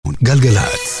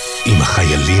גלגלת, עם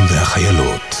החיילים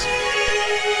והחיילות.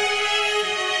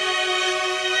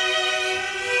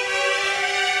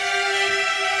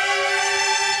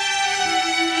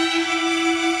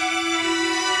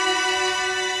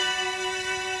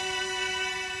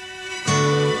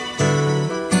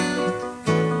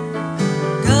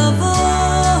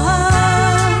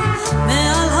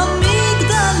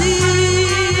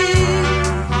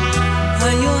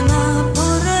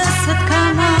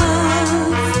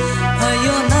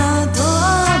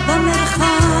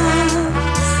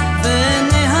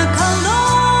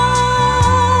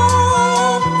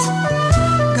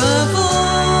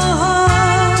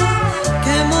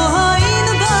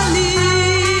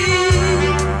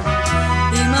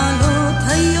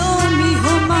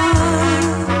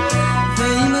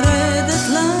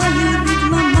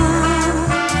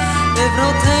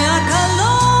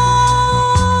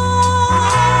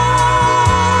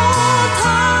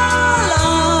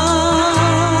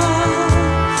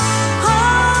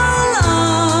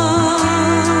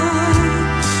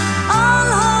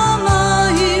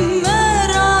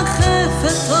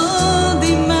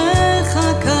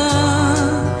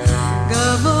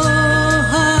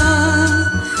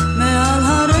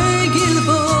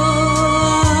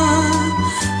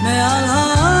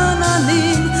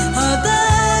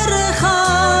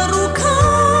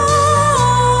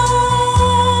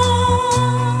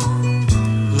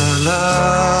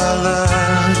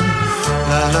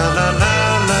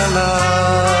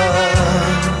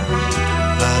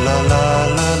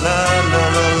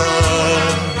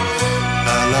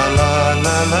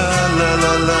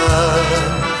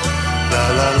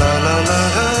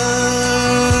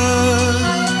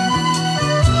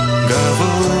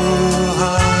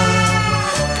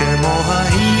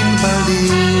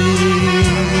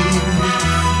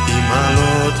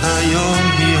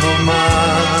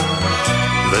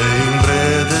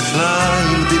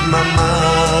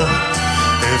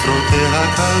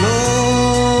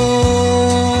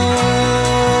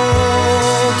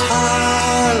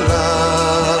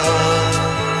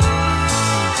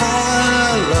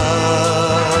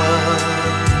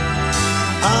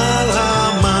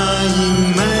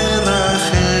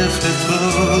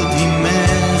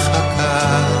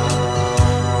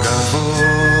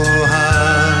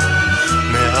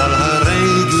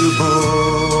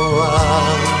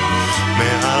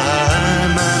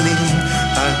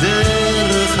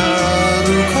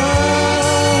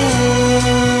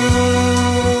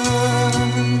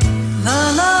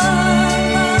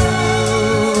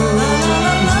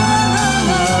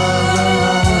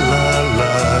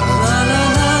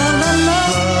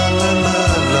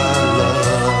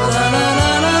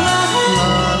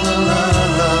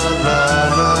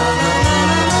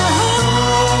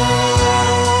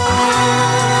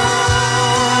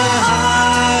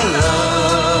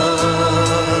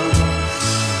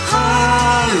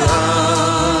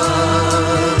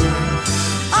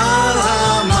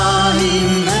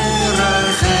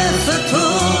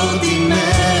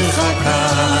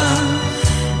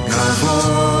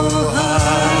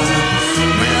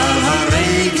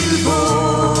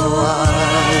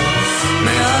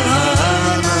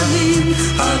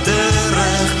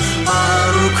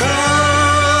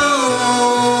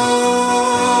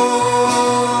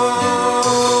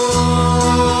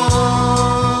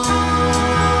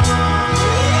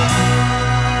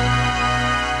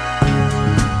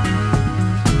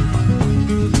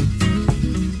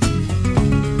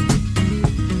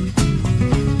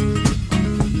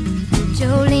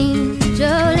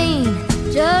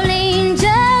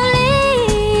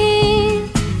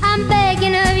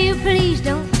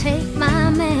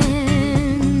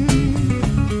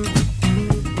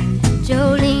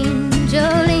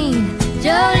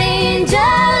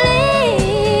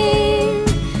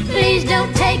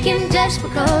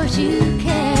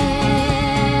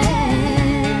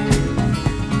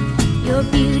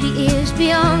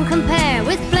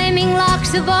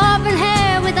 Of auburn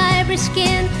hair with ivory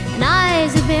skin and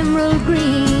eyes of emerald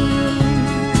green.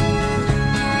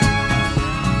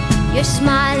 Your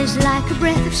smile is like a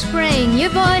breath of spring. Your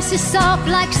voice is soft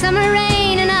like summer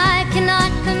rain, and I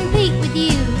cannot compete with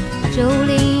you,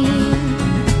 Jolene.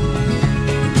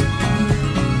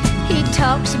 He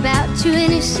talks about you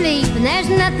in his sleep, and there's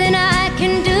nothing I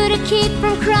can do to keep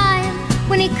from crying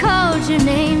when he calls your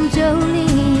name, Jolene.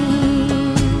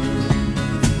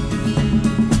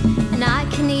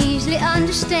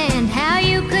 Understand how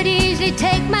you could easily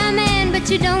take my man, but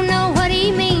you don't know what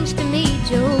he means to me,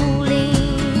 Jolene.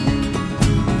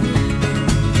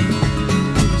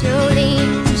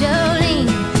 Jolene,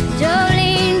 Jolene,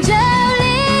 Jolene,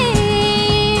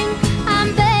 Jolene, I'm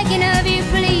begging of you,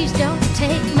 please don't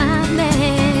take my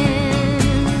man.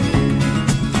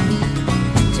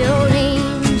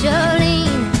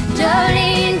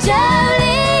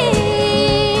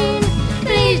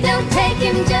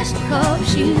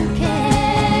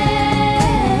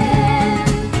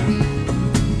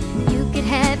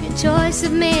 choice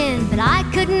of men, but I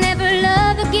could never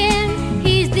love again.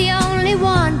 He's the only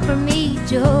one for me,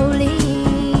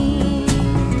 Jolene.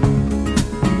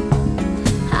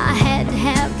 I had to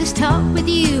have this talk with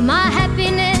you. My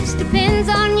happiness depends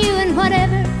on you and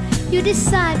whatever you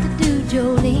decide to do,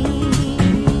 Jolene.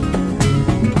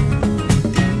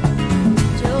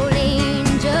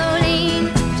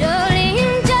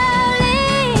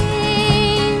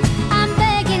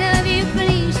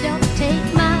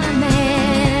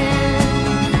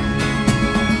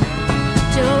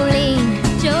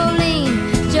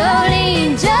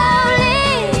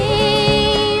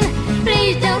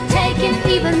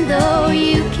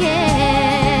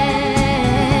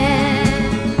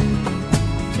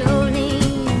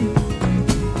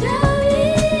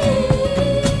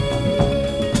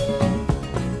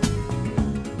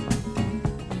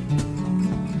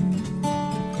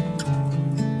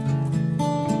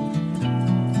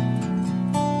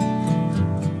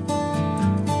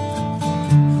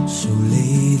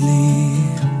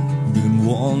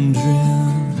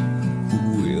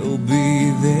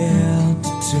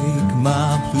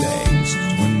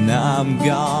 I'm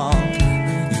gone,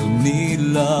 you'll need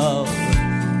love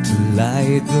to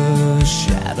light the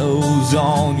shadows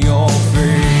on your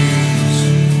face.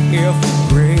 If a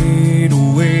great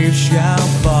wave shall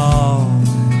fall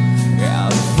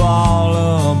and fall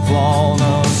upon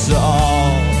us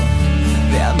all,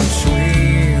 then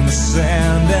between the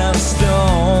sand and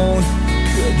stone,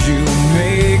 could you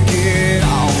make it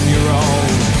on your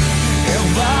own? If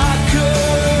I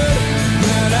could,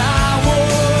 then I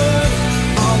would.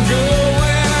 I'll go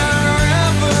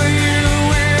wherever you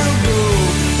will go,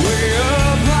 way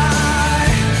up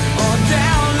high or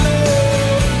down low.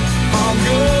 I'll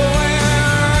go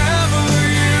wherever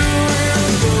you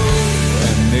will go,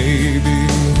 and maybe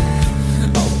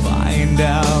I'll find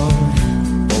out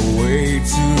a way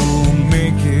to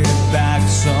make it back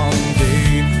someday,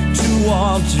 to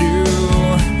want you,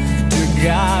 to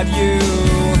guide you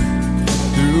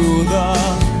through the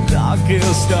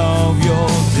darkest of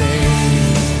your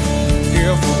days.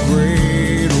 If a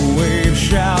great wave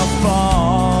shall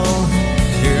fall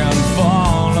and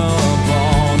fall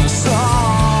upon us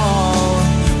all,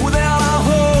 well, then I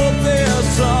hope there's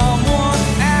someone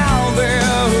out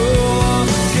there who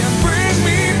can bring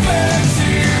me back to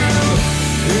you.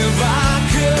 If I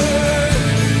could,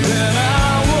 then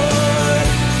I would.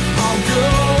 I'll go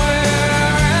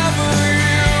wherever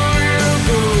you will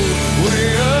go, way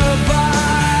up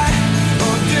high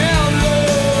or down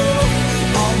low.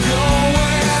 I'll go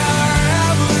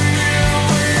wherever you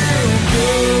will go.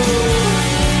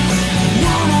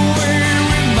 Run away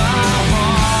with my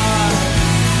heart,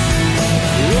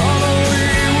 run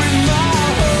away with my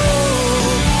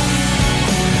hope,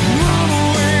 run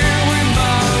away with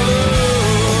my love.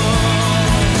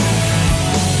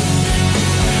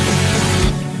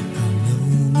 I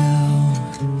know now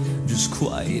just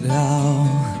quite how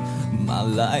my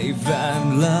life and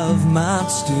love might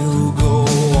still go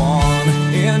on.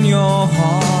 In your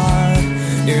heart,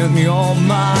 in your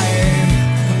mind,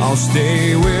 I'll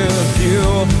stay with you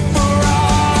for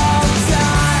all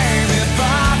time. If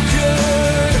I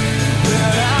could,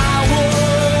 then I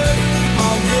would.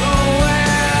 I'll go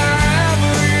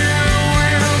wherever you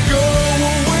will go,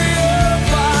 way up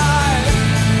high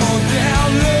or down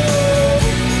low.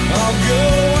 I'll go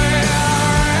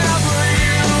wherever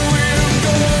you will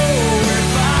go.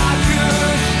 If I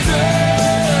could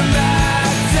turn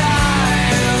back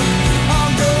time,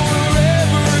 I'll go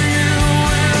wherever you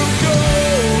will go.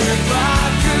 If I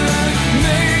could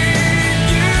make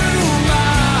you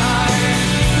mine,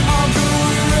 I'll go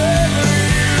wherever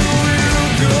you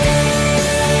will go.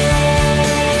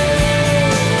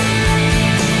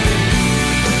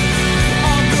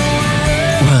 I'll go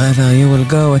wherever you will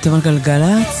go. אתם על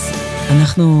גלגלץ,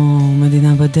 אנחנו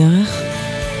מדינה בדרך.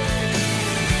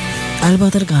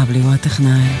 אלברט אלגרבלי הוא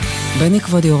הטכנאי, בני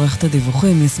כבודי עורך את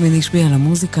הדיווחים, יסמין השביע על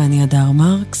המוזיקה, אני אדר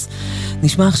מרקס.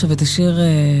 נשמע עכשיו את השיר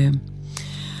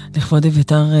לכבוד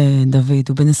אביתר דוד,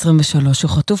 הוא בן 23,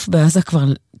 הוא חטוף בעזה כבר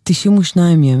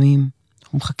 92 ימים,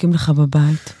 אנחנו מחכים לך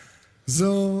בבית.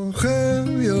 זוכר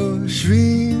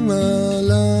יושבים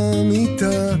על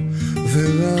המיטה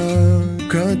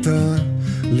ורק אתה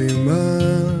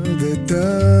לימדת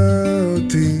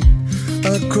אותי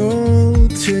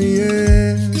אקורד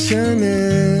שישנה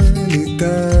לי את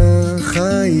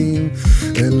החיים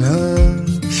אל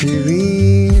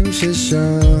השירים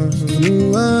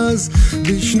ששרנו אז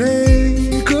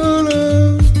בשני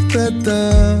קולות את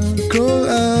הכל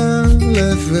א'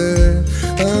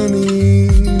 ואני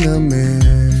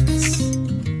נמס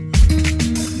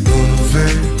בוא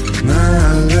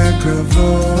ונעלה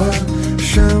גבוה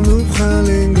שם נוכל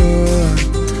לנגוע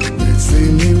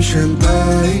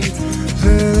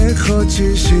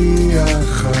שישי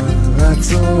אחר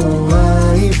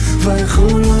הצהריים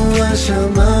ויחולו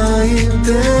השמיים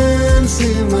תן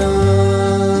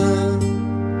סימן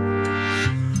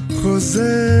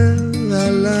חוזר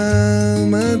על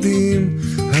המדים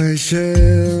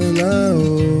הישר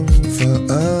להופעה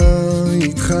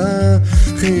איתך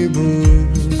חיבור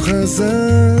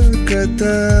חזק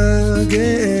אתה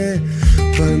גאה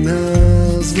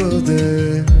פנס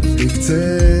בודק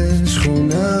בקצה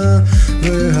שכונה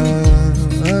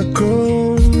והאקורדיון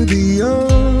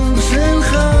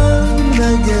שלך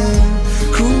נגן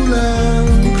כולם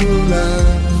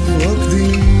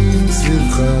רוקדים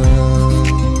סביבך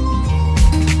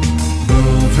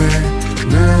בוא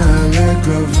ונעלה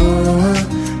גבוה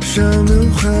שם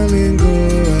נוכל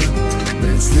לנגוע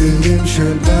בצלילים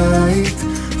של בית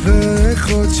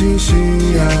ואיכות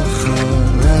שישי אחר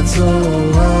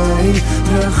הצהריים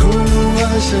וחולו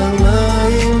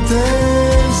השמיים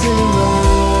תן סימן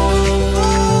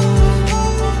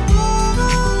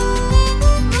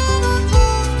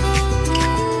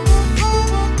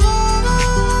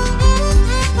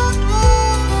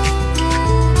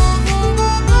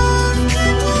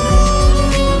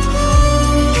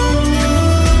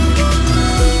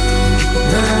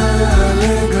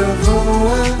נעלה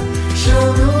גבוה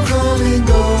שם נוכל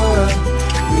לנגוע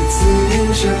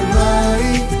בצלילים של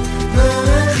בית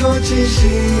ואיכות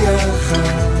שישי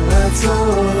אחר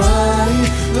הצהריים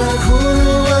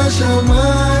וחולו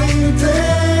השמיים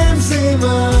תן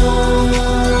סימן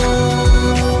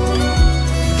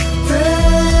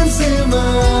תן סימן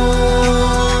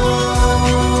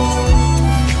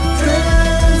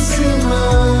תן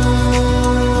סימן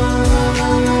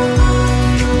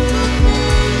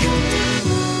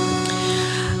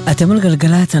אתם על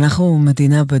גלגלת, אנחנו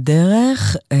מדינה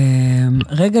בדרך.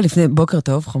 רגע לפני, בוקר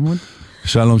טוב, חמוד.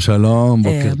 שלום, שלום,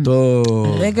 בוקר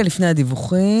טוב. רגע לפני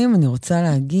הדיווחים, אני רוצה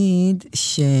להגיד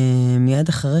שמיד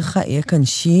אחריך יהיה כאן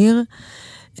שיר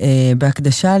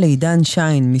בהקדשה לעידן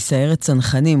שיין מסיירת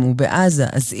צנחנים, הוא בעזה,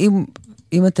 אז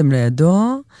אם אתם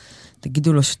לידו,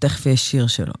 תגידו לו שתכף יש שיר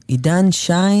שלו. עידן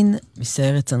שיין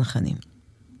מסיירת צנחנים.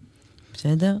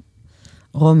 בסדר?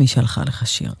 רומי שלחה לך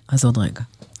שיר, אז עוד רגע.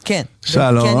 כן.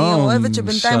 שלום. כי אני אוהבת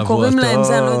שבינתיים קוראים להם,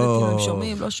 זה אני לא יודעת אם הם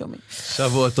שומעים, לא שומעים.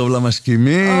 שבוע טוב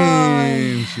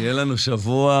למשכימים, שיהיה לנו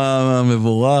שבוע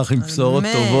מבורך עם בשורות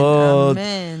טובות.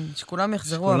 אמן, שכולם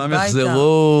יחזרו הביתה. שכולם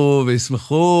יחזרו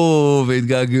וישמחו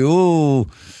ויתגעגעו.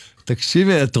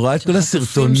 תקשיבי, את רואה את כל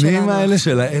הסרטונים האלה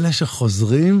של האלה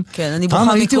שחוזרים? כן, אני בוכה מכולם.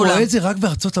 פעם הייתי רואה את זה רק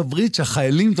בארצות הברית,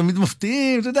 שהחיילים תמיד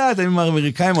מפתיעים, אתה יודע,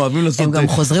 האמריקאים אוהבים לעשות הם גם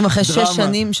חוזרים אחרי 6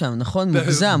 שנים שם, נכון?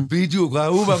 מוגזם. בדיוק,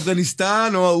 ההוא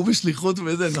באפגניסטן, או ההוא בשליחות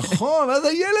וזה, נכון, ואז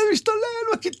הילד משתולל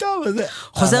בכיתה וזה.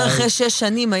 חוזר אחרי 6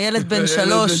 שנים, הילד בן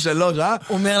 3. הוא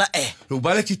אומר לה, הוא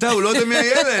בא לכיתה, הוא לא יודע מי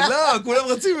הילד, לא, כולם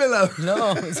רצים אליו.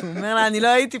 לא, הוא אומר לה, אני לא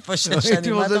הייתי פה 6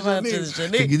 שנים, מה אתה אומרת שזה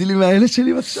שלי? תגידי לי מה הילד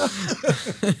שלי בבקשה.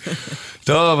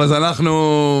 טוב, אז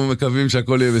אנחנו מקווים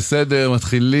שהכל יהיה בסדר,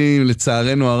 מתחילים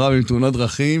לצערנו הרב עם תאונות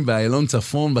דרכים, באיילון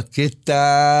צפון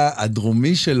בקטע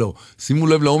הדרומי שלו. שימו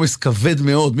לב לעומס כבד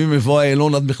מאוד, ממבוא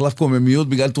האיילון עד מחלף קוממיות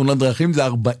בגלל תאונות דרכים, זה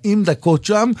 40 דקות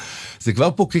שם, זה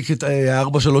כבר פוקק את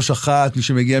 431, מי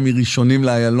שמגיע מראשונים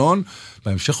לאיילון,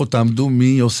 בהמשך עוד תעמדו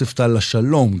מיוסף טל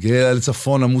לשלום, גאה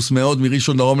לצפון עמוס מאוד,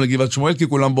 מראשון דרום לגבעת שמואל, כי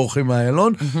כולם בורחים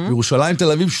מהאיילון, בירושלים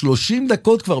תל אביב 30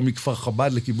 דקות כבר מכפר חב"ד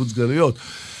לקיבוץ גלויות.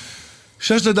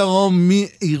 6 לדרום,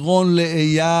 מעירון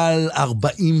לאייל,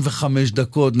 45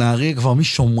 דקות, נהריה כבר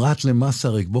משומרת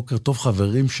למסריק, בוקר טוב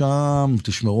חברים שם,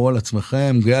 תשמרו על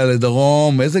עצמכם, גאה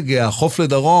לדרום, איזה גאה, חוף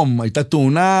לדרום, הייתה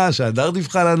תאונה שהדר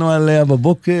דיווחה לנו עליה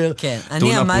בבוקר, כן,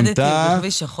 אני עמדתי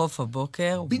בכביש החוף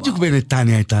הבוקר, בדיוק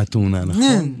בנתניה הייתה התאונה,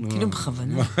 נכון? כאילו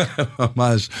בכוונה.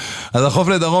 ממש. אז החוף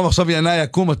לדרום עכשיו ינאי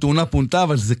יקום, התאונה פונתה,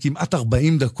 אבל זה כמעט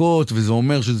 40 דקות, וזה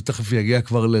אומר שזה תכף יגיע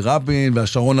כבר לרבין,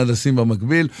 והשרון הדסים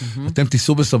במקביל, אתם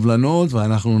תיסעו בסבלנות,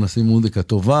 ואנחנו נשים מוזיקה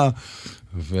טובה,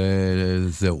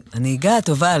 וזהו. הנהיגה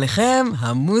הטובה עליכם,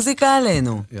 המוזיקה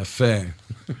עלינו. יפה.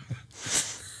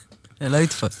 זה לא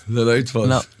יתפוס. זה לא יתפוס.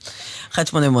 לא.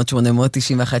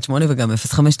 1-800-891-8 וגם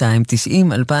 052-90-2000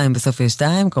 בסוף יש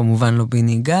 2, כמובן לא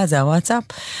בנהיגה, זה הוואטסאפ.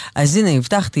 אז הנה,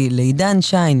 הבטחתי, לעידן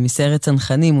שיין מסיירת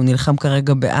צנחנים, הוא נלחם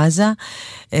כרגע בעזה.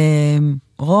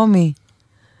 רומי,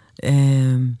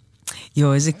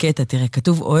 איזה קטע, תראה,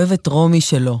 כתוב אוהב את רומי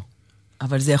שלו.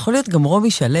 אבל זה יכול להיות גם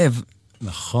רומי שלב.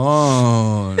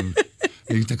 נכון.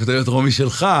 אם אתה כותב את רומי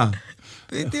שלך.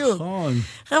 בדיוק. נכון.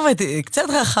 חבר'ה, קצת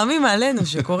רחמים עלינו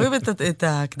שקוראים את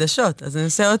הקדשות, אז אני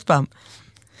אעשה עוד פעם.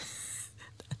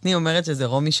 אני אומרת שזה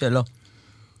רומי שלו.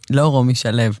 לא רומי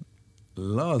שלב.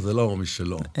 לא, זה לא רומי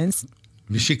שלו. אין...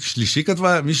 מישהי שלישי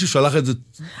כתבה, מישהו שלח את זה...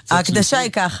 ההקדשה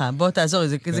היא ככה, בוא תעזור,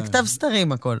 זה כתב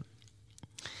סתרים הכל.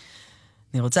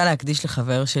 אני רוצה להקדיש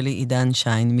לחבר שלי עידן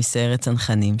שיין מסיירת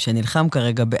צנחנים, שנלחם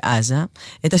כרגע בעזה,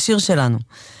 את השיר שלנו.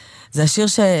 זה השיר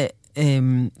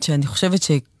שאני חושבת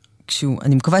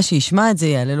אני מקווה שישמע את זה,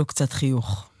 יעלה לו קצת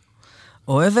חיוך.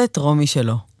 אוהבת רומי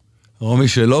שלו. רומי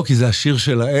שלו, כי זה השיר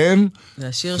שלהם. זה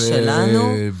השיר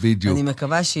שלנו. בדיוק. אני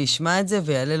מקווה שישמע את זה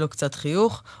ויעלה לו קצת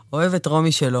חיוך. אוהבת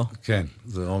רומי שלו. כן,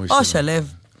 זה רומי שלו. או שלב.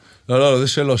 לא, זה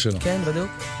שלו. כן, בדיוק.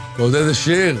 ועוד איזה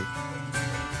שיר.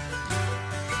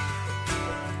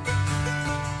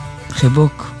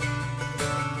 חיבוק.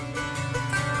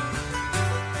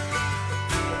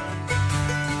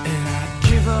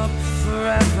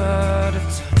 Forever to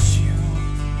touch you,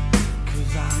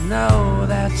 'cause I know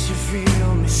that you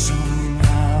feel me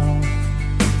somehow.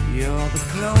 You're the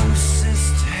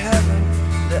closest to heaven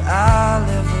that I'll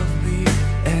ever be,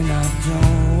 and I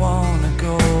don't wanna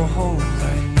go home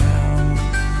right now.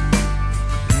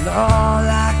 And all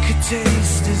I could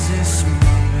taste is this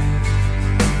moment,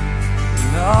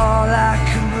 and all I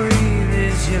can breathe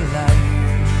is your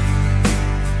life.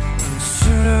 And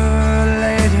sooner or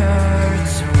later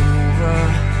it's over,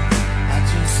 I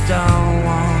just don't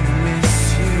want to miss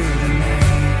you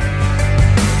tonight.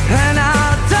 And I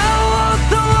don't want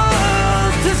the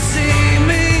world to see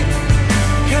me,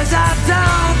 'cause I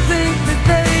don't think that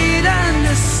they'd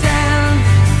understand.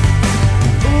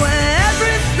 When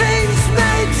everything's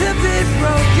made to be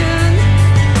broken,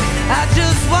 I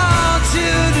just want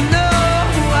you to know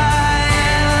who I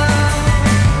am.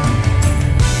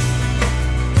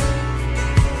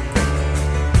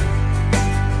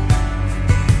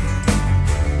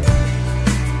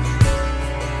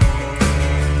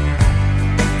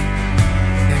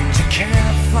 And you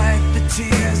can't fight the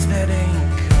tears that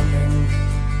ain't coming,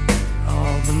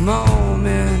 all the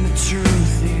moment of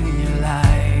truth in your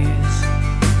lies.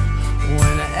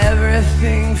 When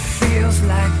everything feels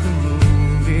like the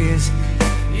movies,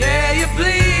 yeah, you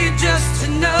bleed just to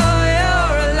know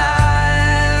you're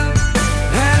alive.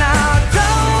 And I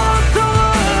don't want the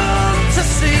world to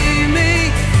see me,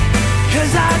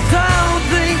 'cause I don't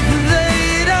think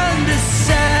they'd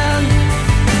understand.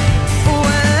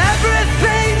 When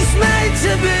everything's made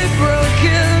to be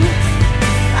broken,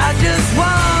 I just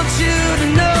want you to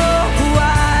know who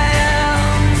I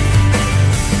am.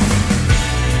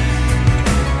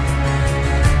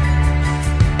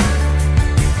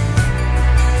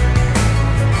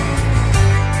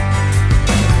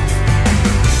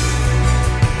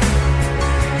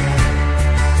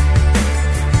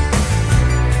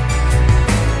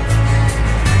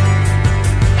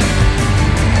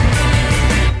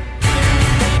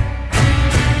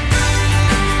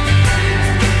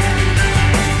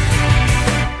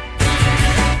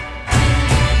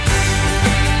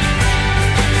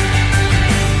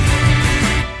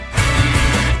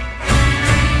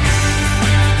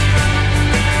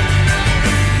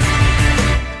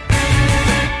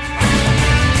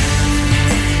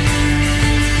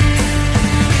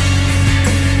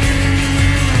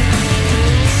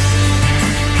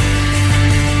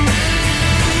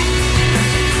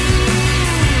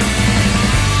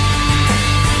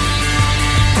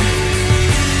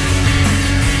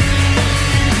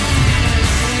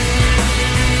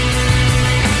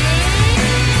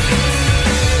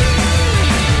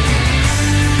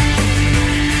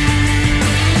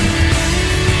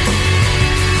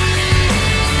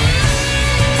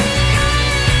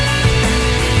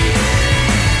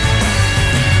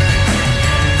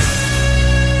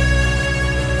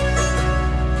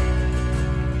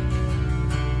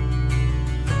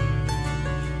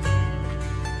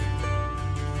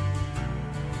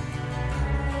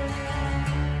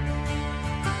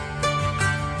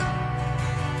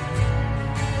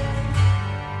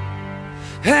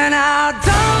 And I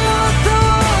don't want the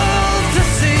world to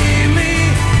see me,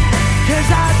 'cause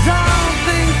I don't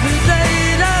think that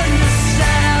they'd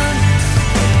understand.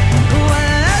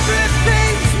 When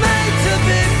everything's made to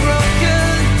be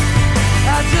broken,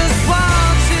 I just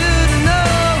want you to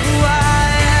know who I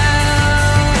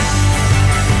am.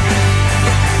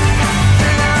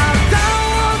 And I don't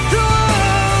want the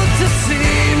world to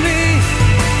see me,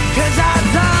 'cause I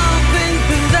don't think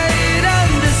that they'd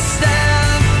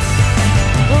understand.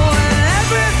 When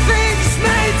everything's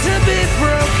made to be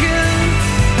broken,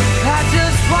 I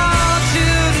just want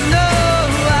you to know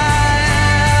who I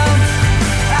am.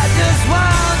 I just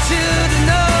want you to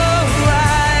know who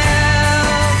I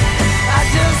am. I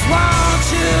just want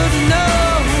you to know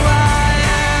who I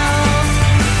am.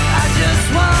 I just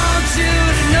want you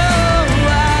to know who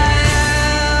I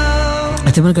am.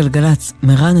 אתם על גלגלץ.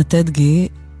 מרן הטדגי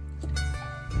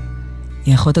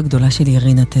היא האחות הגדולה של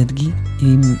ירינה טדגי.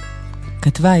 היא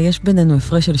כתבה, יש בינינו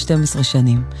הפרש של 12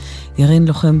 שנים. ירין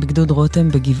לוחם בגדוד רותם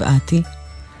בגבעתי.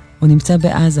 הוא נמצא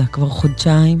בעזה כבר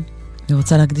חודשיים. אני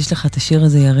רוצה להקדיש לך את השיר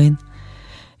הזה, ירין.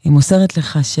 היא מוסרת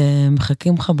לך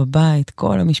שמחכים לך בבית,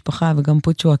 כל המשפחה וגם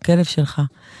פוצ'ו הכלב שלך,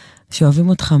 שאוהבים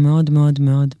אותך מאוד מאוד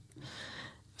מאוד.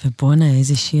 ובואנה,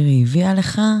 איזה שיר היא הביאה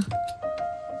לך?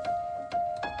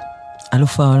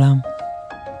 אלוף העולם.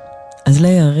 אז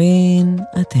לירין,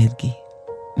 את הדגי,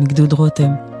 מגדוד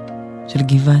רותם, של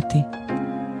גבעתי.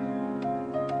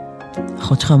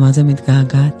 אחות שלך מה זה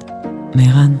מתגעגעת?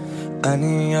 מאירן.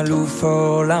 אני אלוף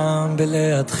העולם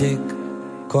בלהדחיק,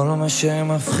 כל מה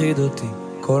שמפחיד אותי,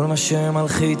 כל מה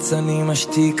שמלחיץ אני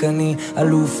משתיק. אני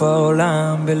אלוף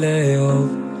העולם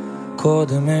בלאהוב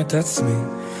קודם את עצמי,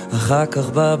 אחר כך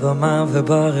בבמה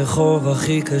וברחוב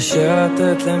הכי קשה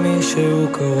לתת למישהו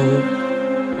קרוב.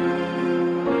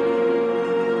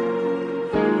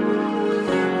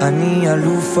 אני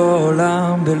אלוף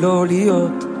העולם בלא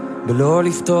להיות, בלא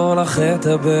לפתור לך את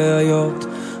הבעיות,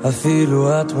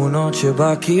 אפילו התמונות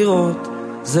שבקירות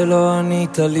זה לא אני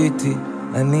תליתי,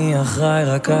 אני אחראי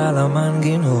רק על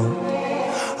המנגינות.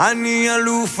 אני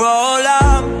אלוף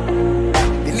העולם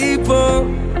בליפול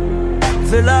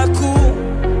ולקום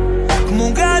כמו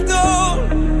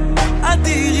גדול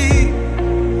אדירי,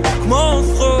 כמו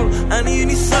חול. אני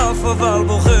נשרף אבל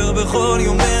בוחר בכל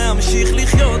יום להמשיך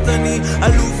לחיות. אני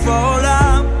אלוף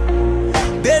העולם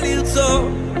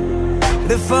בלרצות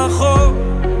לפחות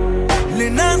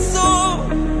לנסות.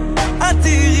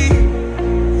 אדירי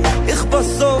איך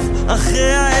בסוף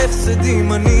אחרי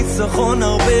ההפסדים הניצחון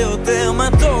הרבה יותר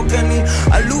מתוק. אני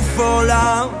אלוף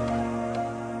העולם.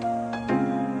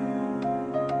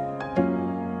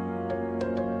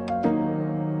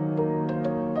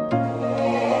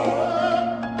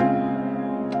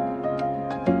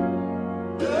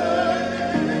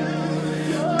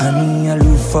 אני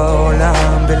אלוף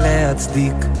העולם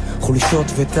בלהצדיק חולשות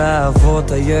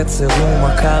ותאוות היצר. הוא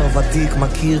מכר ותיק,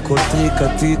 מכיר כל טריק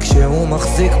עתיק שהוא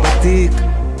מחזיק בתיק.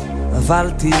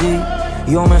 אבל תראי,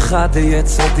 יום אחד יהיה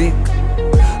צדיק.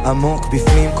 עמוק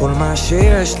בפנים כל מה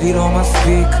שיש לי לא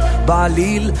מספיק.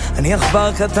 בעליל, אני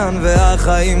אכבר קטן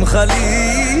והחיים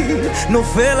חליל.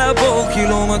 נופל הבור כי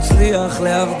לא מצליח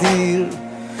להבדיל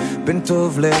בין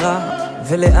טוב לרע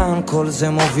ולאן כל זה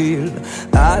מוביל.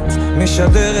 את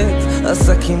משדרת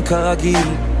עסקים כרגיל,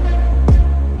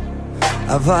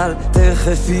 אבל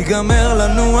תכף ייגמר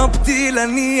לנו הפתיל.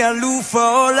 אני אלוף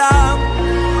העולם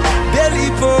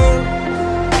בליפול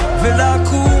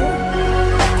ולקום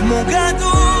כמו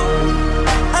גדול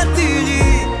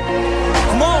אדירי,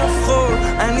 כמו חול.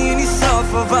 אני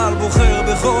נשרף אבל בוחר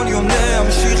בכל יום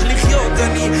להמשיך לחיות.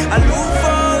 אני אלוף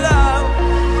העולם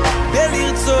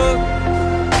בלרצות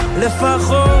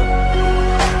לפחות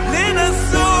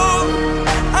לנסות.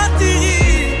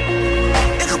 אדירי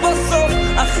איך בסוף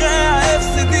אחרי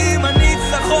ההפסדים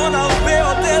הניצחון הרבה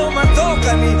יותר מתוק.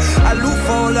 אני אלוף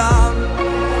העולם.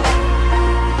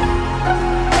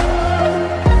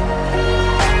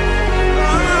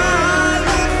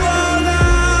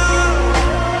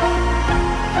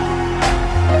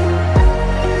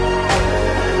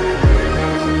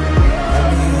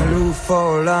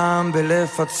 העולם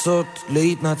בלפצות,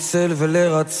 להתנצל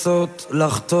ולרצות,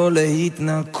 לחתור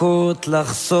להתנקות,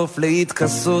 לחשוף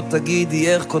להתכסות. תגידי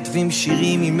איך כותבים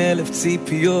שירים עם 1000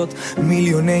 ציפיות,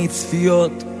 מיליוני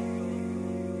צפיות.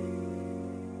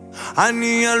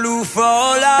 אני אלוף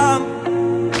העולם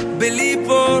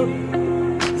בליפול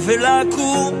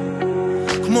ולקום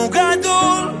כמו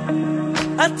גדול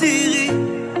אדירי,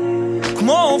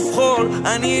 כמו חול.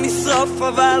 אני נשרף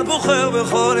אבל בוחר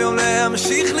בכל יום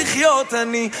להמשיך לחיות.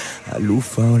 אני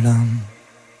אלוף העולם.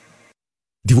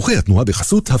 דיווחי התנועה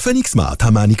בחסות הפניקס סמארט,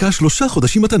 המעניקה 3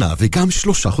 חודשים מתנה וגם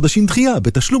 3 חודשים דחייה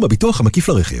בתשלום הביטוח המקיף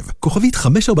לרכב. כוכבית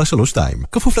 5432,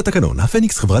 כפוף לתקנון.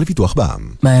 הפניקס חברה לפיתוח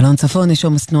בע"מ. באיילון צפון יש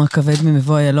עומס תנועה כבד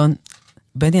ממבוא איילון.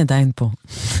 בני עדיין פה.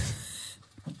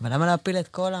 אבל למה להפיל את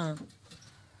כל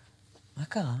מה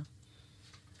קרה?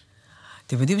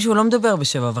 אתם יודעים שהוא לא מדבר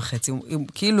ב7:30,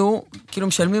 כאילו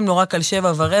משלמים לו רק על 7:15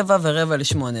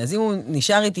 ו7:45, אז אם הוא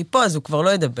נשאר איתי פה, אז הוא כבר לא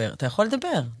ידבר. אתה יכול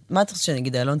לדבר. מה אתה רוצה שאני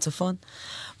אגיד, איילון צפון?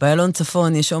 באיילון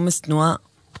צפון יש עומס תנועה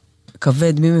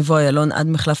כבד ממבוא איילון עד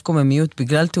מחלף קוממיות,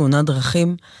 בגלל תאונת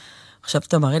דרכים. עכשיו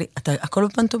אתה מראה לי, אתה הכל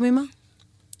בפנטומימה?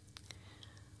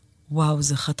 וואו,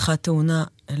 זה חתיכת תאונה.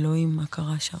 אלוהים, מה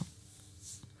קרה שם?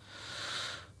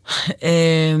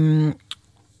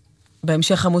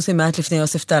 בהמשך עמוסים מעט לפני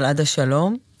יוסף טל עד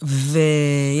השלום,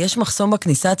 ויש מחסום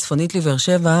בכניסה הצפונית לבאר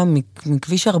שבע,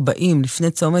 מכביש 40,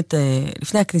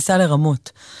 לפני הכניסה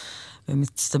לרמות.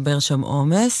 ומצטבר שם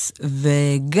עומס,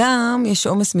 וגם יש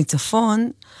עומס מצפון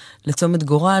לצומת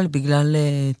גורל בגלל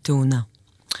תאונה.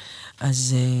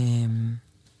 אז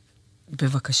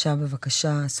בבקשה,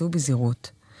 עשו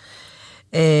בזירות.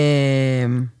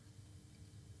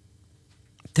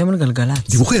 תמל גלגלת.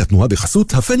 דיווחי התנועה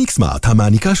בחסות הפניקס סמארט,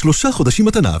 המעניקה 3 חודשים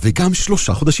מתנה וגם 3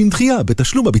 חודשים דחייה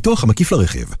בתשלום הביטוח המקיף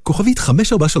לרכב. כוכבית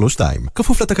 5432,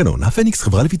 כפוף לתקנון, הפניקס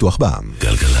חברה לפיתוח בע"מ.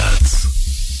 גלגלת.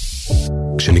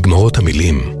 כשנגמרות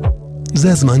המילים,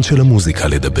 זה הזמן של המוזיקה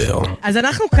לדבר. אז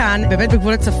אנחנו כאן, באמת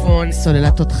בגבול הצפון,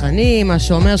 סוללת תותחנים, מה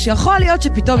שאומר שיכול להיות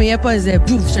שפתאום יהיה פה איזה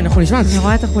פוף שאנחנו נשמע. אני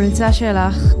רואה את החולצה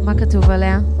שלך, מה כתוב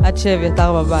עליה? עד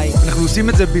שאביתר בבית. אנחנו עושים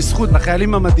את זה בזכות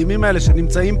החיילים המדהימים האלה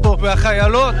שנמצאים פה,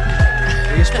 והחיילות.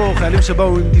 יש פה חיילים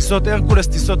שבאו עם טיסות הרקולס,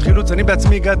 טיסות חילוץ. אני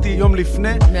בעצמי הגעתי יום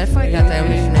לפני. מאיפה הגעת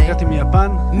יום לפני? הגעתי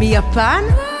מיפן. מיפן?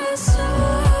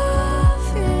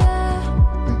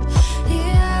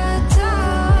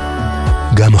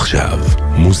 גם עכשיו,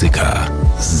 מוזיקה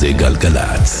זה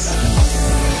גלגלץ.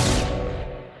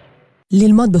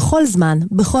 ללמוד בכל זמן,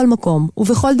 בכל מקום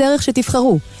ובכל דרך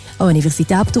שתבחרו.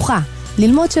 האוניברסיטה הפתוחה.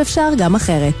 ללמוד שאפשר גם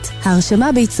אחרת.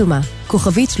 ההרשמה בעיצומה.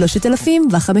 כוכבית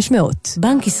 3500.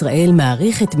 בנק ישראל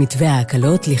מעריך את מתווה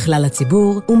ההקלות לכלל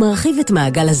הציבור ומרחיב את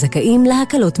מעגל הזכאים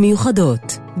להקלות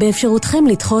מיוחדות. באפשרותכם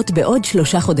לדחות בעוד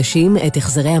 3 חודשים את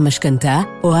החזרי המשכנתה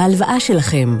או ההלוואה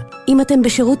שלכם. אם אתם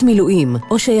בשירות מילואים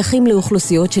או שייכים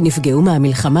לאוכלוסיות שנפגעו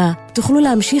מהמלחמה, תוכלו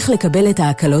להמשיך לקבל את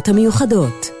ההקלות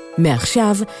המיוחדות.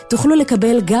 מעכשיו תוכלו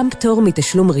לקבל גם פטור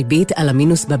מתשלום ריבית על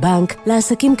המינוס בבנק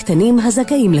לעסקים קטנים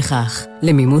הזכאים לכך.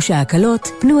 למימוש ההקלות,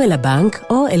 פנו אל הבנק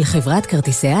או אל חברת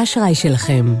כרטיסי האשראי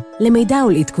שלכם. למידע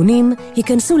ולעדכונים,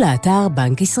 היכנסו לאתר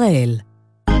בנק ישראל.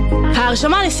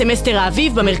 ההרשמה לסמסטר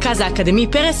האביב במרכז האקדמי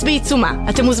פרס בעיצומה.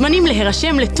 אתם מוזמנים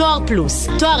להירשם לתואר פלוס,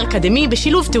 תואר אקדמי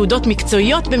בשילוב תעודות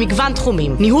מקצועיות במגוון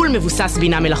תחומים, ניהול מבוסס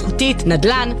בינה מלאכותית,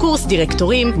 נדל"ן, קורס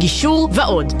דירקטורים, גישור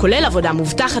ועוד, כולל עבודה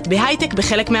מובטחת בהייטק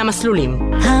בחלק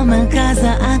מהמסלולים. המרכז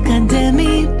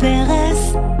האקדמי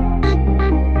פרס,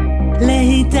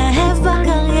 להתאהב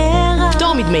בקריירה.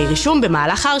 פטור מדמי רישום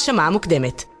במהלך ההרשמה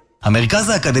המוקדמת. המרכז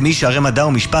האקדמי שערי מדע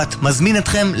ומשפט מזמין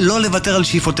אתכם לא לוותר על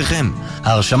שאיפותיכם.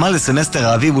 ההרשמה לסמסטר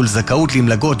האביב ולזכאות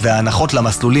למלגות וההנחות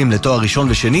למסלולים לתואר ראשון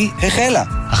ושני החלה.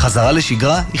 החזרה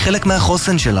לשגרה היא חלק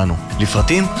מהחוסן שלנו.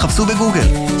 לפרטים חפשו בגוגל.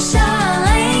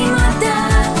 שערי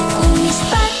מדע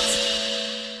ומשפט.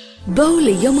 בואו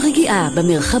ליום רגיעה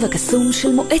במרחב הקסום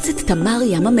של מועצת תמר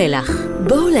ים המלח.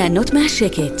 בואו ליהנות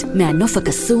מהשקט, מהנוף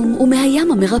הקסום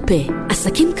ומהים המרפא.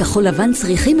 עסקים כחול לבן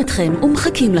צריכים אתכם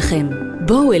ומחכים לכם.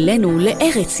 בואו אלינו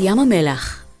לארץ ים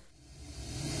המלח.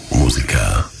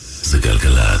 מוזיקה זה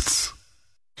גלגלץ.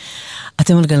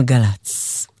 אתם על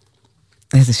גלגלץ.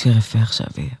 איזה שיר יפה עכשיו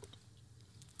יהיה.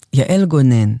 יעל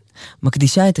גונן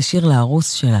מקדישה את השיר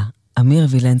לארוס שלה, אמיר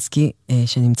וילנסקי,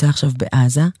 שנמצא עכשיו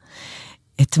בעזה.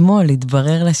 אתמול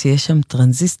התברר לה שיש שם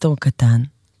טרנזיסטור קטן,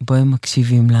 בו הם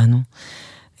מקשיבים לנו.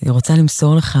 אני רוצה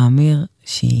למסור לך, אמיר,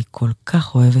 שהיא כל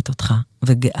כך אוהבת אותך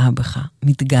וגאה בך,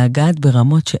 מתגעגעת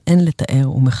ברמות שאין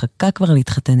לתאר ומחכה כבר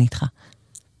להתחתן איתך.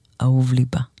 אהוב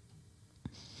ליבה.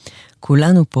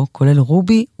 כולנו פה, כולל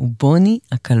רובי ובוני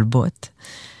הכלבות,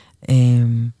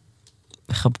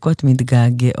 מחבקות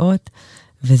מתגעגעות,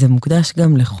 וזה מוקדש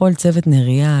גם לכל צוות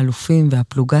נריה, האלופים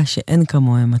והפלוגה שאין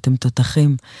כמוהם, אתם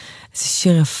תותחים. איזה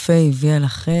שיר יפה הביאה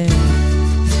לכם.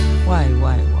 וואי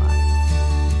וואי וואי.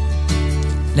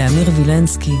 לאמיר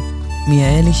וילנסקי,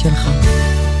 מיעלי שלך.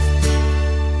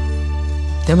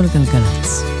 אתם על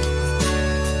גלגלץ.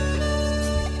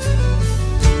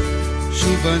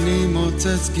 שוב אני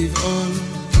מוצץ גבעול,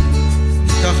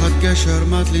 תחת גשר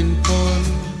מת לנפול,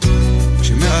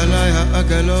 כשמעלי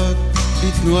העגלות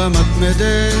בתנועה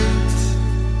מתמדת.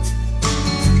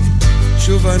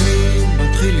 שוב אני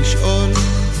מתחיל לשאול,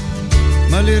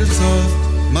 מה לרצות,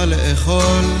 מה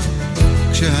לאכול,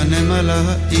 כשהנמלה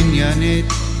העניינית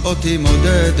אותי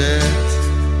מודדת.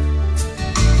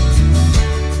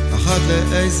 אחת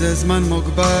לאיזה זמן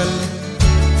מוגבל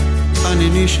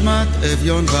אני נשמט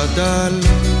אביון ודל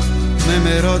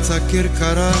ממרוץ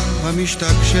הכרכרה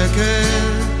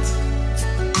המשתקשקת,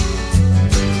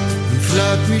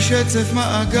 נפלט משצף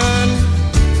מעגל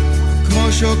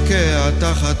כמו שוקע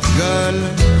תחת גל,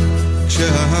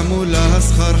 כשההמולה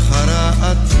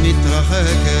הסחרחרה את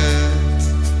מתרחקת.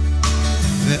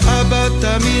 ואבא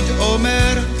תמיד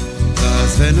אומר,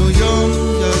 תעזבנו יום,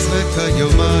 יעזבק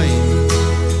יומיים,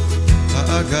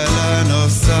 העגלה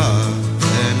נוסעת,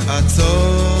 אין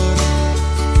עצור.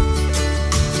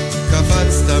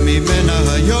 קפצת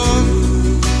ממנה היום,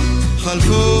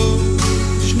 חלפו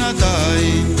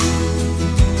שנתיים,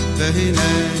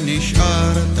 והנה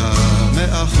נשארת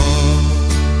מאחור.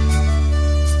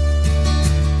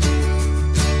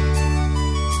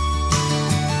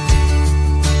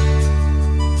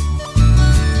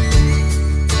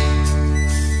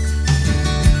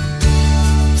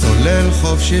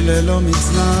 חופשי ללא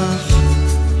מצנח,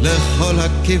 לכל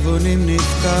הכיוונים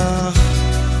נפתח,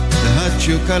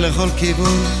 והתשוקה לכל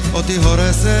כיוון אותי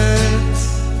הורסת,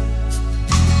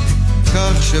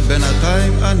 כך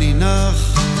שבינתיים אני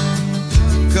נח,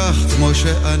 כך כמו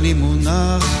שאני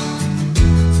מונח,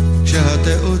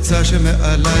 כשהתאוצה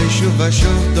שמעליי שוב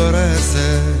ושוב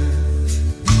דורסת.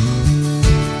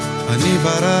 אני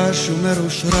ברש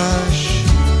ומרושרש,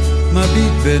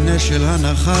 מביט בנשל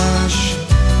הנחש,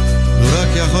 לו רק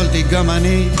יכולתי גם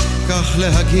אני כך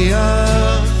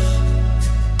להגיח,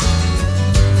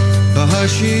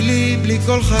 בהשילי בלי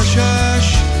כל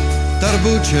חשש,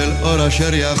 תרבות של אור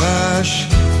אשר יבש,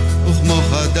 וכמו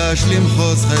חדש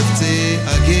למחוז חפצי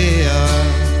אגיע.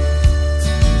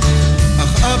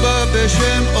 אך אבא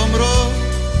בשם אומרו,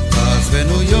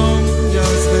 עזבנו יום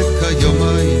יעזבק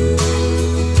כיומיים,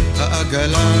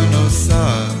 העגלה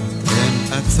נוסעת אין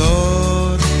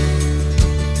עצור,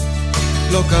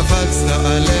 לא קפצת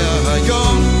עליה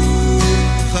היום,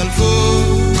 חלפו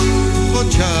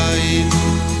חודשיים,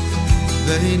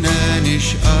 והנה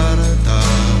נשארת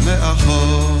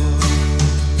מאחור.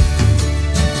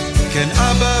 כן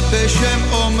אבא בשם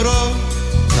אומרו,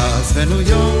 תעזבנו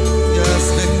יום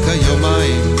יעזבק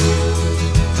כיומיים,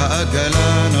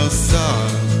 העגלה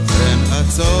נוסעת אין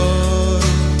עצור,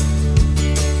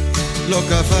 לא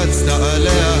קפצת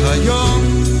עליה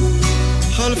היום,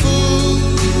 חלפו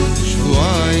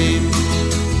שבועיים,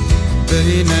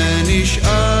 והנה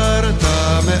נשארת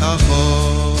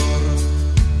מאחור.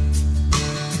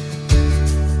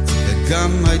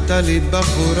 וגם הייתה לי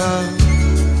בחורה,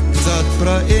 קצת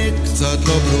פראית, קצת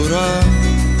לא ברורה,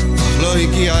 אך לא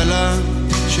הגיעה לה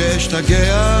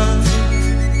שאשתגע,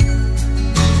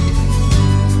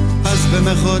 אז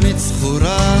במכונית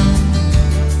סחורה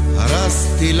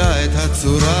הרסתי לה את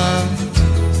הצורה,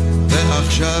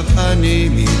 ועכשיו אני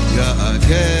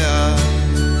מתגעגע.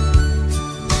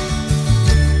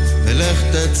 ולך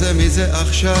תצא מזה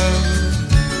עכשיו,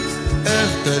 איך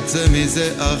תצא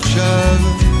מזה עכשיו,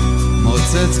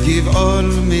 מוצץ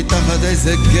גבעול מתחת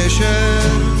איזה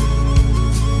גשר,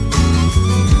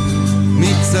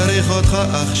 מי צריך אותך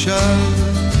עכשיו,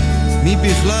 מי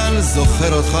בכלל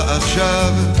זוכר אותך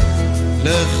עכשיו,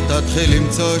 לך תתחיל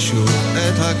למצוא שוב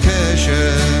את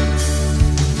הקשר.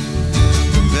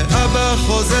 ואבא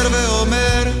חוזר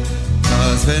ואומר,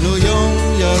 תעזבנו יום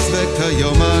יעזבק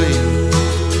כיומיים,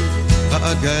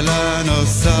 העגלה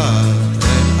נוסעת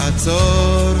אין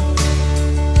עצור,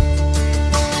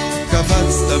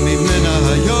 קפצת ממנה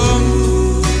היום,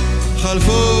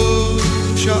 חלפו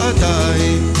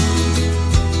שעתיים,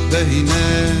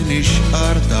 והנה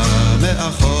נשארת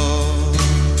מאחור.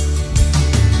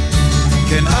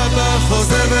 כן אבא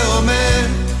חוזר ואומר,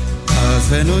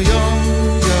 עזבנו יום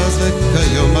יעזבק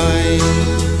כיומיים,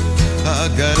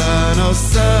 העגלה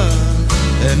נוסעת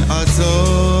אין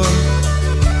עצור,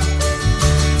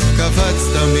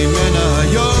 קפצת ממנה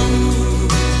היום,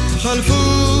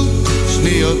 חלפו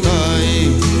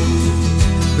שניותיים,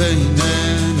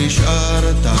 והנה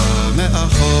נשארת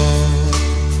מאחור.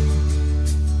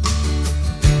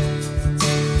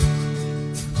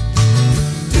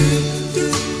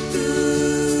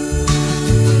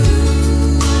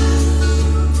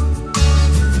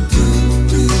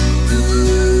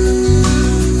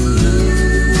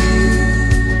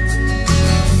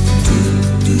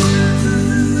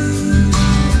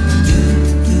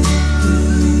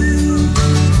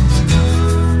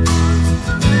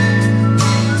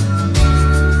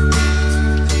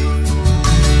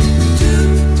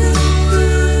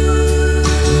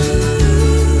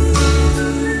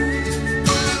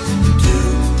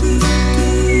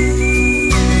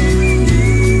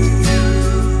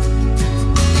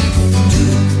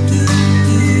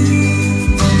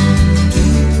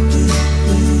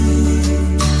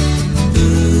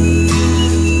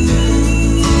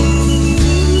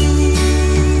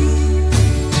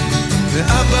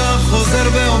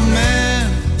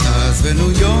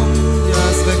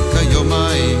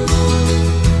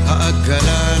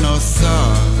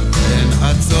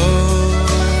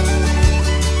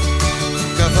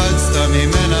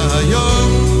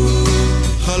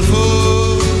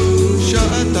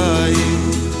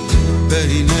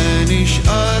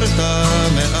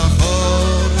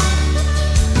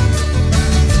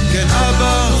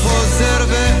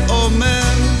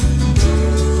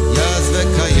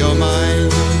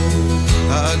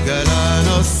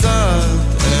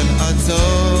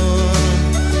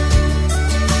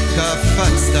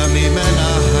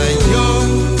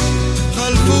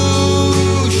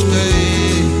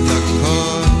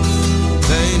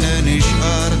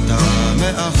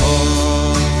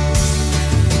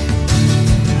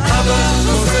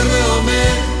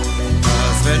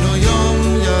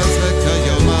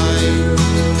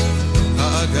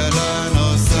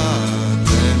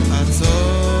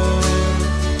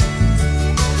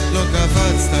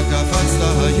 קפצת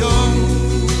היום,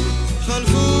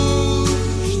 חלפו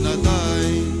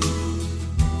שנתיים,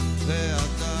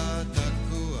 ואתה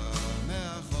תקוע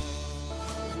מאחור.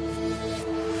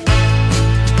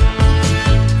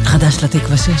 חדש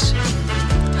לתקווה 6,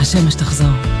 השמש תחזור.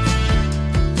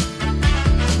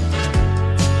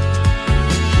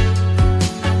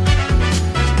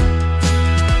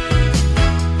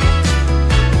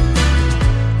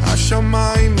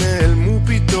 השמיים נעלמו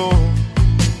פתאום,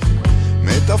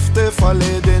 מטפטף על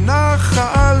עדן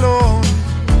החלון,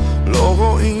 לא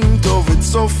רואים טוב את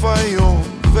סוף היום,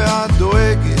 ואת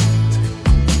דואגת.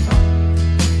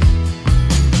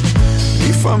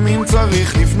 לפעמים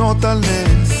צריך לבנות על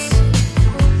נס,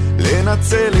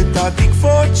 לנצל את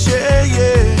התקוות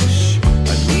שיש.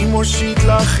 אני מושיט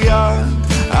לך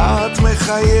יד, את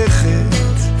מחייכת.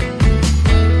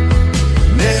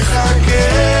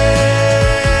 נחכה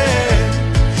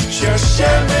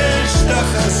שהשמש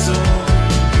תחזור,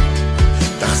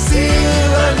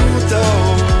 תחזיר לנו את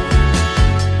האור.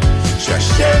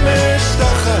 שהשמש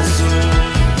תחזור,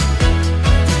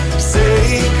 זה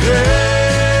יקרה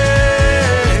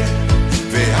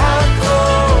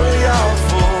והכל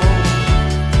יעבור.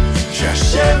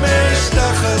 שהשמש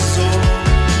תחזור,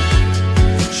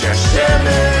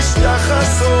 שהשמש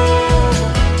תחזור.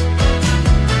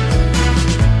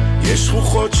 יש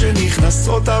רוחות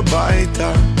שנכנסות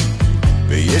הביתה,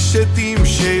 ויש עדים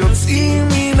שיוצאים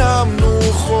מן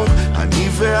המנוחות. אני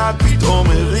ואת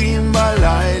פתאום ערים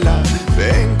בלילה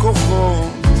ואין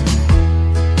כוחות.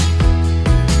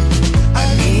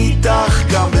 אני איתך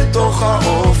גם בתוך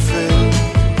האופל,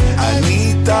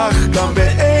 אני איתך גם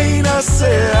בעין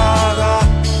הסערה,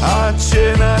 עד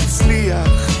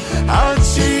שנצליח, עד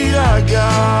שירגע.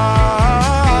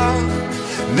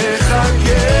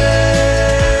 נחכה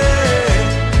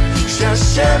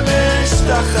שהשמש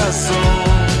תחזור,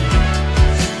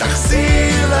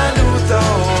 תחזיר לנו את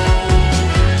האור.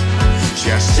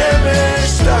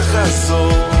 שהשמש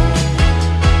תחזור,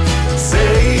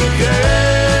 זה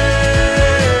יקרה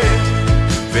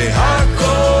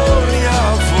והכל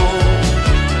יעבור.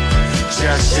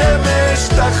 שהשמש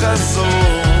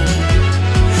תחזור,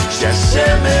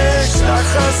 שהשמש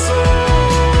תחזור.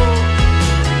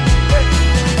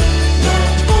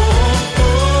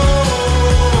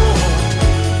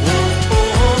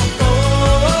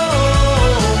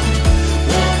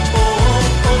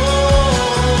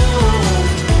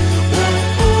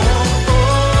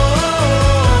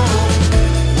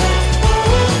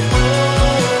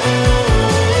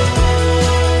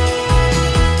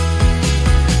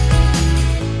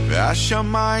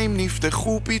 השמיים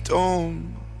נפתחו פתאום,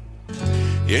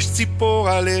 יש ציפור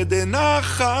על עדן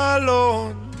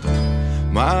החלון.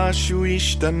 משהו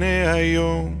ישתנה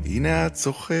היום, הנה את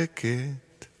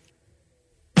צוחקת.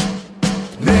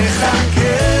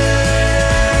 נחכה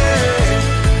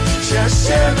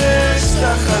שהשמש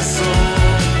תחזור,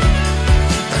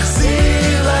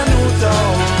 תחזיר לנו את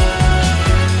האור.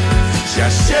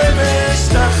 שהשמש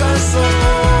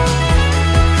תחזור,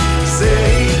 זה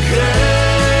יקרה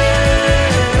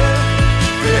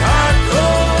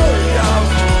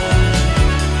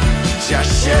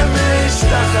שהשמש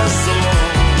תחזור,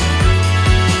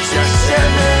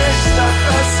 שהשמש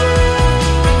תחזור.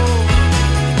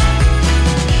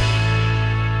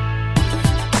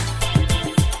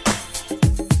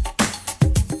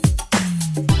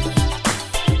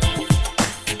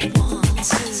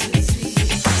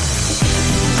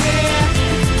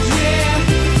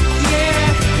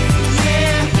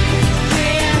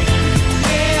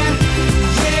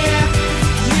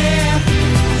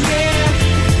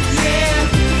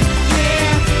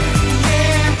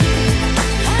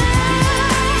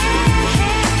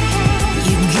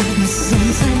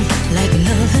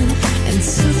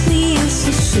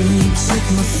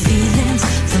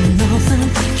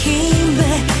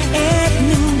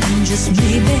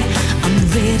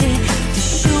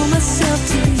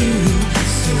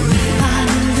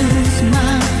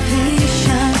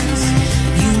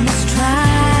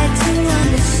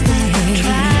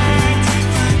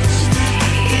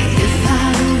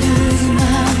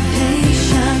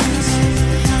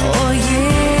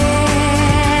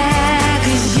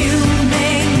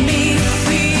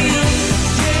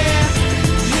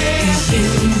 You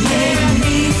make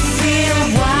me feel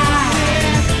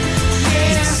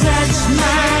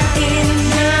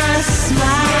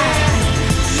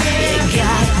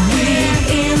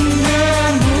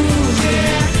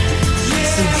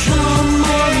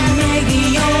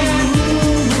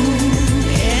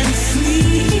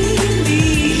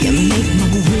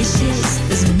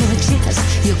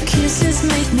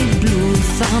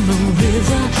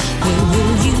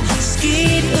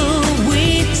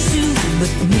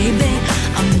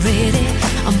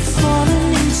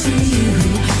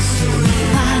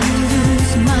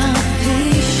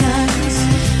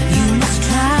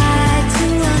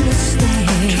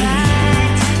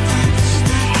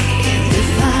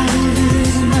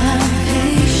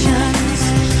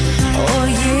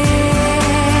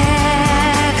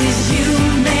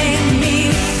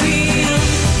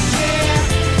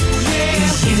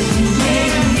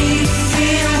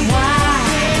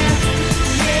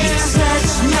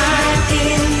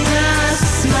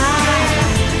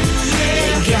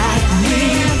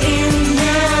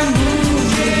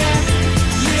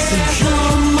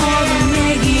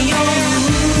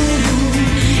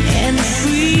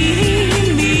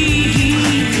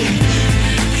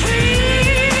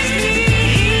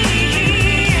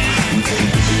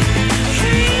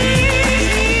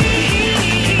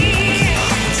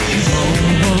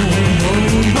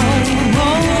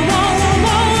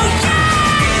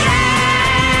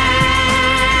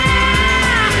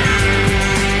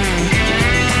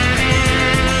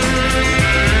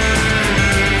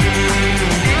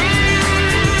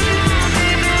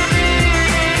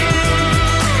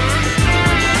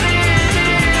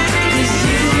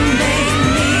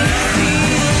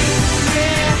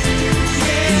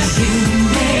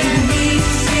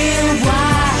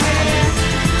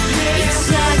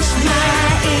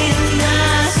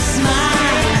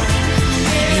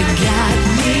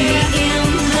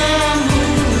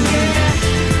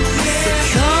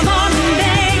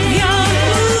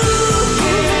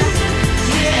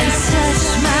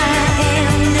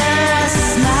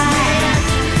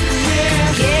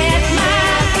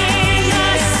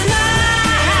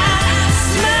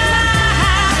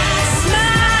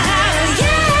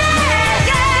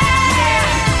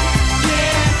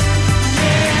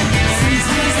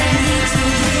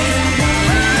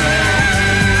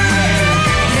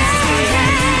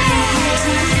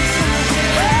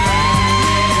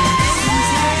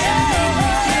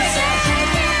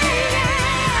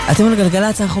אתם על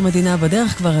גלגלצ, אנחנו מדינה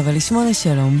בדרך כבר, אבל 8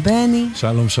 שלום, בני.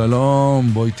 שלום, שלום,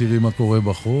 בואי תראי מה קורה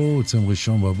בחוץ, יום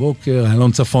ראשון בבוקר,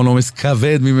 איילון צפון עומס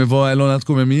כבד ממבוא איילון עד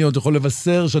קוממיות, יכול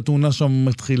לבשר שהתאונה שם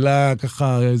מתחילה,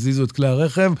 ככה הזיזו את כלי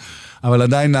הרכב, אבל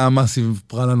עדיין נעמה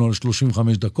סיפרה לנו על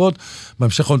 35 דקות,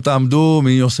 בהמשך עוד תעמדו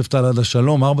מיוסף טל עד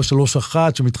השלום,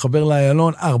 431 שמתחבר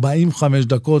לאיילון, 45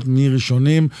 דקות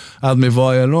מראשונים עד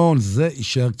מבוא איילון, זה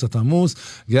יישאר קצת עמוס,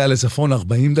 גאה לצפון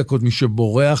 40 דקות מי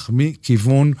שבורח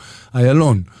מכיוון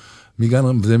איילון.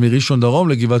 זה מראשון דרום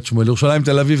לגבעת שמואל, ירושלים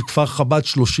תל אביב כפר חב"ד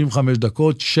 35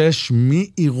 דקות, 6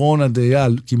 מעירון עד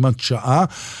אייל כמעט שעה,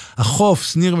 החוף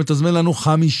שניר מתזמן לנו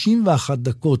 51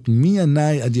 דקות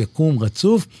מינאי עד יקום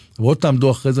רצוף, ועוד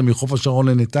תעמדו אחרי זה מחוף השרון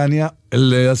לנתניה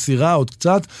לעשירה עוד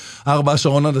קצת, 4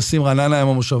 השרון עד הסים רעננה עם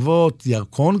המושבות,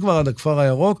 ירקון כבר עד הכפר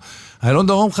הירוק, איילון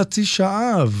דרום חצי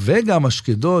שעה, וגם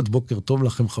אשקדות, בוקר טוב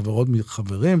לכם חברות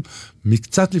וחברים,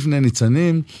 מקצת לפני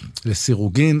ניצנים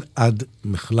לסירוגין עד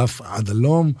מחלף עד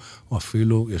הלום, או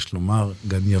אפילו יש לומר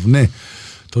גן יבנה.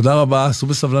 תודה רבה, עשו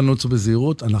בסבלנות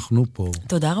ובזהירות, אנחנו פה.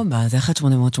 תודה רבה, זה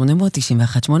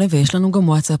 1-800-891-8, ויש לנו גם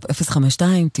וואטסאפ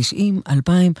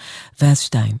 052-90-2000-2.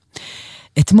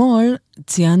 אתמול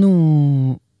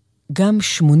ציינו גם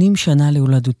 80 שנה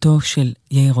להולדתו של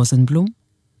יאיר רוזנבלום,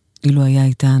 אילו היה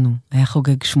איתנו, היה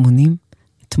חוגג 80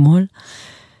 אתמול,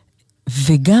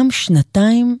 וגם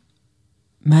 2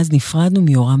 מאז נפרדנו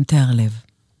מיורם תיארלב.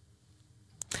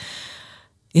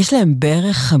 יש להם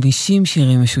בערך 50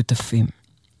 שירים משותפים.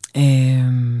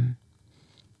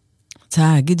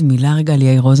 רוצה להגיד מילה רגע על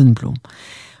יאיר רוזנבלום.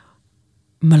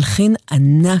 מלחין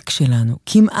ענק שלנו,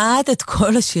 כמעט את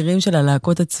כל השירים של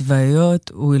הלהקות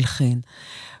הצבאיות הוא הלחין.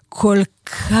 כל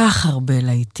כך הרבה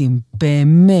להיטים,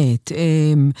 באמת,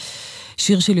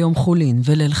 שיר של יום חולין,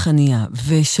 וליל חניה,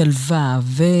 ושלווה,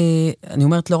 ואני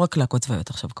אומרת לא רק להקות צבאיות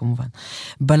עכשיו כמובן,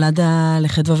 בלדה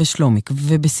לחדווה ושלומיק,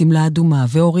 ובסמלה אדומה,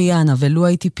 ואוריאנה, ולו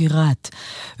הייתי פיראט,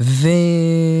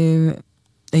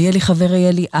 היה לי חבר,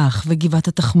 היה לי אח, וגבעת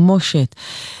התחמושת.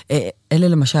 אלה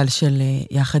למשל של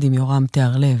יחד עם יורם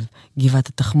תיארלב, גבעת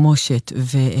התחמושת,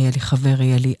 והיה לי חבר,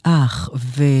 היה לי אח,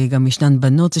 וגם ישנן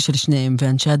בנות זה של שניהם,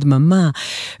 ואנשי הדממה,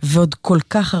 ועוד כל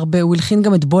כך הרבה, הוא הלחין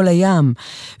גם את בול הים,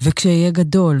 וכשיהיה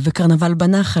גדול, וקרנבל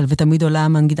בנחל, ותמיד עולה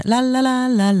המנגינה, לה לה לה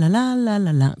לה לה לה לה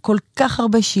לה לה, כל כך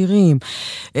הרבה שירים.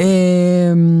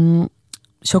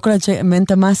 שוקולד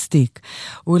מנטה מסטיק,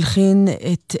 הוא הלחין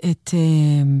את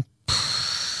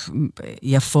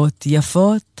יפות,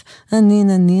 יפות, אני.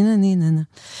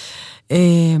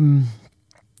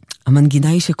 המנגינה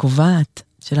היא שקובעת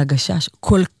של הגשש,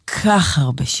 כל כך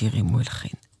הרבה שירים הוא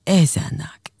הלחין. איזה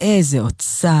ענק, איזה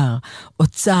אוצר,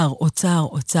 אוצר, אוצר,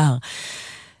 אוצר.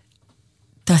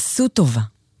 תעשו טובה.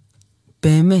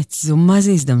 באמת, זו מה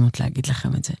זה הזדמנות להגיד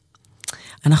לכם את זה.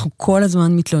 אנחנו כל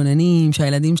הזמן מתלוננים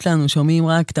שהילדים שלנו שומעים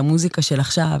רק את המוזיקה של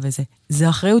עכשיו וזה. זה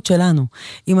האחריות שלנו.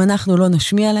 אם אנחנו לא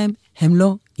נשמיע להם, הם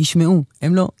לא ישמעו,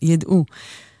 הם לא ידעו.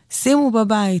 שימו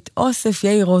בבית אוסף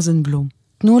יאיר רוזנבלום.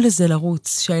 תנו לזה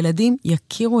לרוץ, שהילדים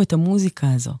יכירו את המוזיקה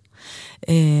הזו.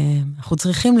 אנחנו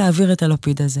צריכים להעביר את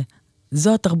הלפיד הזה.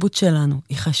 זו התרבות שלנו,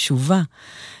 היא חשובה.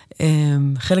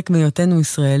 חלק מהיותנו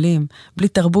ישראלים, בלי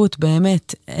תרבות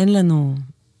באמת אין לנו...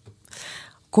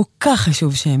 כל כך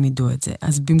חשוב שהם ידעו את זה.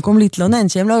 אז במקום להתלונן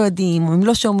שהם לא יודעים, או הם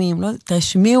לא שומעים, לא,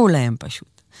 תשמיעו להם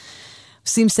פשוט.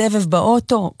 עושים סבב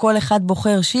באוטו, כל אחד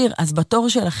בוחר שיר, אז בתור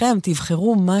שלכם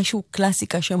תבחרו משהו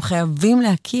קלאסיקה שהם חייבים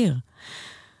להכיר.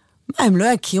 מה, הם לא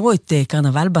יכירו את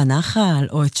קרנבל בנחל,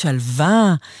 או את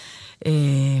שלווה?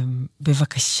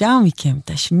 בבקשה מכם,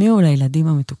 תשמיעו לילדים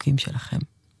המתוקים שלכם,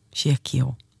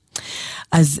 שיכירו.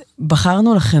 אז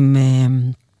בחרנו לכם...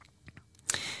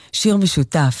 שיר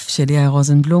משותף של יאיר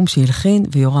רוזנבלום שהלחין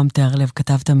ויורם תיארלב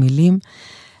כתב את המילים.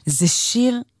 זה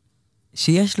שיר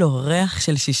שיש לו ריח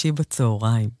של שישי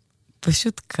בצהריים.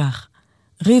 פשוט כך.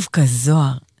 רבקה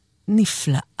זוהר,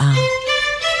 נפלאה.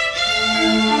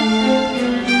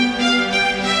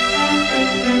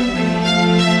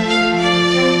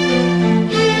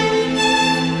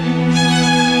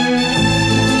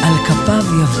 על כפיו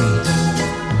יביא.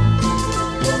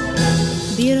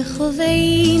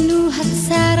 ברחובינו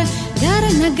הצר גר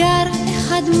נגר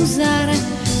אחד מוזר,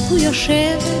 הוא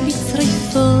יושב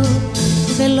בצריפו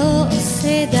ולא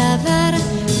עושה דבר,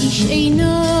 איש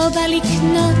אינו בא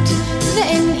לקנות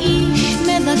ואין איש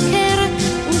מבקר,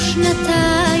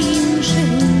 ושנתיים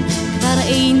שהוא כבר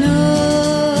אינו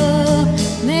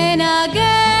מנגר,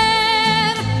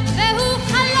 והוא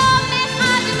חלום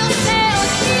אחד נושא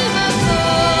אותי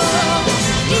בבור,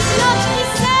 לקנות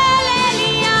כיסא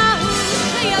לאליהו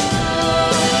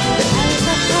שיבוא, על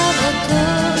כפיו אותו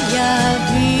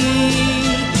יביא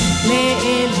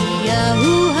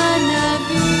לאליהו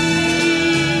הנביא.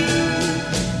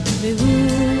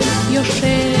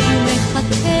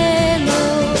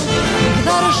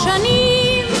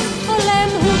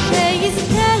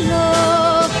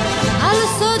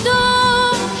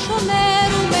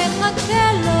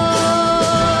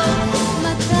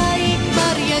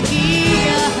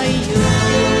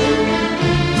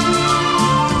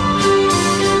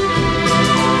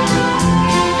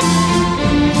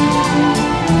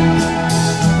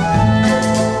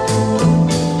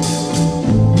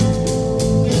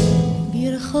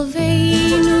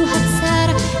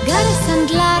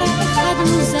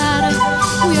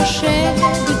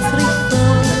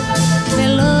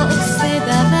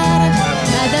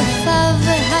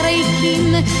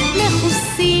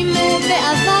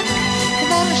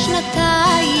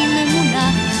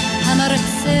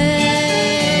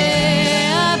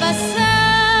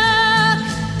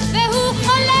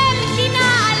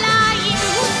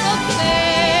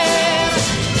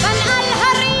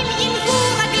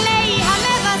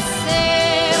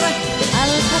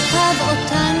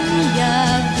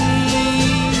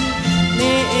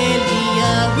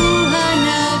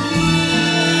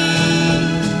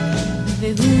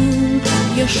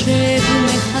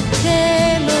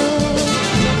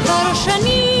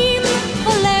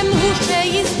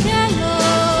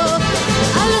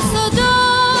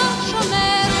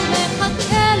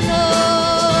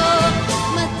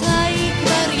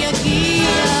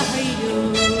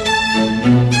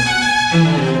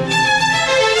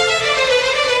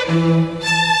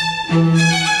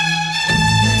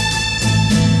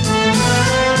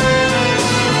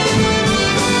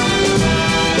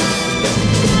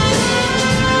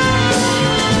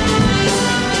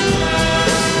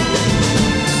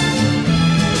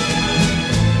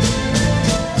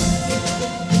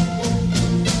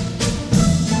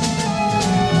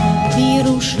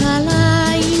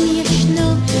 בירושלים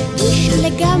ישנו איש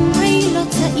לגמרי לא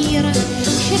צעיר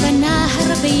שבנה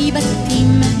הרבה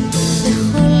בתים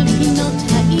בכל פינות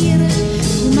העיר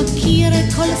הוא מכיר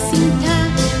כל סמטה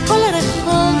כל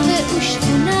רחוב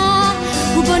ושכונה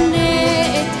הוא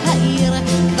בונה את העיר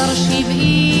כבר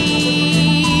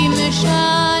 70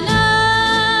 שנה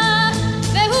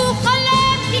והוא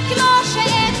חלם תקלוש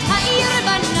את העיר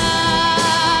בנה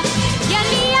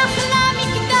יניח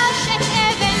למקדש את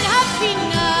אבן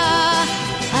הפינה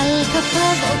על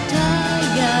כפיו אותה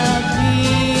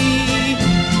יביא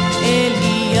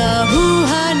אליהו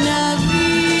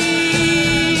הנביא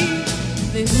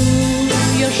והוא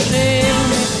יושב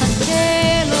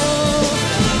ומחכה לו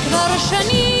כבר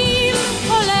שנים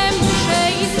חולם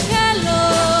שיזכה לו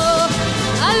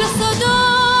על סודו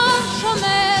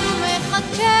שומר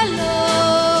ומחכה לו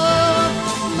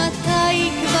מתי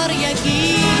כבר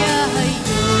יגיע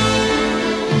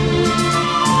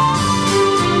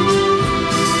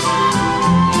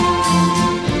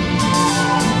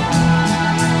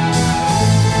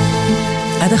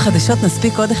עד החדשות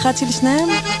נספיק עוד אחד של שניהם?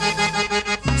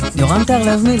 יורם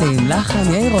תרלב מילים,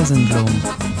 לחן יאיר רוזנבלום.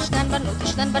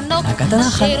 ישנן בנות להקת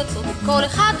הנחש. שרצות את כל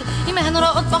אחד אם הן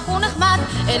רואות בחור נחמד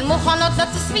הן מוכנות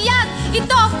לטוס מיד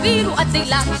איתו אפילו עד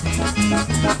אילת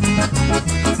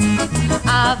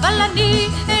אבל אני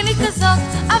איני כזאת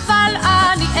אבל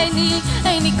אני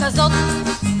איני כזאת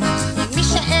מי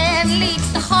שאין לי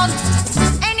ביטחון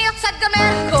איני יוצאת גם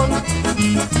מהכל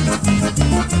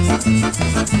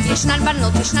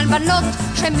ישנן בנות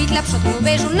שמתלבשות כמו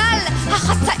בז'ונל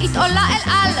החצאית עולה אל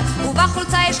על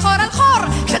ובחולצה יש חור על חור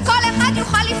שכל אחד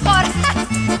יוכל לבחור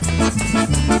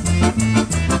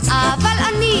אבל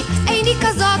אני איני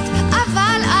כזאת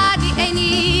אבל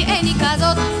אני איני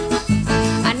כזאת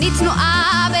אני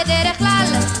צנועה בדרך כלל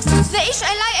ואיש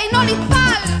אליי אינו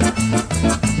נטפל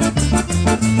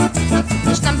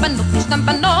ישנן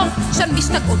בנות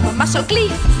שמשתגעות ממש על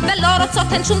גליף ולא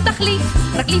רוצות הן שום תחליף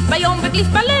רק גליף ביום וגליף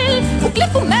בליל וגליף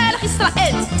הוא מלך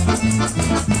ישראל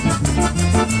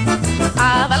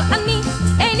אבל אני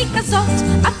איני כזאת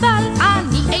אבל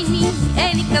אני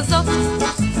איני כזאת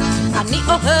אני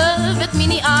אוהבת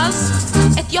מיני אז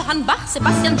את יוהן באך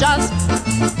סבסטיאן ג'אז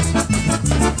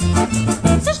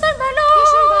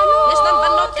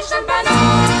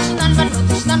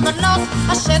ישנן בנות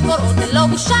אשר קוראות ללא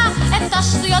בושה את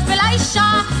השטויות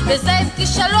ולאישה וזה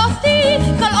תשאלו אותי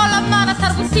כל עולמן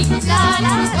התרבותי לה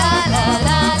לה לה לה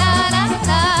לה לה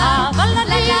לה אבל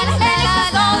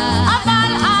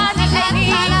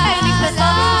אני איני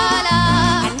כזאת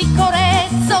אני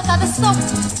קוראת זאת עד הסוף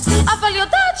אבל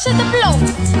יודעת שזה בלוף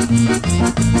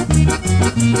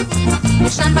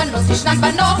ישנן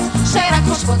בנות שרק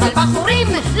חושבות על בחורים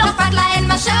לא אכפת להן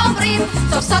מה שאומרים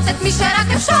תופסות את מי שרק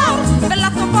אפשר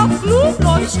ולטובות כלום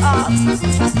לא נשאר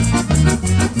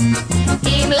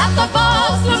אם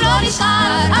לטובות כלום לא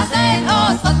נשאר אז הן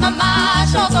עושות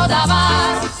ממש אותו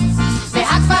דבר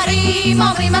והגברים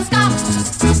אומרים אז כך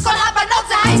כל הבנות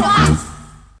זה היינו אז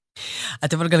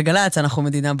אתם על גלגלץ, אנחנו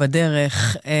מדינה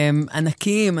בדרך,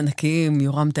 ענקים,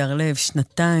 יורם תרלב,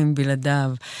 2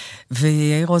 בלעדיו,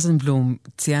 ויאיר רוזנבלום,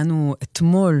 ציינו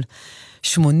אתמול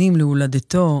 80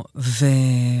 להולדתו,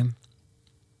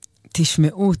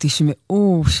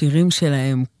 תשמעו שירים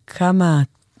שלהם,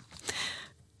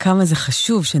 כמה זה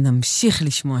חשוב שנמשיך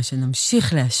לשמוע,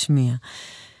 שנמשיך להשמיע.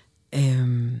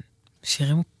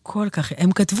 שירים כל כך,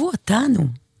 הם כתבו אותנו,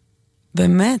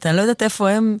 באמת, אני לא יודעת איפה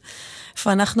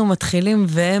אנחנו מתחילים,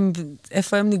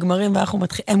 ואיפה הם נגמרים, ואנחנו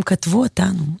מתחילים, הם כתבו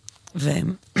אותנו,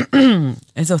 והם,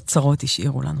 איזה אוצרות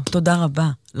השאירו לנו. תודה רבה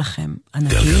לכם,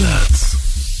 ענקים. גלגלץ.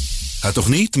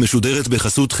 התוכנית משודרת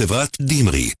בחסות חברת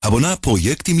דימרי, הבונה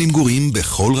פרויקטים למגורים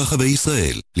בכל רחבי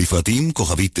ישראל. לפרטים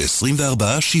כוכבית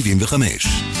 2475.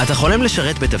 אתה חולם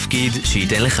לשרת בתפקיד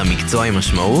שייתן לך מקצוע עם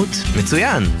משמעות?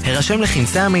 מצוין! הרשם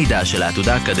לכנסי המידע של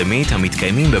העתודה האקדמית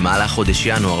המתקיימים במהלך חודש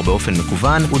ינואר באופן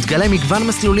מקוון, ותגלה מגוון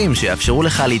מסלולים שיאפשרו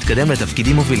לך להתקדם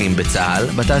לתפקידים מובילים בצה"ל,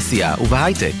 בתעשייה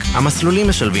ובהייטק. המסלולים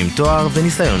משלבים תואר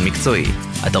וניסיון מקצועי.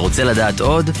 אתה רוצה לדעת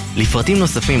עוד? לפרטים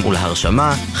נוספים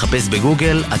ולהרשמה, חפש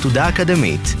בגוגל עתודה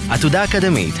אקדמית. עתודה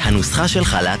אקדמית, הנוסחה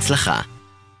שלך להצלחה.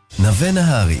 נווה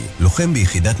נהרי, לוחם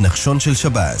ביחידת נחשון של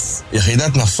שב"ס.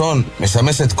 יחידת נחשון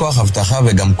משמשת כוח הבטחה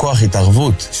וגם כוח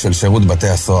התערבות של שירות בתי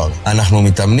הסוהר. אנחנו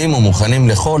מתאמנים ומוכנים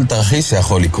לכל תרחיש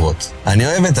שיכול לקרות. אני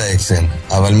אוהב את האקשן,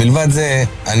 אבל מלבד זה,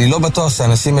 אני לא בטוח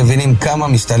שאנשים מבינים כמה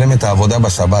משתלמת העבודה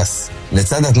בשב"ס.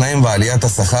 לצד התנאים ועליית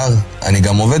השכר, אני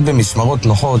גם עובד במשמרות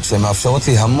נוחות שמאפשרות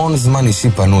לי המון זמן אישי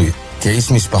פנוי.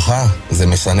 כאיש משפחה, זה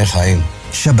משנה חיים.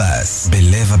 שב"ס,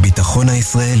 בלב הביטחון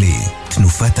הישראלי.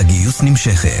 תנופת הגיוס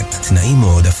נמשכת, תנאים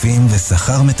מועדפים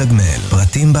ושכר מתגמל.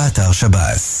 פרטים באתר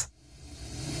שב"ס.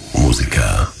 מוזיקה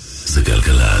זה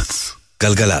גלגלץ.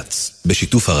 גלגלץ,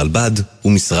 בשיתוף הרלב"ד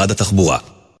ומשרד התחבורה.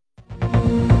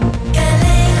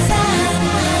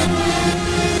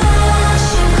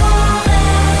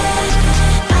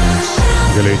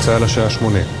 גלי צהל השעה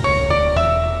 8.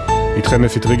 איתכם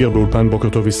אפי טריגר באולפן בוקר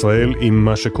טוב ישראל עם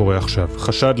מה שקורה עכשיו.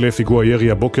 חשד לפיגוע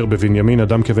ירי הבוקר בבנימין,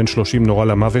 אדם כבן 30 נורה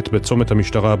למוות בצומת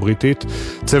המשטרה הבריטית.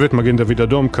 צוות מגן דוד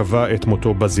אדום קבע את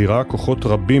מותו בזירה. כוחות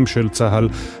רבים של צהל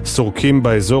סורקים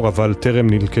באזור אבל טרם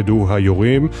נלכדו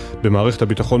היורים. במערכת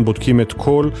הביטחון בודקים את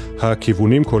כל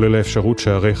הכיוונים כולל האפשרות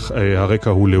שהרקע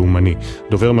הוא לאומני.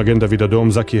 דובר מגן דוד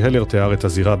אדום זקי הלר תיאר את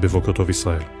הזירה בבוקר טוב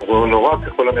ישראל. הוא נורא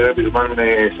ככל הנראה בזמן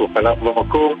שהוא חלף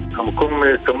במקום. המקום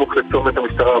סמוך לצומת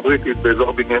המשטרה הבריטית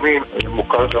באזור בנימין,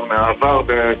 מוכר גם מהעבר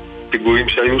בפיגועים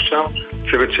שהיו שם.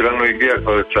 צוות שלנו הגיע,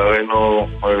 כבר לצערנו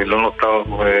לא נותר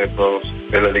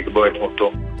אלא לקבוע את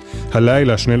מותו.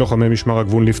 הלילה 2 לוחמי משמר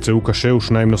הגבול נפצעו קשה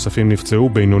ו2 נוספים נפצעו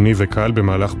בינוני וקל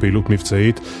במהלך פעילות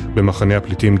מבצעית במחנה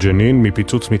הפליטים ג'נין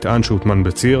מפיצוץ מטען שהוטמן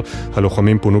בציר.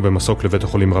 הלוחמים פונו במסוק לבית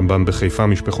החולים רמב"ם בחיפה,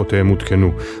 משפחותיהם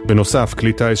הותקנו. בנוסף,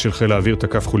 כלי טיס של חיל האוויר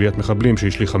תקף חוליית מחבלים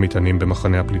שהשליחה מטענים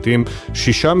במחנה הפליטים.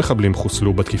 6 מחבלים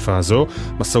חוסלו בתקיפה הזו.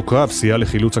 מסוק רב סייע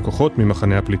לחילוץ הכוחות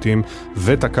ממחנה הפליטים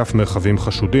ותקף מרחבים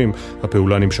חשודים.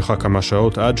 הפעולה נמשכה כמה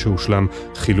שעות עד שהושלם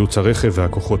חילוץ הרכב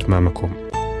והכוחות מהמקום.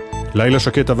 לילה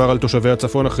שקט עבר על תושבי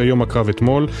הצפון אחרי יום הקרב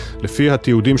אתמול. לפי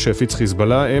התיעודים שהפיץ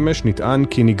חיזבאללה אמש נטען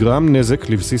כי נגרם נזק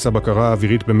לבסיס הבקרה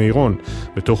האווירית במירון.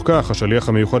 בתוך כך השליח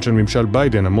המיוחד של ממשל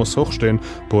ביידן עמוס הוכשטיין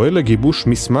פועל לגיבוש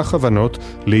מסמך הבנות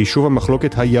ליישוב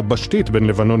המחלוקת היבשתית בין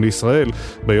לבנון לישראל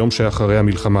ביום שאחרי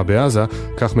המלחמה בעזה,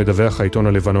 כך מדווח העיתון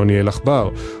הלבנוני אל אכבר.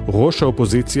 ראש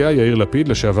האופוזיציה יאיר לפיד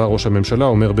לשעבר ראש הממשלה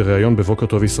אומר בריאיון בבוקר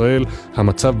טוב ישראל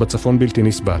המצב בצפון בלתי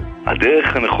נסבל.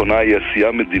 הדרך הנכונה היא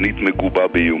עשייה מדינית מגובה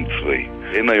באיום צבאי.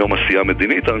 אין היום עשייה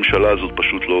מדינית, הממשלה הזאת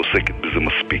פשוט לא עוסקת בזה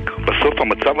מספיק. בסוף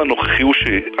המצב הנוכחי הוא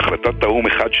שהחלטת האום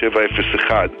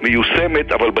 1701 מיושמת,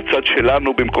 אבל בצד שלנו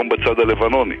במקום בצד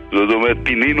הלבנוני. זאת אומרת,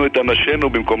 פינינו את אנשינו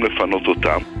במקום לפנות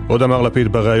אותם. עוד אמר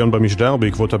לפיד בריאיון במשדר,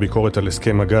 בעקבות הביקורת על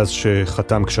הסכם הגז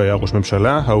שחתם כשהיה ראש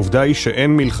ממשלה, העובדה היא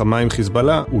שאין מלחמה עם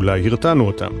חיזבאללה, אולי הרתענו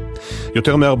אותם.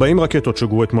 יותר מ-40 רקטות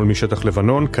שוגרו אתמול משטח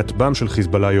לבנון, כטב"ם של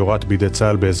חיזבאללה יורת בידי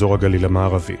צה"ל באזור הגליל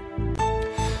המערבי.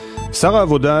 שר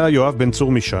העבודה יואב בן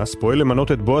צור מש"ס פועל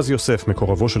למנות את בועז יוסף,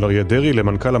 מקורבו של אריאל דרעי,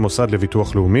 למנכ"ל המוסד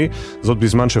לביטוח לאומי, זאת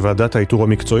בזמן שוועדת האיתור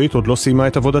המקצועית עוד לא סיימה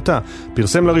את עבודתה.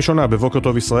 פרסם לראשונה בבוקר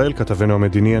טוב ישראל כתבנו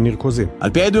המדיני יניר קוזין. על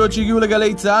פי העדויות שהגיעו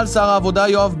לגלי צה"ל, שר העבודה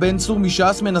יואב בן צור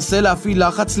מש"ס מנסה להפעיל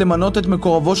לחץ למנות את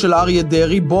מקורבו של אריאל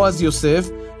דרעי, בועז יוסף,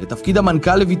 לתפקיד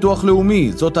המנכ"ל לביטוח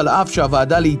לאומי, זאת על אף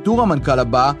שהוועדה לאיתור המנכ"ל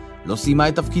הבא לא סיימה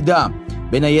את תפקידה.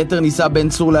 בין היתר ניסה בן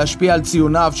צור להשפיע על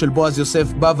ציוניו של בועז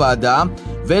יוסף בוועדה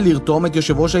ולרתום את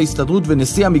יושב ראש ההסתדרות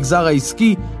ונשיא המגזר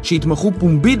העסקי שהתמכו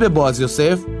פומבית בבועז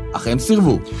יוסף, אך הם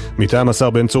סירבו. מטעם השר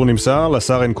בן צור נמסר,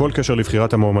 לשר אין כל קשר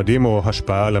לבחירת המועמדים או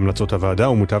השפעה על המלצות הוועדה,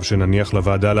 ומוטב שנניח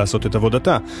לוועדה לעשות את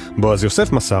עבודתה. בועז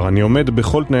יוסף מסר, אני עומד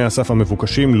בכל תנאי הסף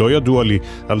המבוקשים, לא ידוע לי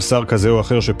על שר כזה או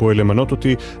אחר שפועל למנות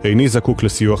אותי, איני זקוק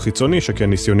לסיוע חיצוני, שכן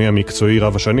ניסיוני המקצועי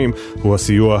רב השנים הוא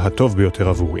הסיוע הטוב ביותר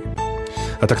עבורי.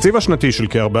 התקציב השנתי של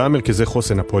כ4 מרכזי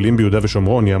חוסן הפועלים ביהודה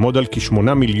ושומרון יעמוד על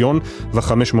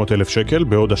כ8,500,000 שקל,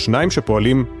 בעוד השניים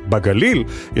שפועלים בגליל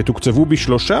יתוקצבו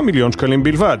ב3 מיליון שקלים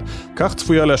בלבד. כך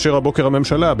צפויה לאשר הבוקר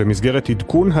הממשלה במסגרת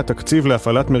עדכון התקציב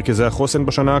להפעלת מרכזי החוסן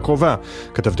בשנה הקרובה.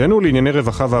 כתבתנו לענייני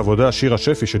רווחה ועבודה שירה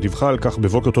שפי שדיווחה על כך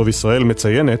בבוקר טוב ישראל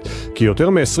מציינת כי יותר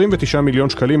מ29 מיליון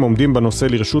שקלים עומדים בנושא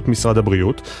לרשות משרד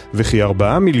הבריאות, וכי 4,046,000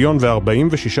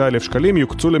 שקלים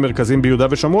יוקצו למרכזים ביהודה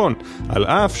ושומרון, על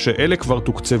אף שאלה כבר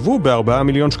תוקצבו ב4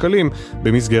 מיליון שקלים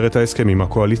במסגרת ההסכמים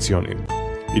הקואליציוניים.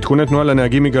 עדכוני תנועה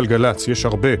לנהגים מגלגלץ, יש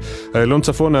הרבה. איילון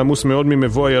צפון עמוס מאוד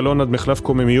ממבוא איילון עד מחלף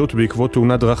קוממיות בעקבות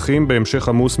תאונת דרכים, בהמשך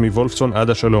עמוס מוולפסון עד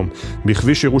השלום.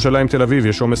 בכביש ירושלים תל אביב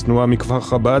יש עומס תנועה מכפר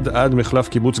חב"ד עד מחלף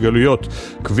קיבוץ גלויות.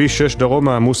 כביש 6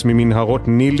 דרומה עמוס ממנהרות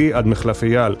נילי עד מחלף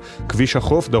אייל. כביש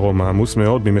החוף דרומה עמוס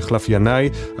מאוד ממחלף ינאי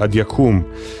עד יקום.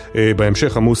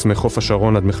 בהמשך עמוס מחוף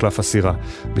השרון עד מחלף הסירה.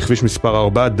 בכביש מספר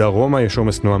 4 דרומה יש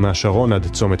עומס תנועה מהשרון עד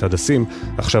צומת הדסים.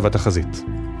 עכשיו התחזית.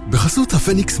 בחסות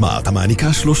הפניקס סמארט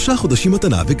המעניקה 3 חודשים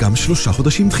מתנה וגם 3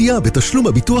 חודשים דחייה בתשלום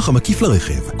הביטוח המקיף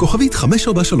לרכב. כוכבית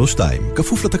 5432,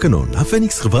 כפוף לתקנון,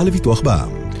 הפניקס חברה לביטוח בע"מ.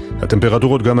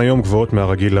 הטמפרטורות גם היום גבוהות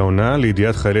מהרגיל לעונה.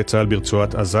 לידיעת חיילי צה"ל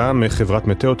ברצועת עזה, מחברת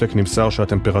מטאוטק נמסר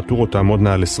שהטמפרטורות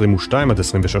תעמודנה על 22 עד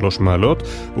 23 מעלות,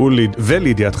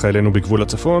 ולידיעת חיילינו בגבול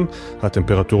הצפון,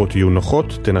 הטמפרטורות יהיו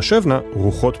נוחות, תנשבנה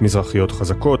רוחות מזרחיות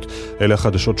חזקות. אלה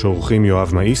החדשות שעורכים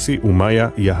יואב מאיסי ומאיה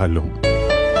יהלום.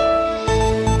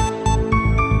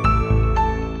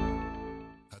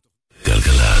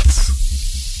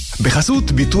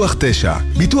 בחסות ביטוח 9,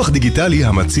 ביטוח דיגיטלי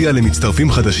המציע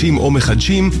למצטרפים חדשים או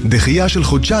מחדשים דחייה של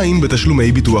חודשיים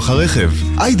בתשלומי ביטוח הרכב.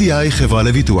 IDI חברה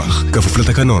לביטוח, כפוף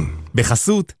לתקנון.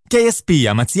 בחסות KSP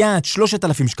המציעה עד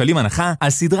 3,000 שקלים הנחה על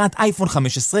סדרת אייפון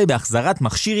 15 בהחזרת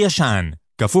מכשיר ישן.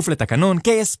 כפוף לתקנון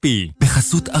KSP.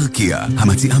 בחסות ארקיע,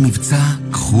 המציעה מבצע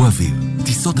קחו אוויר.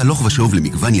 טיסות הלוך ושוב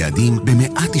למגוון יעדים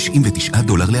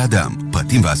 $199 לאדם.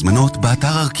 פרטים והזמנות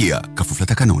באתר ארקיע, כפוף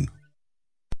לתקנון.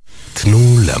 תנו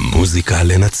למוזיקה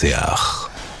לנצח.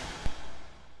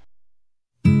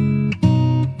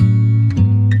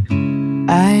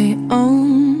 I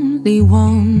only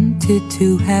wanted to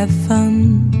have fun,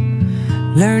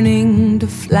 learning to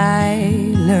fly,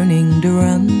 learning to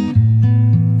run.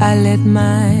 I let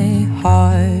my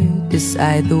heart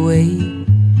decide the way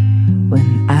when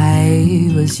I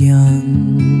was young.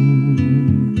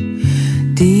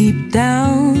 Deep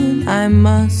down I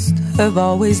must have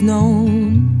always known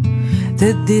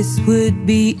that this would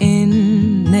be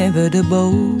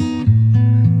inevitable.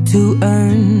 To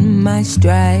earn my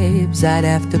stripes I'd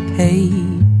have to pay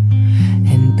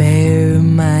and bare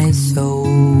my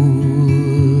soul.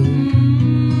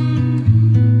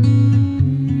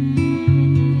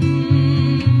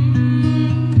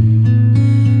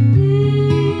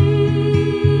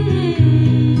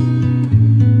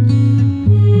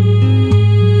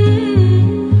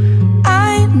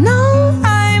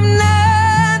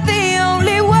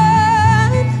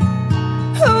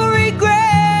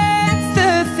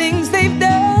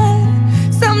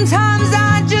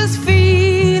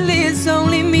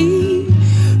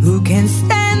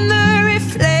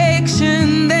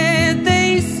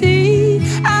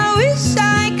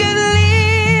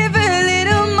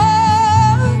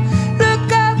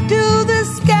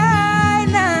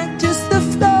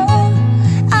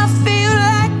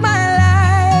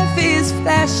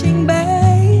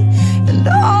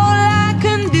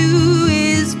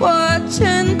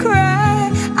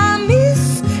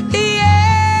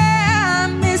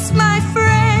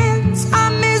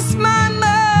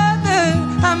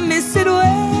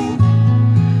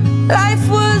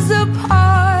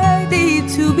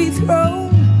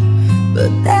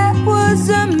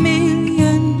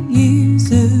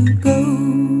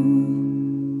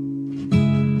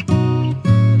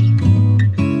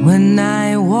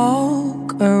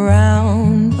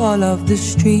 The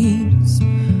streets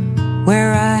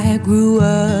where I grew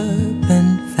up and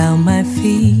found my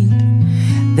feet,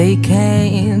 they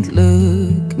can't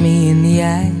look me in the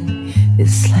eye.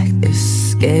 It's like they're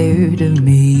scared of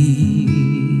me.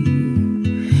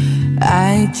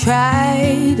 I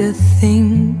try to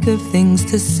think of things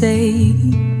to say,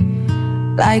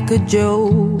 like a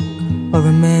joke or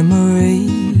a memory,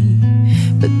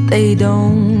 but they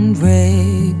don't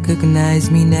recognize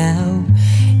me now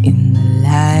in the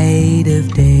light of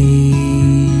day.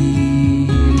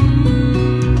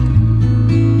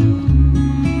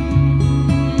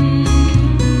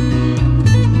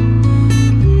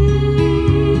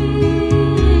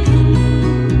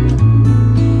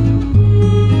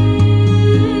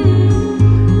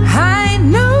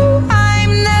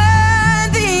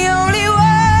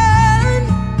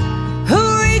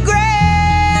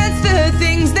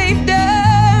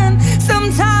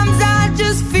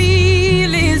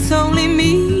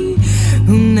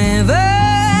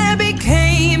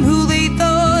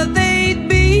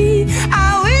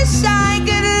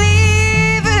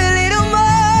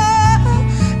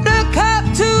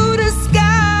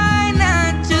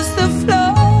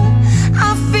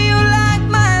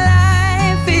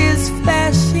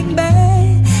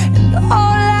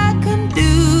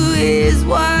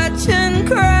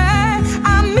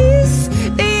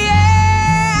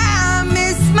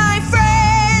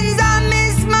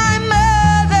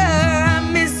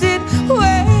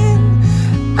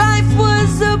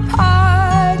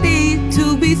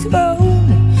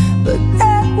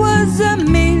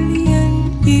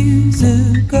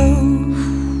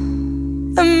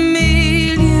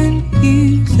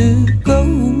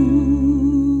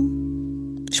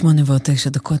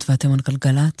 דקות ואתם על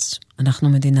גלגלץ, אנחנו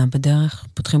מדינה בדרך,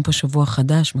 פותחים פה שבוע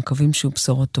חדש, מקווים שיהיו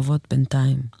בשורות טובות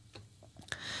בינתיים.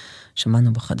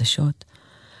 שמענו בחדשות,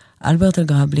 אלברט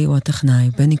אלגרבלי הוא הטכנאי,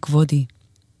 בני כבודי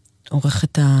עורך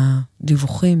את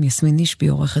הדיווחים, יסמין ישבי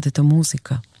עורכת את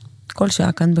המוזיקה, כל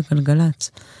שעה כאן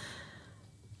בגלגלץ.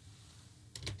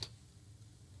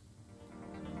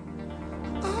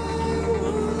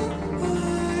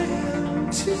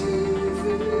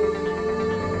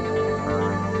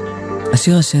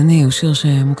 השיר השני הוא שיר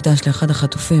שמוקדש לאחד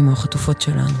החטופים או החטופות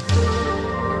שלנו.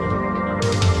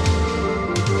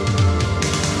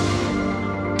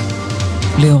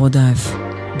 ליאור עודף,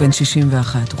 בן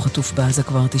 61, הוא חטוף בעזה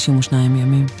כבר 92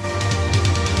 ימים.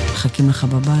 מחכים לך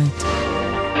בבית.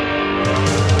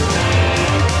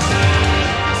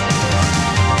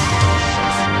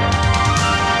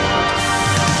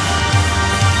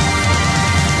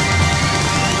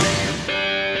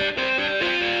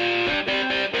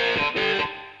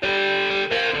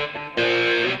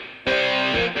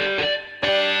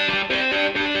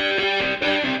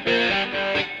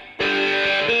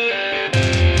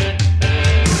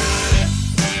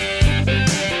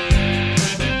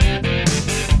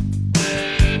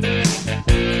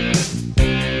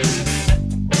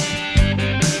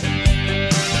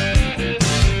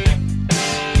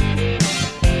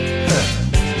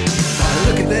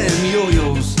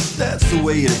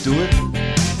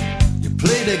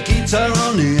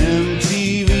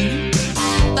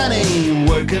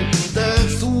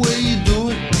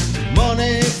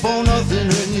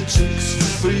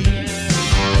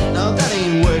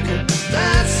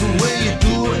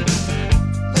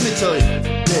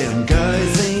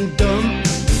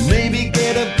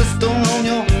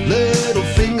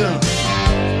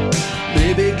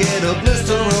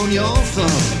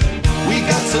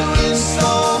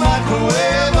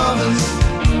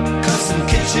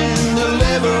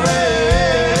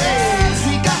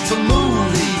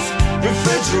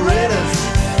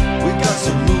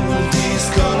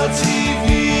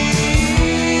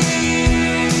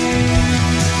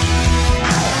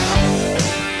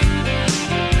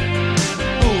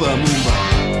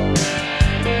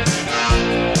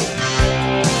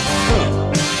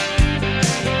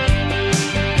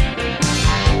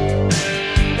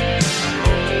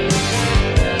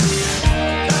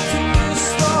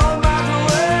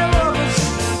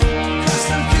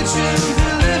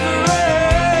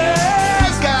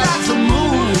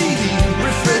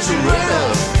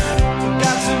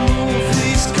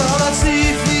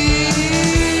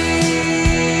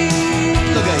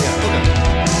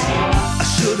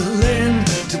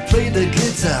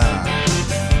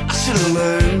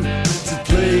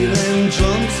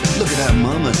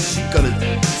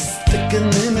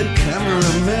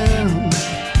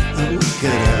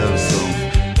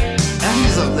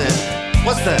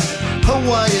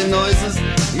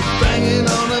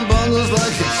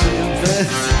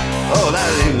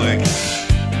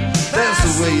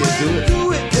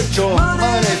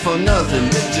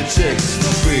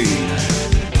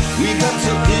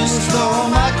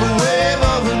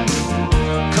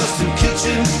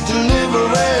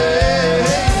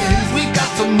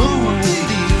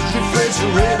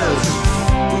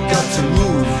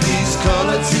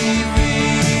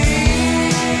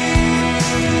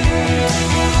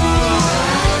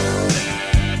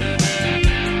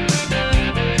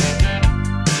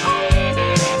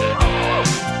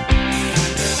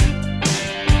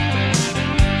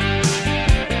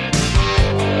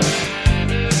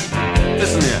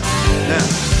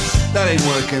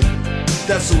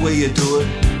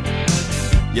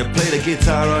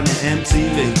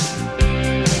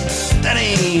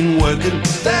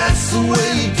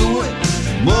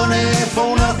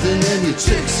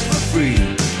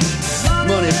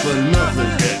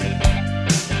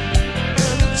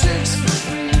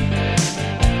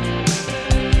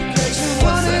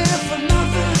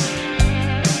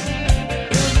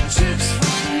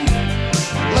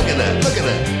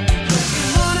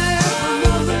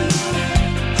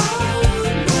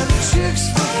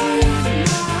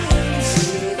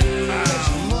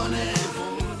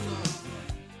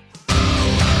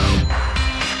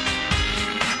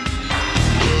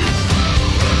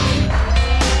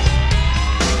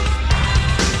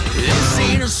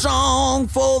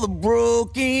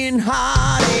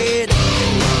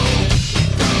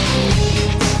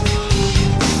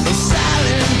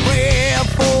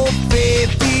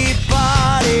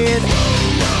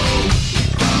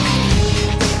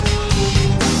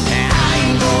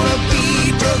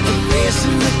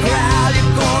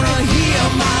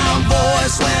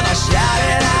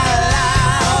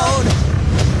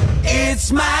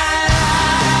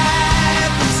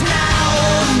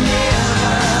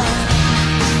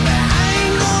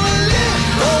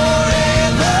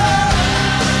 Forever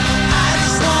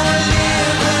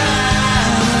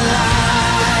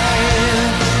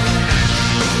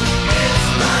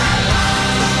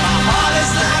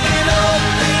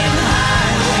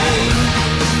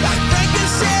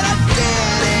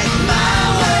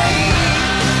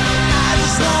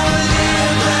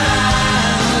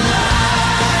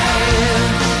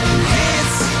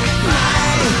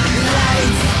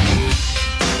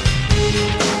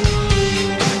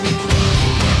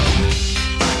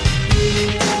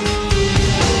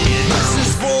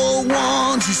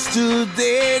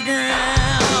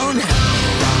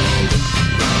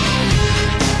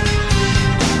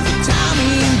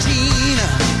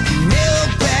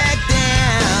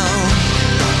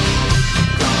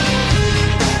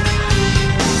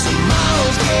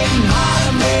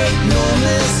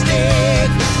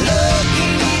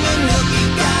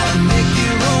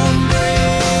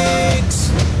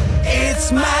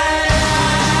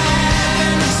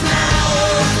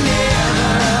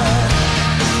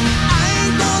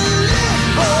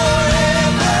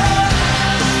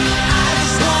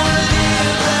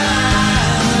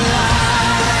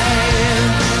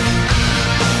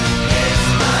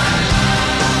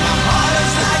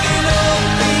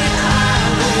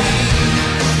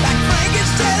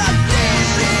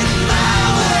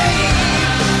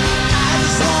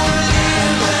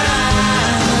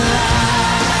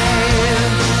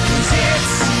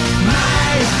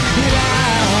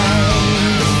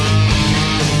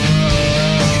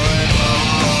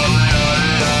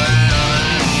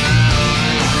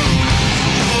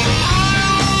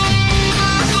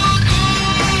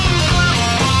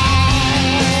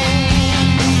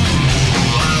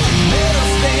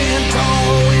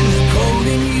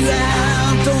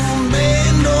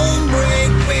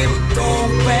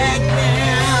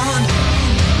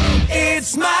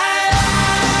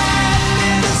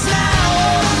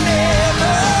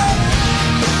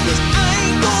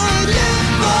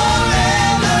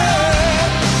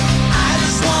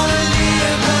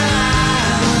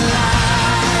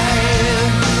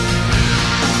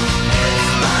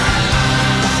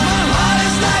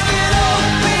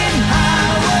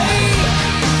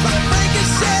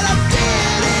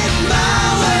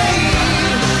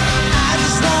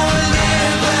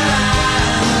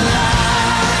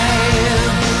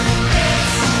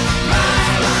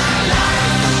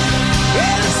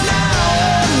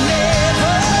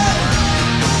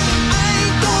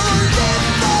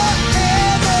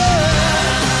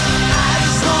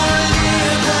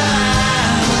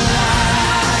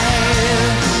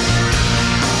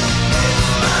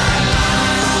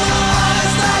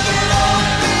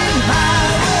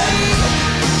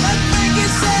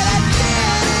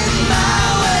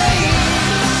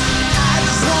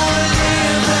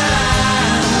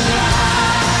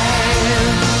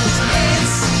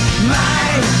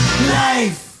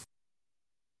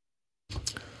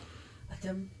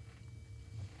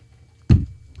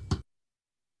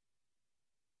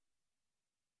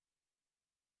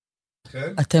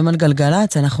אתם על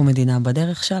גלגלצ, אנחנו מדינה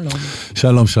בדרך, שלום.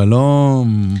 שלום,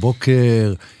 שלום,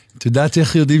 בוקר. את יודעת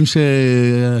איך יודעים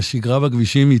שהשגרה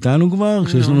בכבישים איתנו כבר?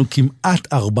 שיש לנו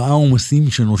כמעט 4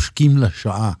 עומסים שנושקים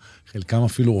לשעה. חלקם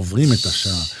אפילו עוברים את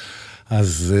השעה.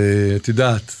 אז את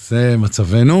יודעת, זה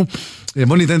מצבנו.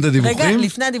 בוא ניתן את הדיווחים. רגע,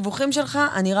 לפני הדיווחים שלך,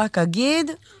 אני רק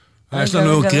אגיד... יש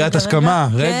לנו קריאת השכמה.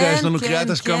 רגע, יש לנו קריאת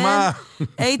השכמה.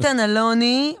 איתן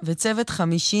אלוני וצוות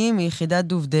 50 מיחידת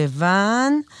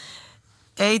דובדבן.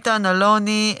 איתן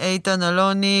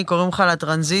אלוני, קוראים לך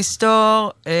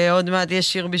לטרנזיסטור, עוד מעט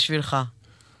יש שיר בשבילך.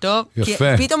 טוב?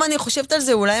 יפה. כי פתאום אני חושבת על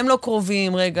זה, אולי הם לא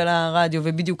קרובים רגע לרדיו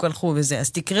ובדיוק הלכו וזה,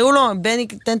 אז תקראו לו, בני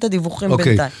תן את הדיווחים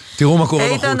בינתיים. אוקיי, תראו מה קורה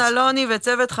בחוץ. איתן אלוני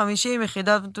וצוות 50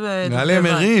 יחידת דובדבן. נעלה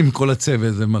מרים כל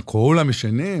הצוות, זה כולם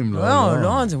משנים?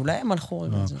 לא, זה אולי הם הלכו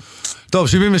רגע. טוב,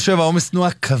 77, עומס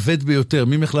תנועה כבד ביותר,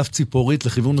 ממחלף ציפורית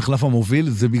לכיוון מחלף המוביל,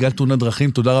 זה בגלל תאונת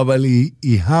דרכים, תודה רבה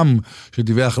לאיהם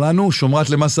שדיווח לנו, שומרת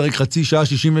למסריק חצי שעה,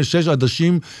 66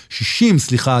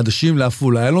 עדשים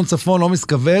לעפולה, איילון צפון, עומס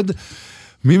כבד,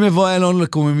 ממבוא איילון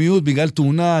לקוממיות בגלל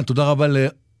תאונה, תודה רבה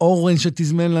אורן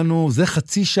שתזמן לנו, זה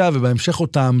חצי שעה, ובהמשך עוד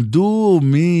תעמדו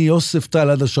מיוסף טל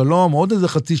עד השלום, עוד איזה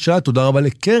חצי שעה, תודה רבה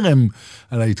לקרם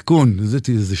על העדכון,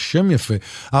 זה שם יפה.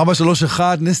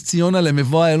 431, נס ציונה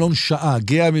למבוא איילון שעה,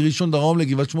 גאה מראשון דרום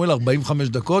לגבעת שמואל, 45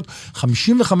 דקות,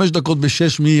 55 דקות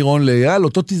ב6 מעירון לאייל,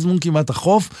 אותו תזמון כמעט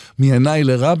החוף, מינאי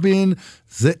לרבין,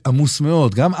 זה עמוס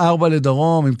מאוד. גם 4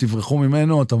 לדרום, אם תברחו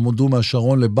ממנו, תעמדו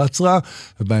מהשרון לבצרה,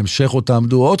 ובהמשך עוד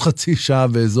תעמדו עוד חצי שעה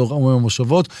באזור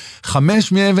המושבות.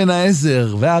 5 מאבן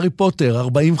העזר והארי פוטר,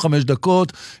 45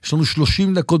 דקות. יש לנו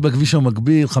 30 דקות בכביש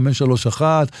המקביל,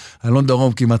 531. אלון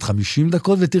דרום כמעט 50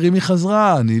 דקות, ותראי מי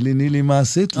חזרה. נילי מה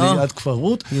עשית לי עד כפר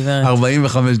רות?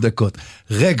 45 דקות.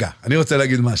 רגע, אני רוצה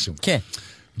להגיד משהו. כן.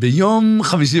 ביום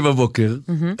חמישי בבוקר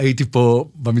הייתי פה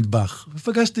במטבח,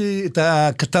 ופגשתי את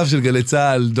הכתב של גלי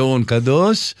צהל, דורון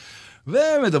קדוש,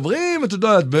 ומדברים, אתה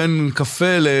יודעת, בין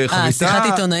קפה לחביתה, שיחת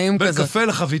עיתונאים כזאת. בין קפה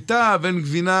לחביתה, בין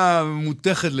גבינה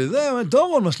מותחת לזה,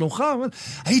 דורון, מה שלומך?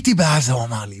 הייתי בעזה, הוא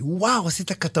אמר לי, וואו,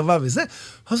 עשית כתבה וזה,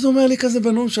 אז הוא אומר לי כזה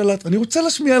בנון שלט, אני רוצה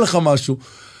להשמיע לך משהו,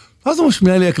 אז הוא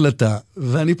משמיע לי הקלטה,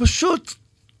 ואני פשוט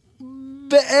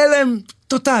באלם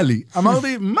טוטלי.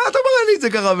 אמרתי, מה אתה אומר לי את זה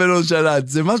ככה בנון שלט?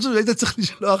 זה משהו שהיית צריך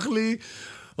לשלוח לי,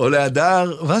 או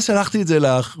להדר, ואז שלחתי את זה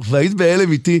לך, והיית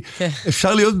בהלם איתי.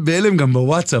 אפשר להיות בהלם גם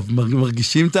בוואטסאפ,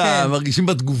 מרגישים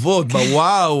בתגובות,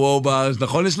 בוואו, או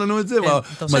נכון יש לנו את זה?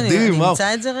 מדהים, וואו.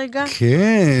 נמצא את זה רגע?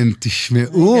 כן,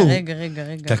 תשמעו. רגע.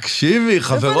 תקשיבי,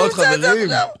 חברות, חברים.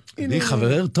 אני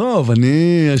חבר טוב,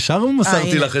 אני ישר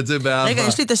מסרתי לך את זה באהבה. רגע,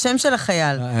 יש לי את השם של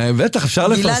החייל. בטח, אפשר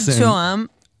לפרסם.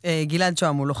 גלעד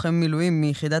שוהם, הוא לוחם מילואים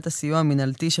מיחידת הסיוע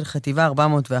המנהלתי של חטיבה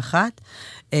 401.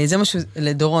 זה משהו,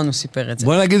 לדורון הוא סיפר את זה.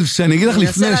 בוא נגיד, שאני אגיד לך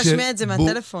לפני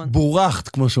בורחת,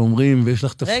 כמו שאומרים, ויש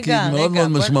לך תפקיד מאוד מאוד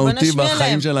משמעותי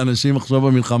בחיים של האנשים עכשיו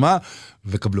במלחמה,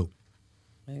 וקבלו.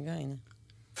 רגע, הנה.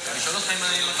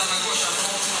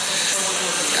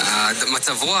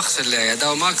 המצב רוח של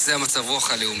אדל מרקס זה המצב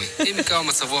רוח הלאומי. אם היא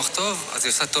מצב רוח טוב, אז היא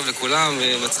עושה טוב לכולם,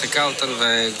 והיא מצחיקה אותנו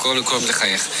וקוראים לכולם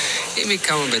לחייך. אם היא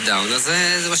קמה בדאון, אז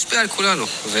זה משפיע על כולנו.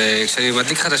 וכשאני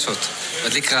מדליק חדשות,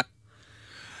 מדליק רע...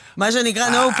 מה שנקרא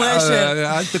no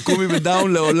pressure. אל תקומי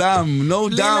בדאון לעולם.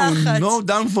 No down, no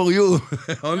down for you.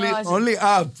 only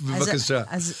up, בבקשה.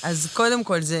 אז קודם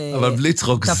כל זה... אבל בלי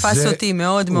צחוק, זה... תפס אותי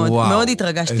מאוד מאוד, מאוד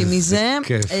התרגשתי מזה.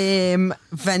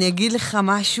 ואני אגיד לך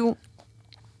משהו...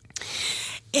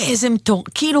 איזה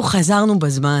כאילו חזרנו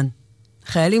בזמן.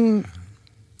 חיילים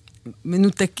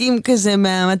מנותקים כזה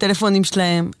מהטלפונים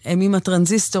שלהם, הם עם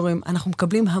הטרנזיסטורים, אנחנו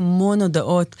מקבלים המון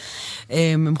הודעות,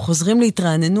 הם חוזרים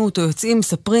להתרעננות, או יוצאים,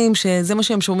 מספרים שזה מה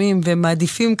שהם שומעים,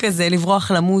 ומעדיפים כזה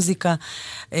לברוח למוזיקה,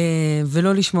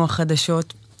 ולא לשמוע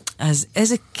חדשות. אז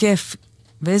איזה כיף,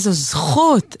 ואיזו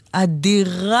זכות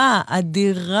אדירה,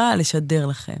 אדירה לשדר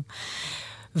לכם.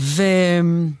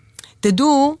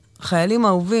 ותדעו, חיילים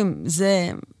אהובים,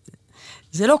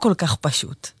 זה לא כל כך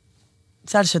פשוט.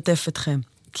 רוצה לשתף אתכם.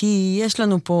 כי יש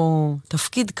לנו פה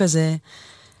תפקיד כזה,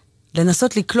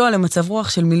 לנסות לקלוע למצב רוח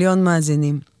של 1,000,000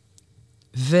 מאזינים.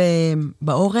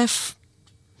 ובעורף,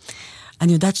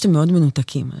 אני יודעת שאתם מאוד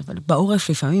מנותקים, אבל בעורף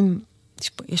לפעמים,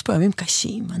 יש פה ימים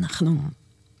קשים, אנחנו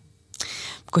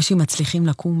בקושי מצליחים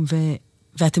לקום,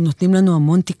 ואתם נותנים לנו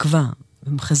המון תקווה,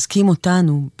 ומחזקים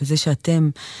אותנו בזה שאתם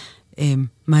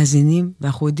מאזינים,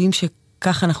 ואנחנו יודעים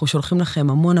שככה אנחנו שולחים לכם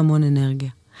המון המון אנרגיה.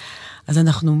 אז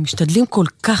אנחנו משתדלים כל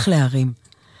כך להרים,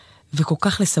 וכל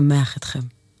כך לשמח אתכם.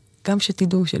 גם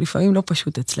שתדעו שלפעמים לא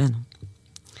פשוט אצלנו.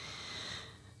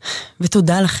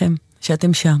 ותודה לכם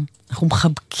שאתם שם. אנחנו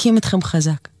מחבקים אתכם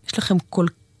חזק. יש לכם כל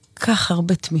כך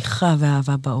הרבה תמיכה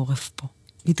ואהבה בעורף פה.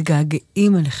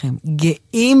 מתגעגעים אליכם,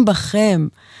 גאים בכם.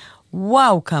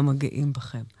 וואו, כמה גאים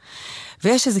בכם.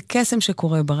 ויש איזה קסם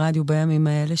שקורה ברדיו בימים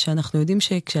האלה, שאנחנו יודעים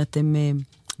שכשאתם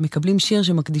מקבלים שיר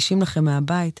שמקדישים לכם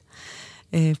מהבית,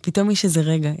 פתאום יש איזה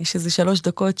רגע, יש איזה 3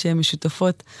 דקות שהן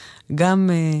משותפות גם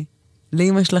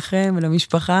לאמא שלכם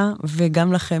ולמשפחה,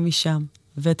 וגם לכם משם.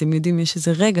 ואתם יודעים, יש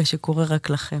איזה רגע שקורה רק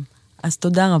לכם. אז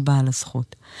תודה רבה על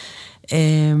הזכות.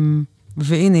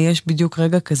 והנה, יש בדיוק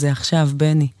רגע כזה עכשיו,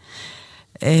 בני.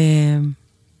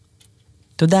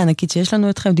 תודה ענקית שיש לנו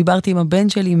אתכם. דיברתי עם הבן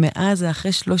שלי מאז,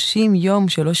 אחרי 30 יום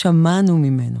שלא שמענו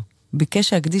ממנו.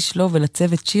 ביקש להקדיש לו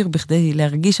ולצוות שיר בכדי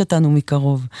להרגיש אותנו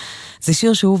מקרוב. זה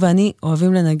שיר שהוא ואני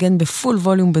אוהבים לנגן בפול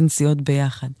ווליום בנסיעות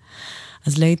ביחד.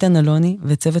 אז לאיתן אלוני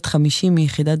וצוות 50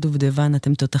 מיחידת דובדבן,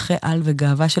 אתם תותחי על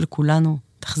וגאווה של כולנו.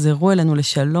 תחזרו אלינו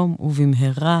לשלום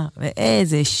ובמהרה,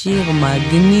 ואיזה שיר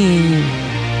מגניב.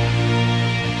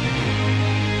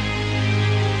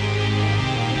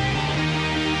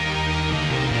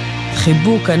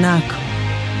 חיבוק ענק.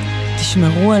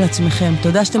 תשמרו על עצמכם.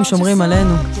 תודה שאתם שומרים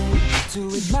עלינו.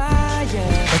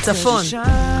 בצפון,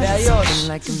 באיו"ש,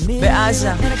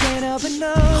 בעזה,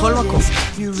 בכל מקום.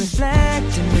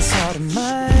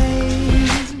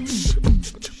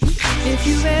 If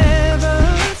you ever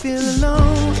feel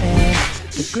alone and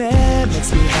the glare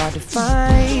makes me hard to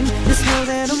find, just know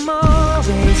that I'm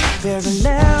always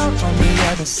parallel on the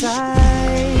other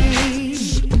side.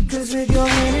 Cause with your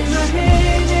hand in my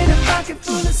hand and a pocket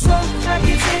full of soap, I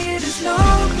can tell you there's no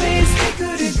place we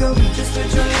couldn't go. Just put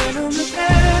your hand on the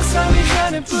past, I'll be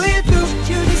trying to pull you through.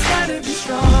 You just gotta be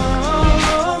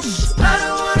strong. I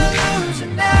don't wanna lose you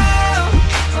now.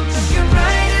 I'm looking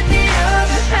right at the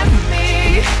other half of me.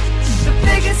 The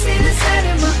big and see the set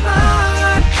in my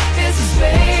heart. There's a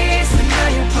space and now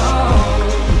you're home.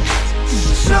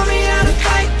 Show me how to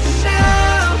fight for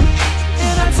now.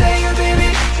 And I'll tell you, baby,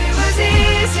 it was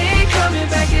easy coming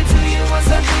back into you once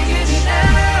I figured it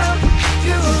out.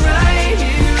 You were right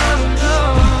here all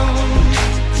alone.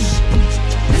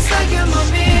 It's like you're my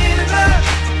mirror.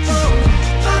 Oh,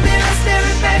 my mirror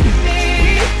staring back at me.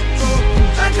 Oh,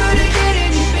 I couldn't get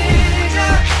any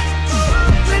bigger. Oh,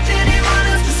 with anyone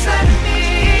else beside of me.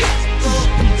 Oh,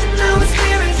 and now it's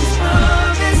clear as this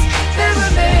promise that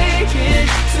we're making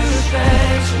two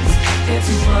reflections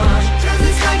into one. Cause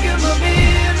it's like you're my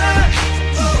mirror.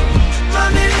 Oh, my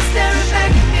mirror staring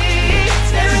back at me,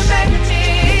 staring back at me.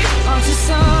 Onto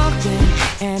something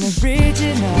and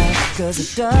original, cause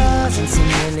it doesn't seem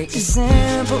really as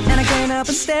simple. And I can't help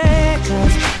but stare,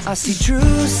 cause I see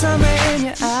true summer in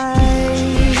your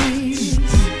eyes.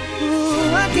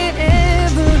 Ooh, I can't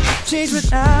ever change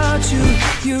without you.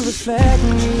 You reflect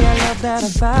me, I love that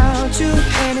about you.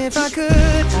 And if I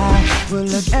could, I would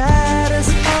look at us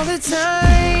all the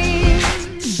time.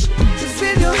 Just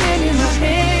with your hand in my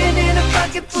hand and a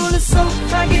pocket full of soap,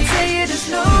 I can tell you there's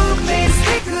no place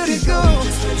we couldn't go.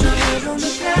 Just put your head on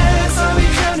the past, I'll be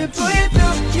trying to pull you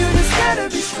through. You just gotta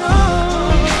be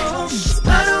strong.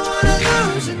 I don't wanna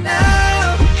lose you now.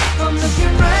 I'm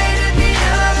looking right at the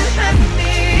other half of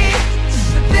me.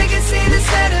 But they can see the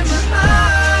set in my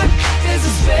heart. There's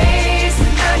a space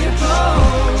and now you're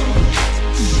home.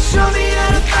 Show me how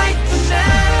to fight for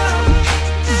now.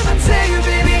 I tell you,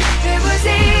 baby, it was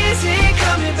easy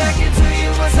coming back into you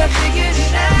once I figured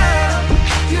it out.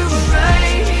 You were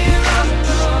right here all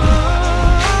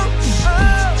alone.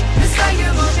 Oh, it's like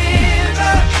you're my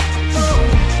mirror. Oh,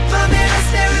 my mirror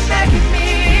staring back at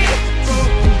me. Oh,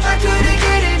 I couldn't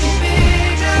get any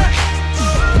bigger. Oh,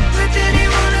 with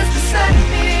anyone else beside of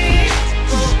me.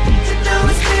 Oh, and now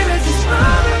it's clear as this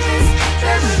promise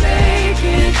that we're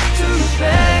making two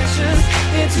reflections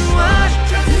into one.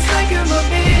 Cause it's like you're my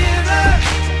mirror.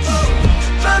 Oh,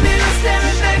 my mirror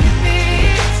staring back at me,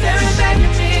 staring back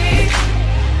at me.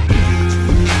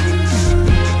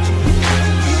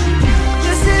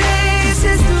 Yesterday's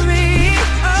history.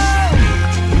 Oh,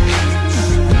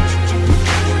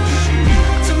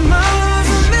 tomorrow's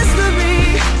a mystery.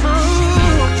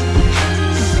 Oh,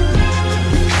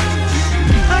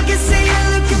 I can see you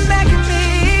looking back at me.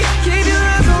 Keep your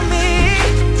eyes on me,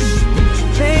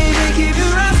 baby. Keep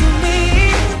your eyes on me.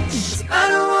 I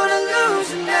don't wanna lose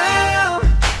you now.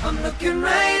 I'm looking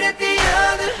right at the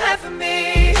other half of me.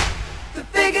 The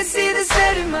big and see the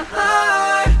set in my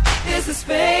heart. There's a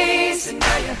space and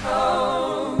now you're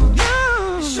home.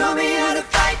 Show me how to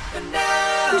fight for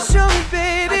now. Show me,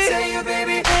 baby. I tell you,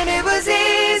 baby, and it was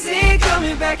easy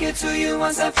coming back into you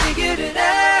once I figured it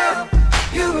out.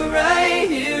 You were right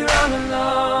here all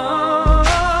along.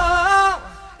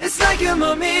 It's like you're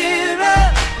my mirror.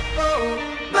 Oh,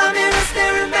 my mirror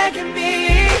staring back at me.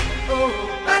 Oh,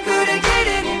 I couldn't get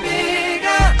any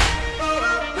bigger. Oh,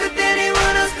 with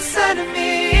anyone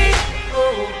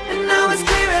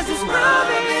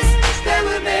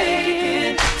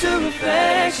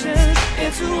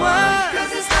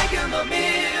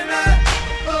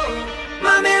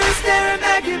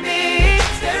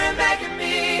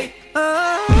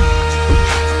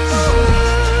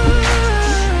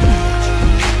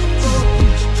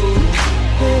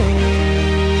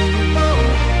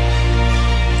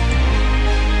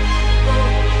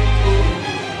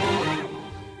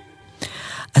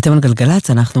אתם על גלגלץ,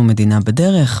 אנחנו מדינה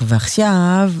בדרך,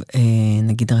 ועכשיו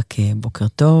נגיד רק בוקר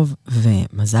טוב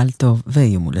ומזל טוב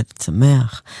ויום הולדת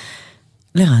שמח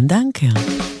לרן דנקר.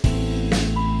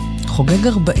 חוגג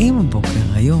 40 הבוקר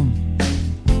היום.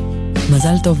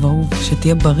 מזל טוב אהוב,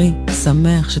 שתהיה בריא,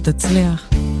 שמח, שתצליח,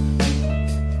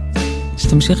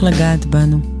 שתמשיך לגעת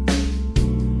בנו.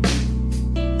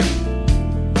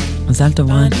 מזל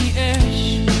טוב רן. אני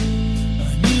אש,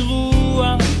 אני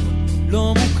רוח,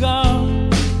 לא מוכר,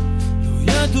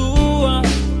 לא ידוע,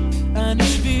 אני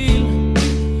שביל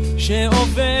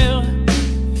שעובר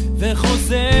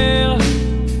וחוזר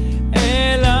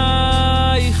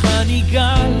אלייך. אני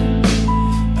גל,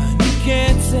 אני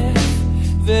קצף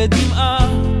ודמעה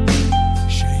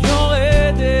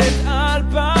שיורדת על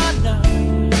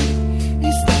פניי.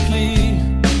 הסתכלי,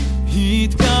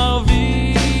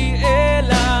 התקרבי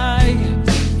אליי,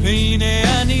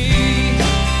 והנה אני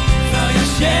כבר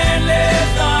ישן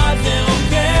לבד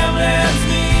ורוקם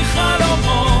לעצמי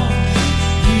חלומות.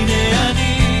 הנה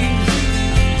אני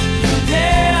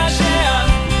יודע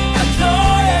שאת לא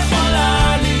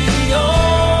יכולה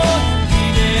להיות.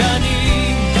 הנה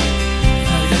אני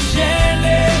כבר ישן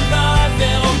לבד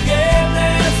ורוקם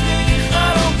לעצמי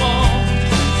חלומות.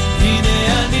 הנה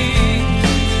אני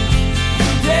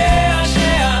יודע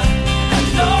שאת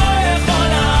לא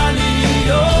יכולה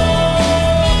להיות.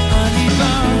 אני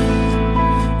בא,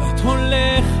 את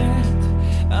הולכת,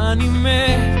 אני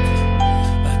מת,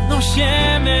 את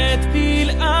נושמת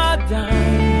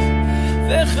בלעדיי,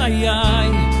 וחיי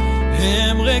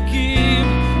הם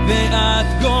ריקים ואת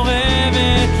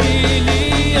גורמת לי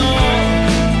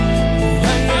להיות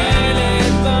כמו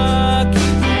הילד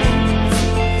בקיבוץ.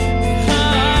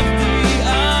 התחבתי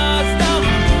אז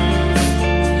לרוץ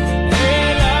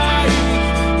אלייך,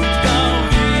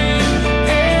 תתקרבי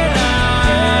אליי,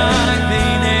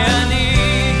 והנה אני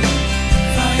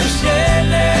כבר ישן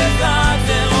לבד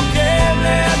ורוקם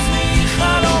לעצמי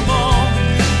חלומות.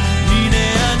 הנה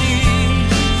אני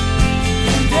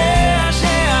יודע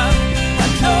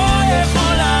שאת לא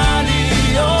יכולה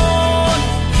להיות.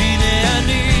 הנה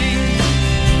אני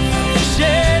כבר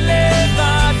ישן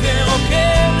לבד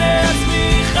ורוקם לעצמי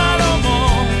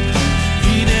חלומות.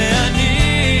 הנה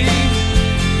אני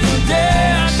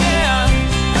יודע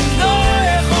שאת לא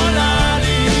יכולה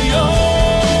להיות.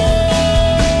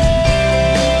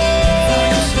 כבר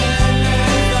ישן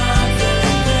לבד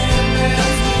ורוקם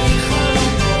לעצמי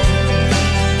חלומות.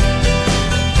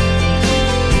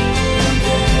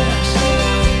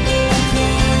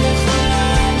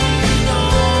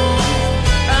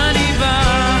 אני בא,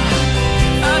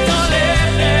 את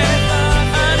הולכת,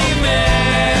 אני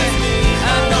מת,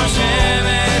 את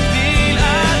נושמת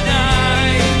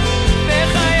בלעדיי,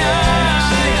 וחיי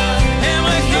הם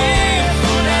ריקים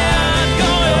ואת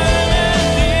גורמת לי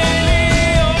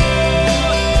להיות.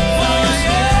 כבר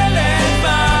ישן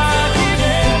לבד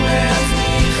ורוקם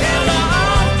לעצמי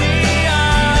חלומות.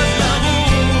 אז לרוץ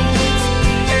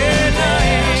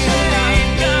אלייך,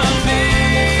 תתקרבי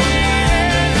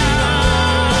אליי,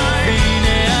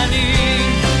 והנה אני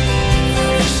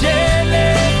כבר ישן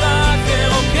לבד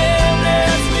ורוקם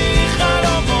לעצמי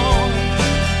חלומות.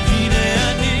 הנה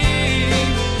אני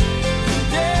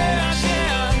יודע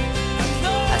שאת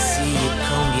לא I see you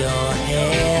comb your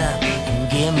hair and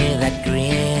give me that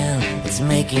grin. It's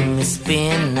making me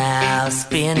spin now,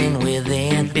 spinning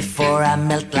within. Before I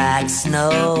melt like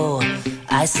snow,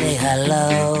 I say hello,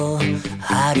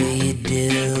 how do you do?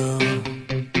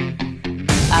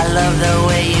 I love the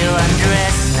way you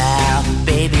undress now,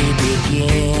 baby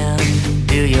begin.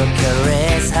 Do your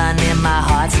caress, honey, my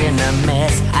heart's in a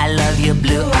mess. I love your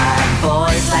blue-eyed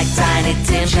voice like tiny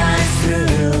tin shines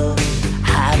through.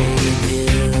 How do you do?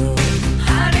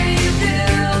 How do you do?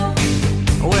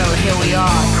 Well, here we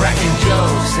are, cracking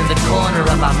jokes in the corner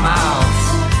of our mouths,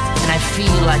 and I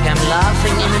feel like I'm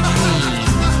laughing in a dream.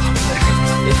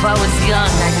 If I was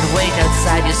young, I could wait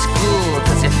outside your school,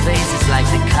 'cause your face is like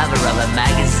the cover of a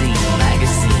magazine.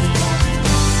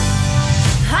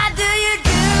 How do you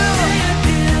do?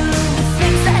 The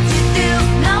things that you do,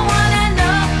 no one I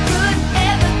know could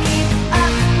ever keep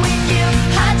up with you.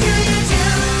 How do you do?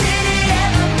 Did it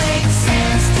ever make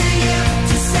sense to you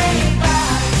to say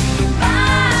bye,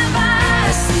 bye, bye?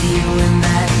 I see you in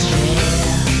that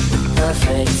chair,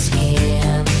 perfect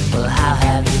skin. Well, how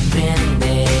have you been,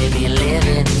 baby,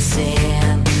 living in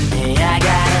sin? Hey, I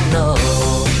gotta know,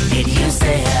 did you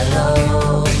say hello?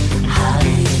 How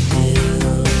do you do?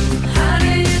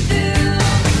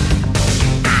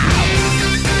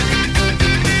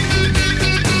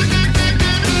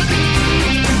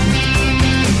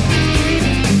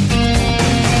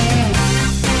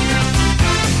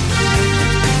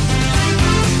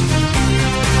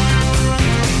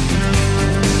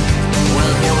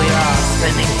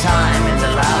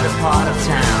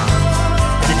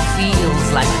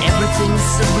 everything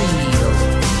surreal.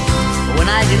 When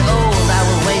I get old, I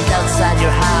will wait outside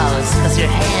your house, 'cause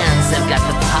your hands have got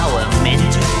the power meant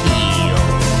to heal.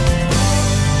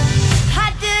 How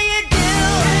do you do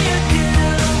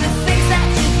the things that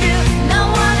you do? No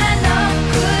one I know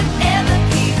could ever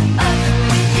keep up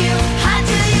with you. How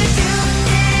do you do?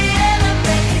 Did it ever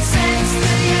make sense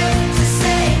to you to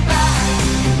say bye,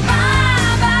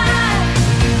 bye, bye?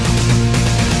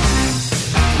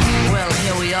 Well,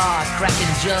 here we are,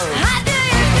 cracking jokes. How do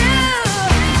you do?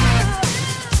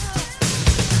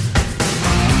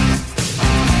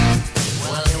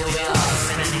 Well, here we are,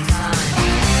 spending time.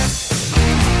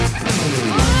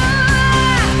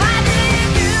 How do you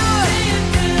do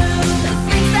the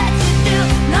things that you do?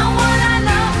 No one I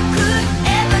know could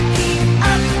ever keep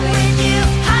up with you.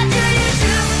 How do you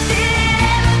do? Did it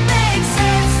ever make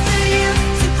sense to you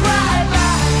to cry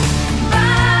bye,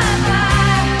 bye,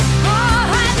 bye? Oh,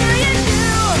 how do you do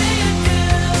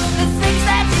the things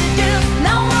that you do?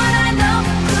 No one I know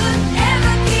could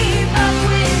ever keep up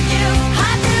with you.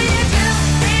 How do you do?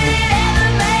 Did it ever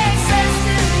make sense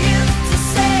to you to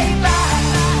say bye,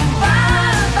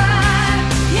 bye, bye?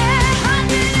 Yeah, how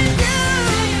do you do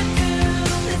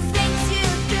the things you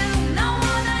do? No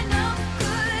one I know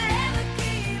could ever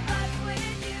keep up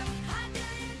with you.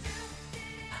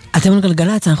 אתם על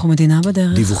גלגלצ, אנחנו מדינה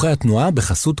בדרך. דיווחי התנועה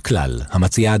בחסות כלל,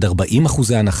 המציעה עד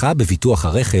 40% הנחה בביטוח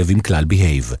הרכב עם כלל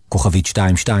בהייב. כוכבית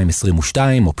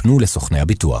 2222 או פנו לסוכני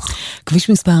הביטוח. כביש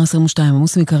מספר 22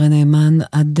 עמוס מקרא נאמן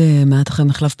עד מעט אחרי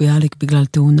מחלף ביאליק בגלל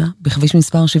תאונה. בכביש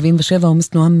מספר 77 עומס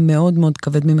תנועה מאוד מאוד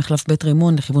כבד ממחלף בית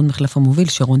רימון לכיוון מחלף המוביל,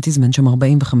 שרון תזמן שם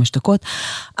 45 דקות.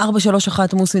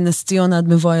 431 עמוס מנס ציונה עד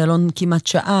מבוא איילון כמעט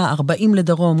שעה, 40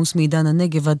 לדרום עמוס מעידן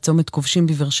הנגב עד צומת כובשים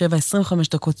בבאר שבע 25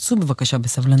 דקות. סעו בבקשה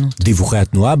בסבלנות. דיווחי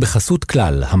התנועה בחסות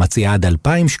כלל, המציעה עד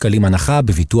 2,000 שקלים הנחה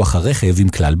בביטוח הרכב עם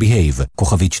כלל בהייב.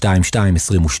 כוכבית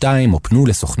 2222 או פנו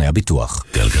לסוכני הביטוח.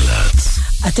 גלגלצ.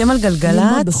 אתם על גלגלצ?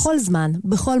 ללמוד בכל זמן,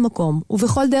 בכל מקום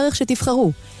ובכל דרך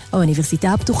שתבחרו.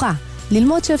 האוניברסיטה הפתוחה.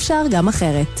 ללמוד שאפשר גם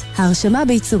אחרת. ההרשמה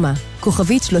בעיצומה.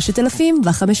 כוכבית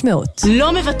 3500.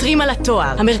 לא מוותרים על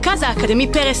התואר. המרכז האקדמי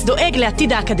פרס דואג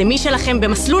לעתיד האקדמי שלכם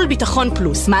במסלול ביטחון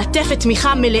פלוס. מעטפת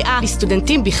תמיכה מלאה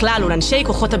לסטודנטים בכלל ולאנשי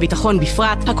כוחות הביטחון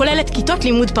בפרט, הכוללת כיתות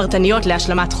לימוד פרטניות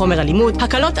להשלמת חומר הלימוד,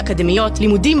 הקלות אקדמיות,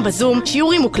 לימודים בזום,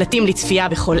 שיעורים מוקלטים לצפייה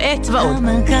בכל עת ועוד.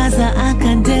 המרכז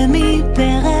האקדמי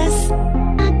פרס,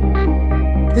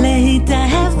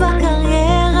 להתאהב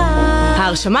בקריירה.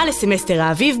 ההרשמה לסמסטר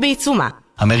האביב בעיצומה.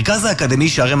 המרכז האקדמי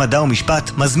שערי מדע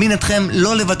ומשפט מזמין אתכם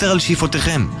לא לוותר על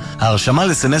שאיפותיכם. ההרשמה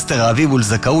לסמסטר האביב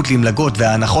ולזכאות למלגות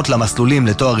וההנחות למסלולים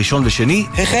לתואר ראשון ושני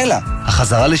החלה.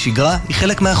 החזרה לשגרה היא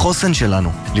חלק מהחוסן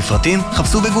שלנו. לפרטים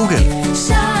חפשו בגוגל.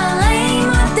 שערי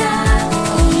מדע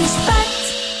ומשפט.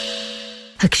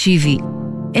 הקשיבי,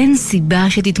 אין סיבה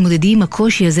שתתמודדי עם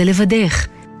הקושי הזה לבדך.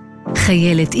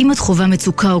 חיילת, אם את חובה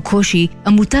מצוקה או קושי,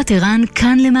 עמותת ערן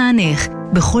כאן למענך.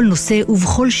 בכל נושא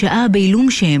ובכל שעה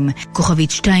בעילום שם,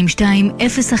 כוכבית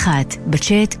 2201,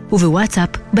 בצ'אט ובוואטסאפ,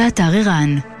 באתר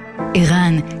ערן.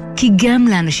 ערן, כי גם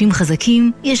לאנשים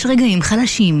חזקים יש רגעים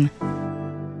חלשים.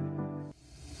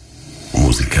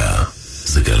 מוזיקה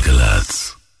זה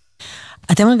גלגלצ.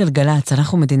 אתם על גלגלצ,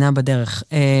 אנחנו מדינה בדרך.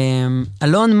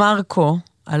 אלון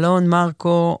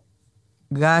מרקו,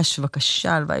 גש,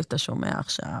 בבקשה, הלוואי אתה שומע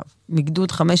עכשיו.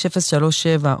 מגדוד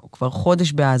 5037, הוא כבר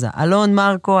חודש בעזה. אלון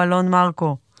מרקו.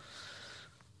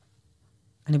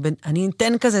 אני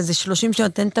אתן כזה, איזה 30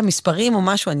 שניות, אתן את המספרים או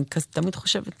משהו, אני תמיד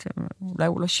חושבת, אולי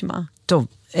הוא לא שמע. טוב,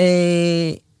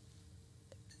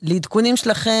 לעדכונים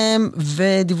שלכם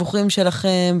ודיווחים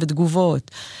שלכם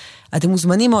ותגובות. אתם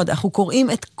מוזמנים מאוד, אנחנו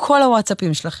קוראים את כל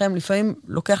הוואטסאפים שלכם, לפעמים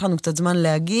לוקח לנו קצת זמן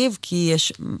להגיב, כי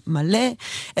יש מלא,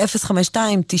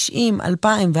 052, 90,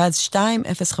 2000 ועד 2,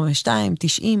 052,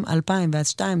 90, 2000 ועד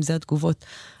 2, זה התגובות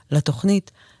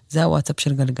לתוכנית, זה הוואטסאפ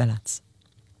של גלגלץ.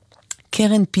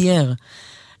 קרן פייר,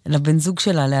 לבן זוג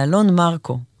שלה, לאלון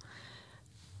מרקו.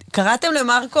 קראתם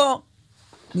למרקו?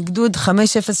 מגדוד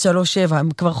 5037, הם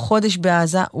כבר חודש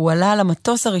בעזה, הוא עלה על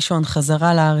המטוס הראשון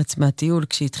חזרה לארץ מהטיול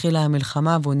כשהתחילה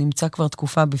המלחמה, והוא נמצא כבר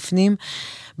תקופה בפנים.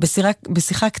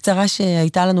 בשיחה קצרה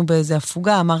שהייתה לנו באיזה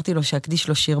הפוגה, אמרתי לו שהקדיש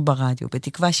לו שיר ברדיו,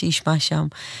 בתקווה שישמע שם,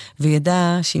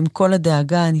 וידע שעם כל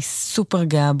הדאגה אני סופר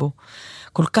גאה בו.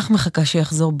 כל כך מחכה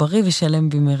שיחזור בריא ושלם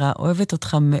במהרה, אוהבת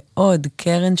אותך מאוד,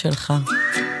 קרן שלך.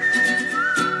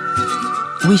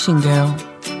 Wishing Girl,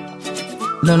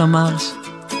 לולה מרש.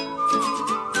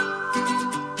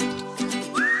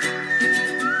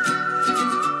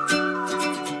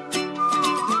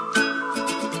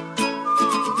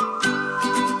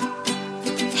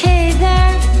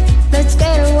 Let's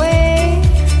get away.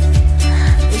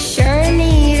 We sure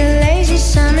need a lazy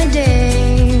summer day.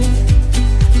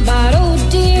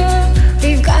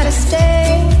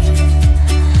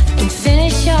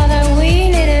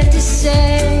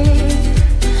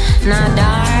 Now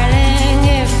darling,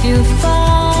 if you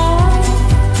fall,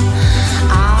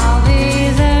 I'll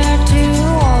be there to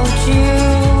hold you.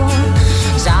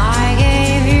 'Cause I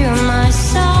gave you my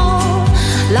soul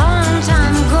long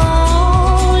time ago,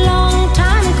 long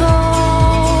time ago.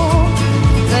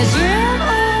 'Cause you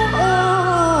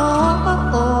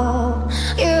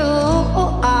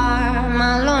are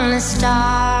my lonely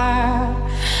star,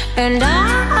 and I'm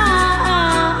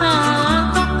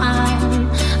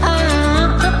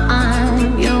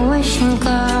your wishing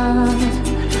girl.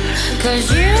 'Cause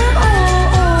you are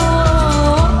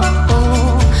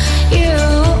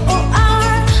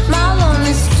my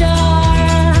lonely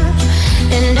star,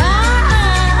 and I'm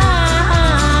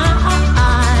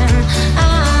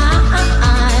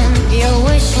your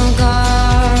wishing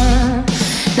girl.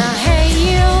 Now hey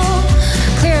you,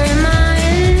 clear your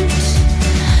mind.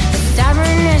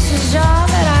 Stubbornness is all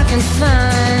that I can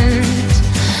find.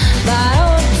 But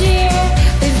oh dear,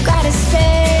 we've got to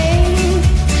stay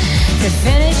to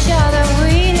finish all that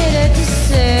we needed to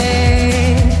say.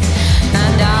 Now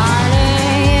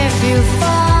darling, if you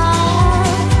fall,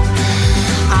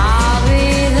 I'll be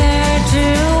there to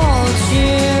hold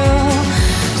you.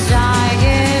 'Cause I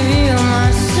gave you my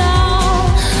soul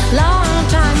long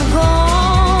time ago,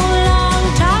 long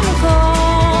time ago.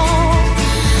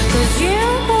 'Cause you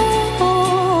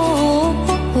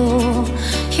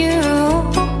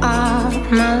are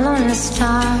my lonely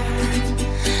star,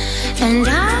 and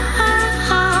I'm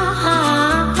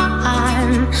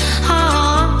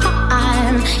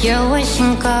your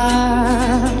wishing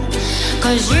girl.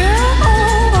 'Cause you are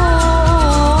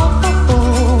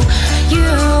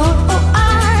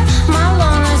my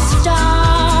lonely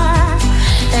star,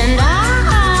 and I'm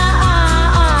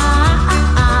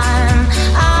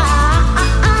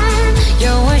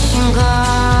your wishing girl.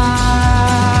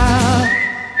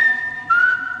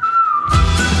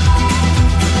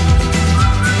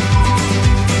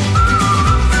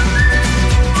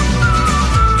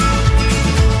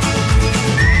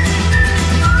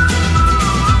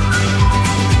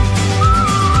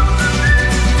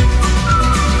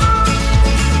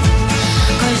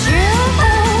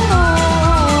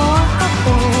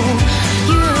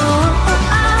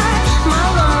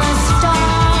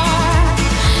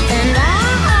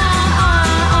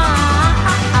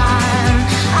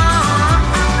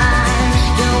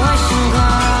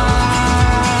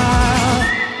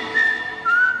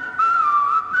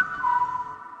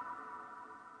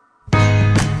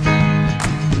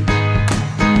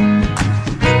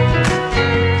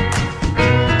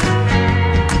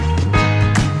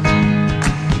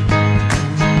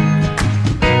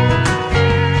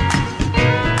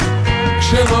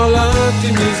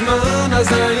 כשנולדתי מזמן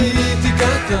אז הייתי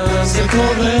קטן, זה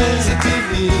קורה, זה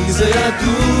טבעי, זה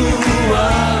ידוע.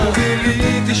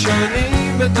 וגיליתי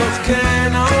שנים בתוך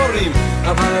קן ההורים,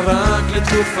 אבל רק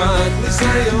לתקופת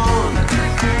ניסיון.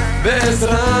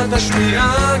 בעזרת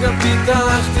השמיעה גם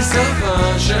פיתחתי שפה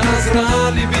שעזרה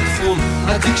לי בתחום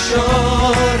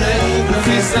התקשורת,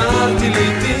 וחיזרתי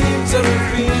לעתים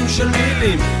צירופים של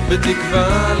מילים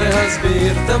בתקווה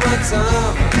להסביר את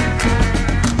המצב.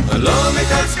 לא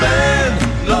מתעצבן,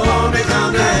 לא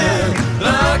מתעמר,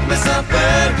 רק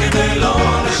מספר כדי לא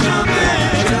לשמר.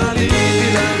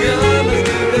 כשעליתי לגן אז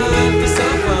גידלתי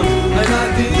שפה,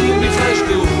 הילדים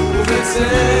נפשטו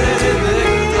ובצדק,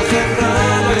 החברה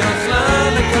לא יכלה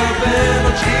לקבל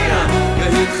עוד שנייה,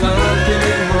 והתחלתי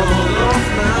ללמוד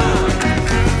אופנה.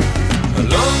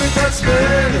 לא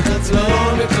מתעצבן, לא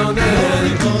מתעמר,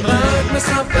 רק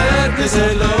מספר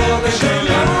כדי לא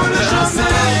לשמר.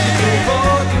 שעשיתי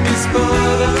תגובות עם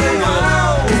מספר החיים,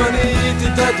 ובניתי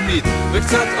תדמית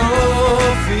וקצת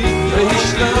אופי,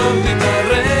 והשלמתי את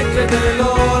הרק כדי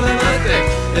לא לנתק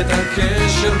את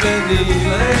הקשר ביני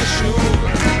לישוב.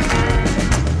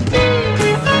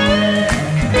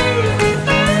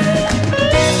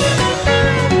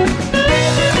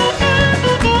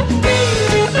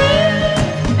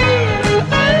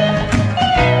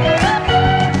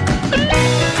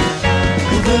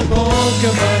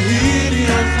 ובבוקר בהיר היא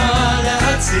הלכה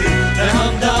להציל,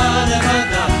 ועמדה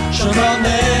לבדה שם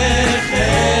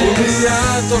במחר,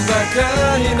 ומיד תוך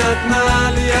דקה היא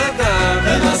נתנה לי ידה,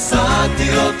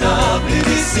 ונשאתי אותה בלי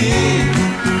ניסים.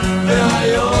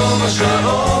 והיום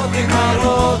השעות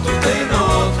נגמרות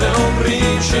וטעינות,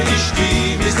 ואומרים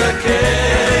שאשתי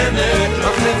מזדקנת,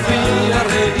 אך לפי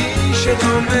הראי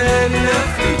שדומה לי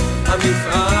לפי,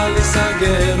 המפעל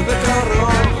יסגר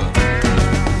בקרוב.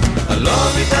 לא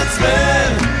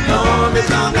מתעצבן, לא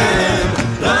מתעמר,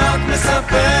 רק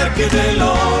מספר כדי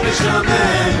לא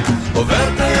לשמר. עובר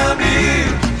את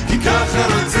הימים, כי ככה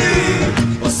רוצים,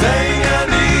 עושה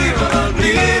עניינים אבל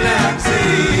בלי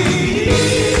להגזים.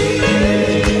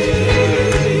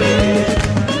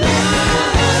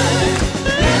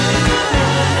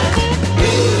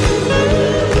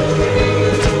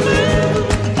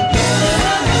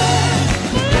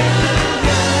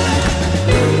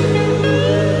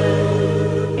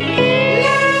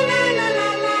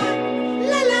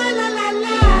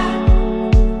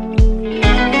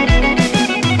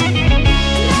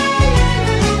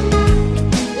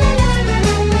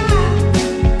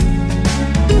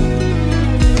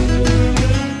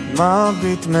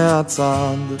 מביט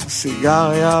מהצד,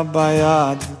 סיגריה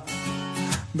ביד,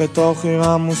 בתוך עיר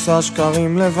עמוסה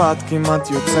שקרים לבד, כמעט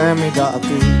יוצא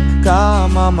מדעתי.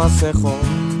 כמה מסכות,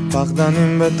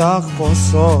 פחדנים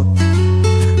בתחפושות,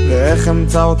 ואיך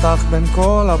אמצא אותך בין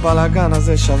כל הבלגן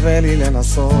הזה, שווה לי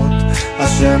לנסות.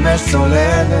 השמש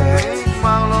צוללת,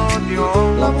 נגמר לו עוד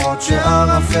יום, למרות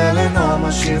שערפל אינו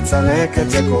משאיר צלקת,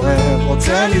 זה קורה,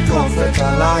 רוצה לטרוף את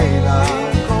הלילה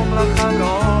במקום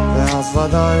לחלום, ואז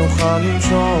ודאי יוכל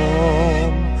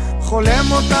לנשום. חולם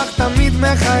אותך תמיד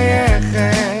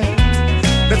מחייכת,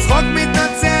 בצחוק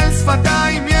מתנצל,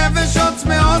 שפתיים יבשות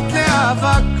צמאות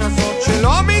לאהבה כזאת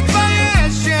שלא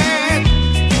מתביישת,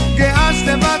 גאה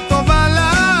שלווה טובה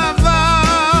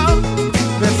לעבר,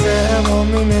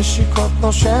 וזרם מנשיקות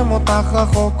נושם אותך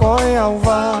רחוק, אוי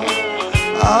אהובה,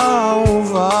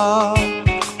 אהובה,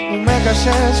 הוא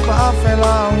מגשש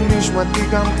באפלה, הוא נשמתי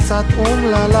גם קצת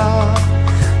אומללה,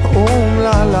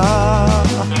 אומללה,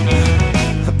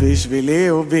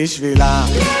 בשבילי ובשבילה.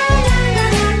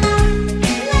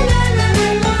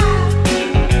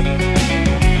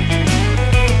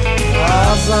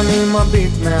 אז אני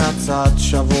מביט מהצד,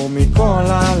 שבור מכל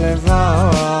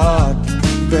הלבד,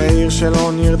 בעיר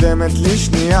שלא נרדמת לי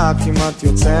שנייה, כמעט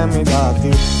יוצא מדעתי.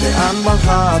 לאן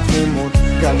ברכה התמימות,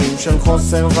 גלים של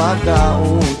חוסר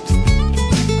ודאות,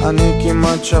 אני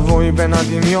כמעט שבוי בין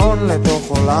הדמיון לתוך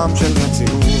עולם של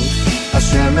מציאות.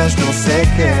 השמש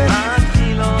נוסקת,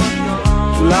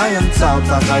 אולי אמצא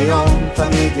אותך היום,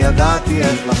 תמיד ידעתי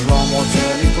איך לחלום,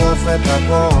 רוצה לטרוף את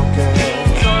הבוקר,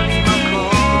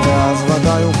 ואז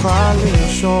ודאי יוכל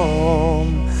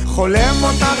לנשום. חולם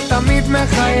אותך תמיד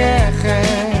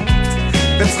מחייכת,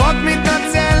 בצחוק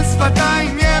מתנצל,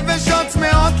 שפתיים יבשות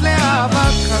צמאות לאהבה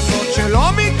כזאת שלא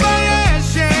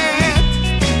מתביישת,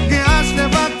 גאה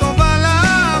שלווה טובה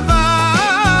לאהבה,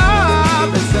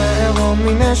 בזערו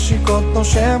מנשיקות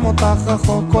נושם אותך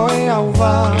רחוק, אוי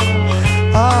אהובה,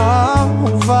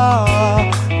 אהובה,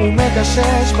 הוא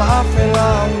מגשש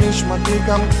באפלה, הוא נשמתי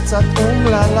גם קצת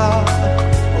אומללה,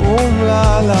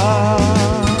 אומללה,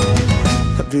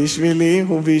 בשבילי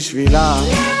ובשבילה.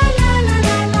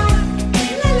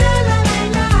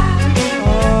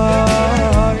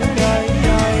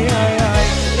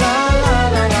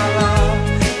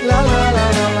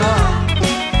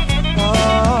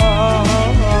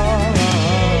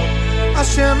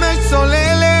 השמש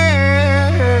צוללת,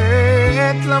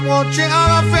 למרות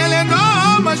שערפל אינו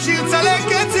משאיר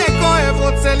צלקת, זה כואב,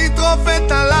 רוצה לטרוף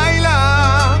את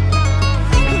הלילה,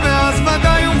 ואז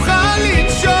ודאי יוכל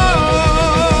לנשום.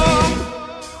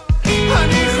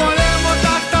 אני חולם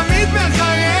אותך תמיד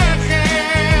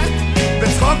מחייכת,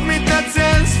 בצחוק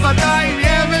מתנצל, שפתיים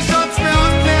יבשות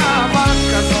צמאות לאהבה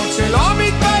כזאת שלא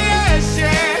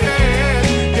מתביישת,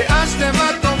 גאה שלווה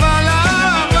טובה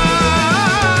לאהבה,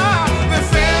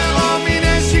 בפרו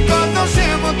מנשיקות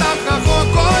נושם אותך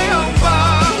רחוק, אוי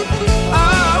אהובה,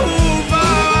 אהובה,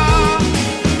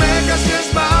 מגשש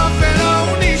באפלה,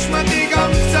 הוא נשמתי גם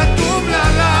קצת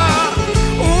אומללה,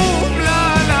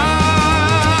 אומללה,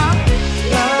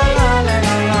 לה לה לה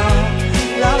לה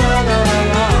לה לה לה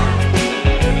לה.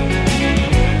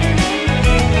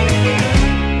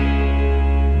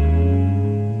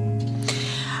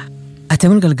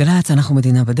 אתם על גלגלצ, אנחנו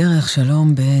מדינה בדרך,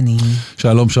 שלום בני.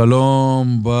 שלום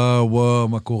שלום, וואו,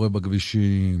 מה קורה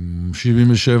בכבישים?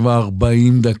 77-40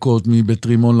 דקות מבית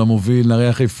רימון למוביל,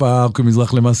 נריה חיפה,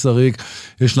 כמזרח למסריק,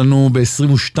 יש לנו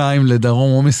ב-22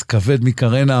 לדרום עומס כבד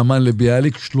מקרנה אמן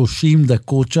לביאליק, 30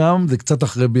 דקות שם, זה קצת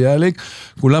אחרי ביאליק,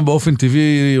 כולם באופן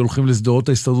טבעי הולכים לסדרות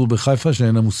ההסתדרות בחיפה,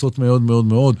 שהן עמוסות מאוד מאוד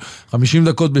מאוד, 50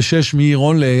 דקות ב-6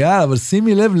 מעירון לאייל, אבל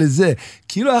שימי לב לזה,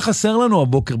 כאילו היה חסר לנו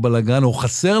הבוקר בלגן, או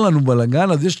חסר לנו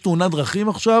בלגן, אז יש תאונת דרכים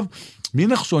עכשיו,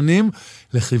 מנחשונים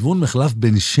לכיוון מחלף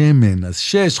בן שמן, אז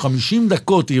 50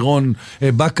 דקות עירון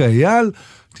בקה אייל,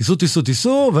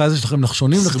 תיסעו, ואז יש לכם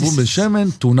נחשונים לכיוון בן שמן,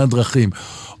 תאונת דרכים.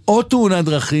 או תאונת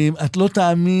דרכים, את לא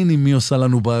תאמיני מי עושה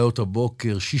לנו בעיות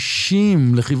הבוקר,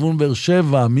 60 לכיוון באר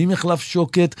שבע, ממחלף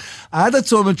שוקת, עד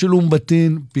הצומת של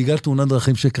אומבטין, בגלל תאונת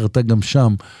דרכים שקרתה גם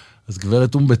שם. אז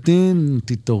גברת אומבטין,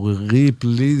 תתעוררי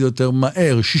פליז יותר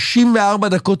מהר. 64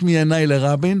 דקות מינאי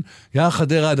לרבין, יער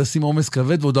חדרה עד אשים עומס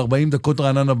כבד, ועוד 40 דקות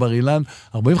רעננה בר אילן,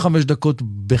 45 דקות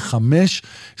ב5, יש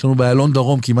לנו באיילון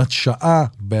דרום כמעט שעה,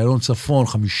 באיילון צפון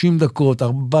 50 דקות,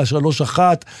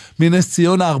 431, מנס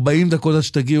ציונה 40 דקות עד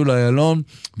שתגיעו לאיילון,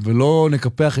 ולא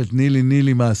נקפח את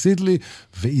נילי מה עשית לי,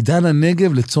 ועידן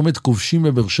הנגב לצומת כובשים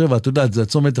בבאר שבע, את יודעת, זה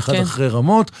הצומת אחד אחרי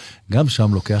רמות, גם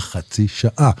שם לוקח חצי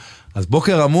שעה. אז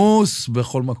בוקר עמוס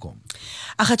בכל מקום.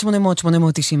 1-800-890-18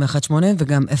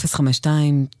 וגם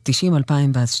 052-90-2002.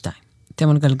 אתם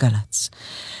על גלגלץ.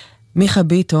 מיכה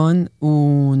ביטון,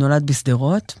 הוא נולד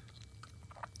בסדרות,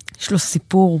 יש לו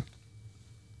סיפור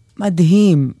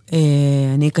מדהים.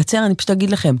 אני אקצר, אני פשוט אגיד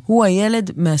לכם, הוא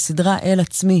הילד מהסדרה אל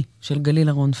עצמי של גליל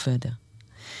אהרון פדר.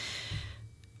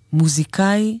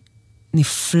 מוזיקאי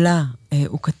נפלא.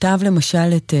 הוא כתב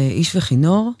למשל את איש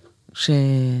וכינור, של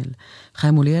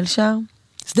חיים מוליאל שר,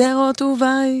 שדרות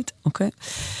ובית, אוקיי?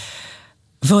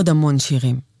 ועוד המון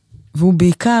שירים. והוא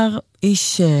בעיקר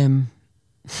איש,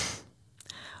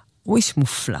 הוא איש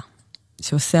מופלא,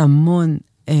 שעושה המון,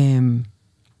 הוא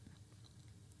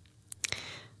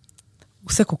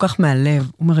עושה כל כך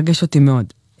מהלב, הוא מרגש אותי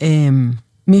מאוד.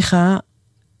 מיכה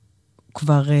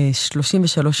כבר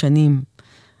 33 שנים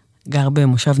גר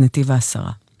במושב נתיב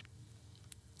העשרה.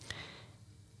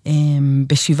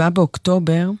 ב7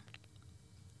 באוקטובר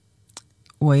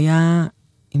הוא היה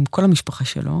עם כל המשפחה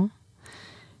שלו,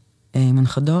 עם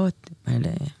הנכדות,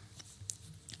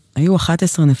 היו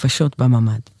 11 נפשות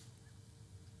בממד.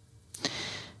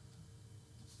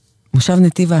 מושב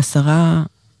נתיב העשרה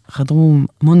חדרו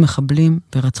המון מחבלים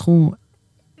ורצחו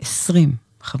 20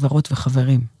 חברות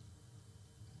וחברים.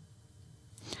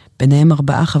 ביניהם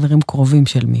 4 חברים קרובים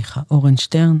של מיכה, אורן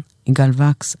שטרן, יגאל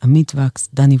וקס, עמית וקס,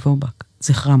 דני וובק,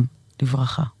 זכרם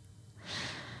לברכה.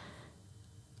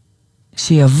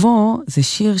 שיבוא זה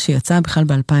שיר שיצא בכלל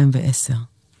ב-2010.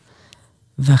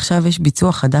 ועכשיו יש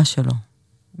ביצוע חדש שלו,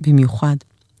 במיוחד.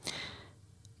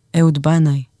 אהוד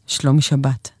בנאי, שלומי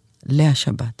שבת, לאה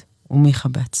שבת, ומיכה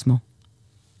בעצמו.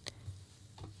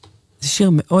 זה שיר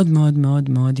מאוד מאוד מאוד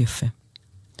מאוד יפה.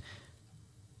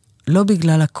 לא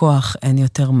בגלל הכוח אין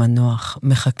יותר מנוח,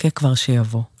 מחכה כבר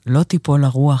שיבוא. לא תיפול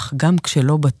הרוח, גם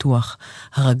כשלא בטוח,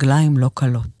 הרגליים לא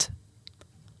קלות.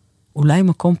 אולי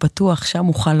מקום פתוח, שם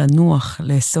אוכל לנוח,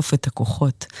 לאסוף את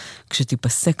הכוחות.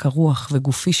 כשתיפסק הרוח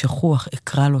וגופי שכוח,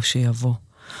 אקרא לו שיבוא.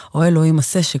 או אלוהים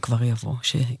עשה שכבר יבוא,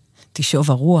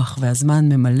 שתשאוב הרוח והזמן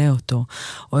ממלא אותו.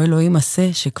 או אלוהים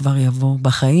עשה שכבר יבוא,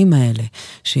 בחיים האלה,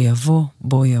 שיבוא,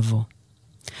 בוא יבוא.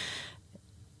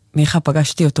 מיכה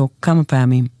פגשתי אותו כמה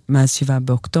פעמים מאז 7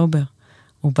 באוקטובר.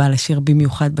 הוא בא לשיר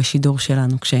במיוחד בשידור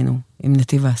שלנו כשהיינו עם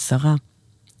נתיב העשרה,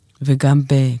 וגם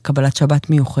בקבלת שבת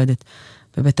מיוחדת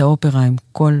בבית האופרה עם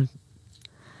כל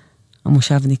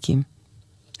המושבניקים.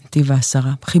 נתיב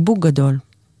העשרה. חיבוק גדול,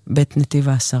 בית נתיב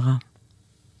העשרה.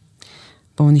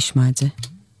 בואו נשמע את זה.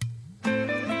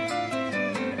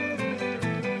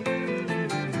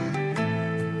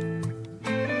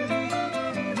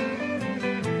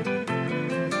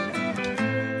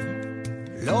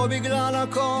 לא בגלל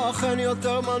הכוח אין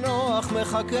יותר מנוח,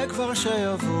 מחכה כבר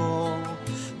שיבוא.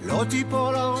 לא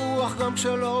תיפול הרוח גם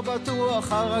כשלא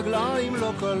בטוח, הרגליים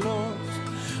לא קלות.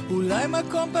 אולי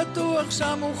מקום בטוח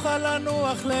שם אוכל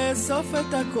לנוח, לאסוף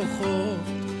את הכוחות.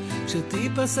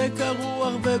 כשתיפסק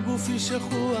הרוח וגופי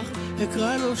שכוח,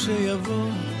 אקרא לו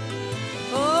שיבוא.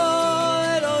 או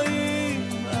אלוהים,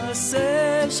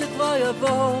 עשה שכבר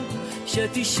יבוא,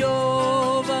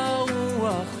 שתשוב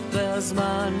הרוח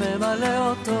והזמן ממלא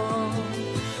אותו.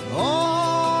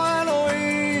 או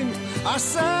אלוהים,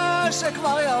 עשה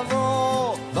שכבר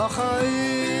יבוא,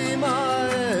 בחיים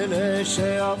האלה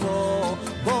שיבוא,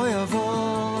 בוא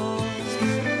יבוא.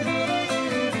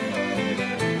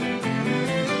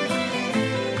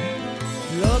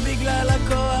 לא בגלל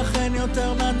הכוח אין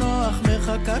יותר מנוח,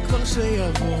 מחכה כבר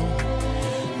שיבוא.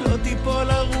 לא תיפול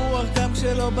הרוח גם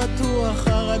כשלא בטוח,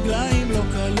 הרגליים לא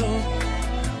קלות.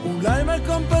 אולי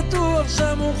מקום פתוח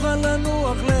שם אוכל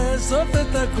לנוח, לאסוף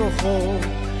את הכוחות.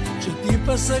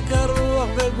 כשתיפסק הרוח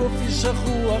וגופי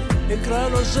שכוח, אקרא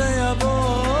לו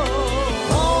שיבוא.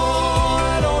 או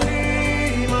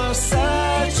אלוהים,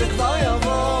 עשה שכבר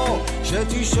יבוא,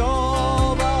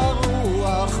 שתשוב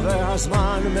הרוח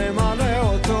והזמן ממלא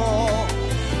אותו.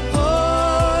 או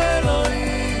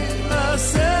אלוהים,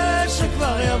 עשה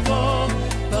שכבר יבוא,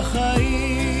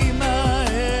 בחיים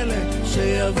האלה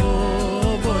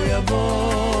שיבוא, בוא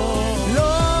יבוא.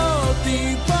 לא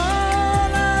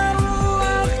תיפול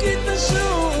הרוח כי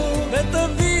תשוב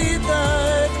ותביא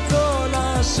את כל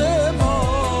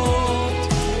השמות,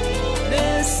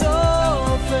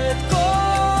 נאסוף את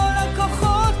כל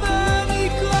הכוחות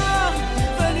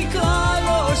ונקרא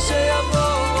לו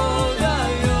שיבוא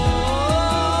היום.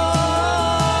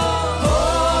 או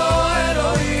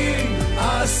אלוהים,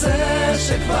 עשה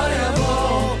שכבר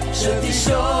יבוא,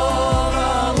 שתשוב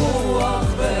הרוח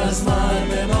והזמן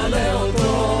ממלא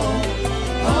אותו.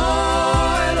 או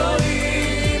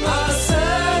אלוהים,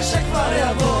 עשה שכבר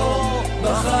יבוא,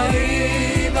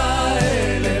 בחיים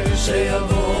האלה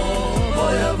שיבוא,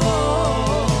 בוא יבוא.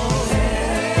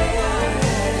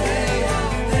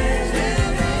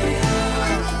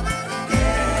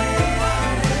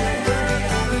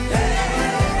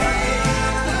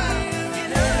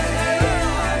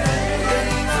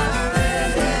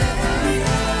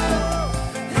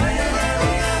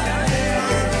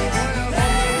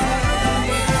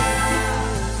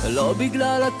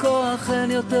 בגלל הכוח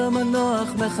אין יותר מנוח,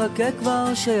 מחכה כבר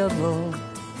שיבוא.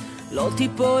 לא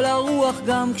תיפול הרוח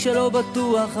גם כשלא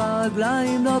בטוח,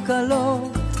 הרגליים לא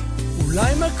קלות.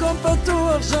 אולי מקום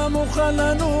פתוח שם מוכן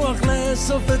לנוח,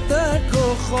 לאסוף את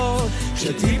הכוחות.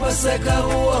 כשתיפסק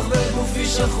הרוח וגופי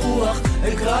שכוח,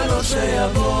 אקרא לו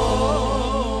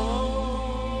שיבוא.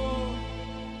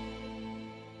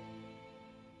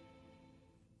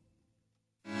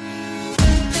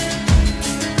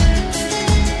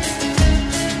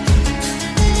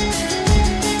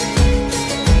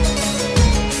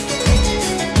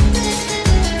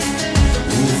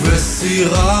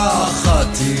 סירה אחת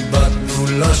איבדנו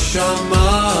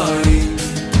לשמיים,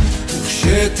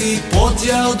 וכשטיפות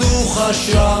ירדו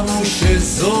חשבנו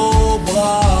שזו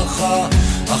ברכה,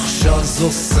 עכשיו זו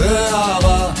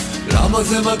שערה, למה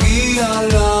זה מגיע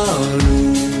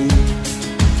לנו?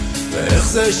 ואיך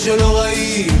זה שלא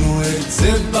ראינו את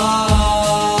זה בא?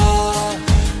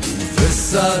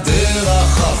 ובסדר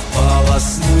החף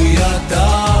פרסנו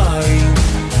ידיים,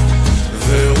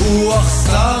 ורוח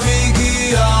סתם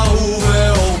הגיעה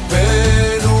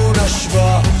ובעורפנו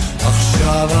נשבה,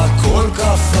 עכשיו הכל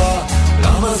קפה,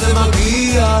 למה זה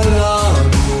מגיע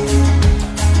לנו?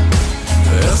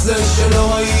 ואיך זה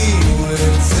שלא ראינו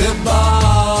את זה בא?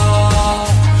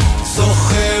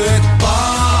 זוכרת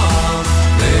פעם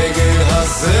נגד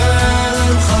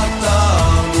הזרם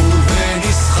חתרנו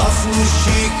ונסחפנו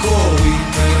שיכורים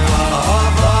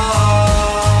מאהבה,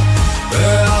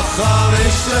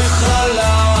 והחמש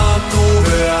לחלמנו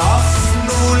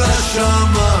ועפנו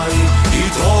לשמיים,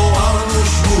 התעוררנו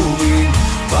שבורים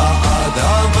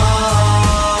באדמה.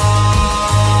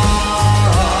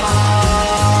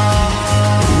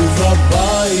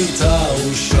 ובבית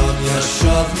ההוא שם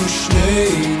ישבנו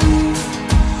שנינו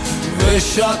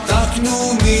ושתקנו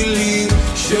מילים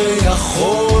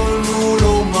שיכולנו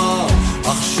לומר,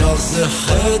 עכשיו זה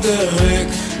חדר ריק,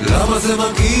 למה זה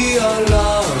מגיע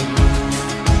לנו?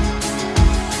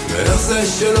 ואיך זה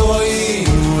שלא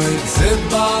ראינו את זה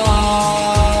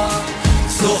בא?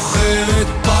 זוכרת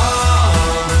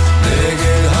פעם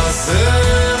נגד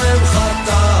הזרם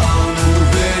חתרנו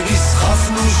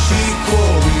ונסחפנו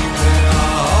שיכורים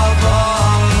מאהבה,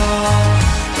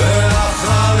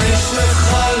 והחמש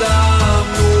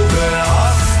לחלמנו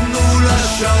ועפנו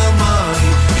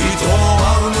לשמיים,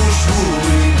 התעוררנו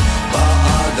שבורים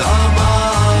באדמה.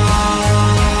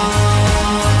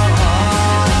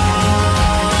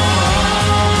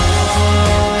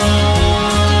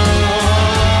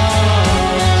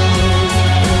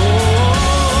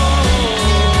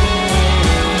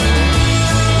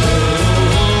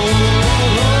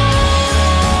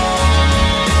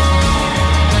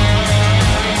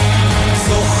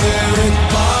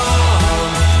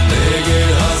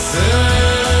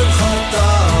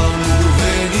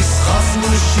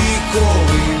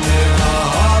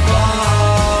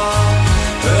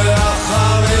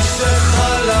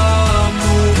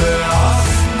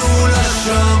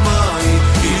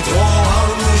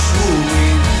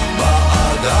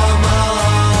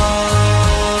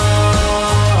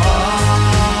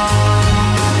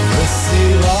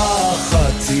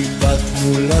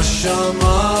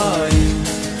 לשמיים,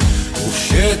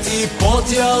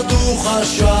 וכשטיפות ירדו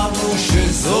חשבנו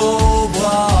שזו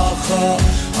ברכה,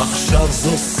 עכשיו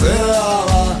זו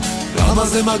שערה, למה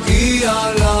זה מגיע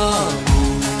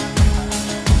לנו?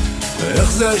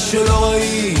 ואיך זה שלא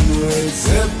ראינו את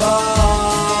זה בא?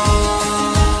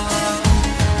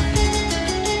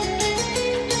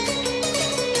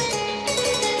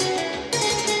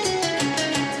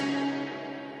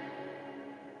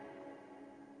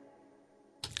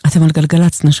 אתם על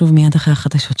גלגלץ, נשוב מיד אחרי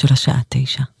החדשות של השעה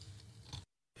 9.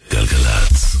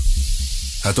 גלגלץ.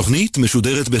 התוכנית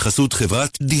משודרת בחסות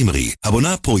חברת דימרי,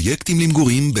 הבונה פרויקטים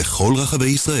למגורים בכל רחבי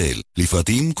ישראל.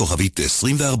 לפרטים כוכבית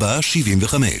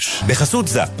 2475. בחסות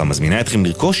זאפ, המזמינה אתכם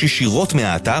לרכוש ישירות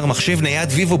מהאתר מחשב נייד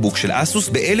ויבובוק של אסוס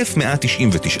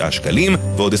ב-1,199 שקלים,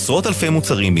 ועוד עשרות אלפי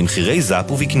מוצרים במחירי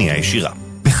זאפ ובקנייה ישירה.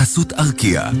 בחסות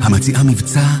ארקיה, המציעה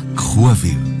מבצע קחו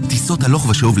אוויר. טיסות הלוך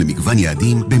ושוב למגוון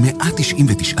יעדים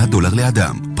ב-$199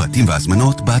 לאדם. פרטים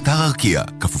והזמנות באתר ארקיה,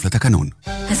 כפוף לתקנון.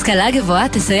 השכלה גבוהה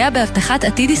תסייע בהבטחת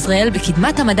עתיד ישראל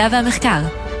בקדמת המדע והמחקר.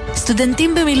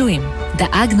 סטודנטים במילואים,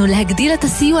 דאגנו להגדיל את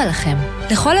הסיוע לכם.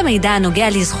 לכל המידע הנוגע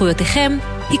לזכויותיכם,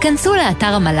 היכנסו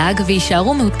לאתר המל"ג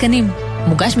וישארו מעודכנים.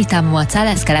 מוגש מטעם המועצה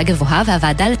להשכלה גבוהה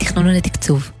והוועדה לתכנון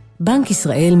ולתקצוב. בנק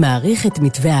ישראל מעריך את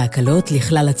מתווה ההקלות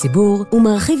לכלל הציבור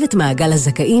ומרחיב את מעגל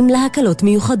הזכאים להקלות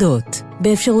מיוחדות.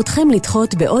 באפשרותכם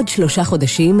לדחות בעוד 3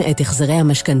 חודשים את החזרי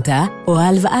המשכנתה או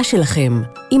ההלוואה שלכם.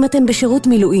 אם אתם בשירות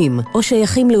מילואים או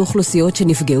שייכים לאוכלוסיות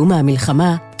שנפגעו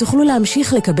מהמלחמה, תוכלו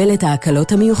להמשיך לקבל את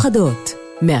ההקלות המיוחדות.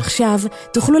 מעכשיו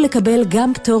תוכלו לקבל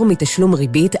גם פטור מתשלום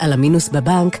ריבית על המינוס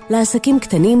בבנק לעסקים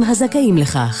קטנים הזכאים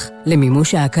לכך.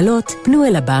 למימוש ההקלות, פנו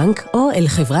אל הבנק או אל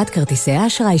חברת כרטיסי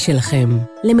האשראי שלכם.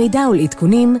 למידע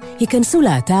ולעדכונים, היכנסו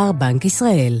לאתר בנק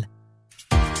ישראל.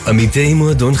 עמיתי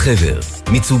מועדון חבר,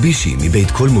 מיצובישי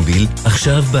מבית כל מוביל,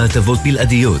 עכשיו בהטבות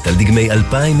בלעדיות על דגמי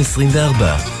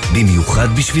 2024, במיוחד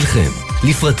בשבילכם.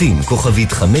 לפרטים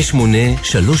כוכבית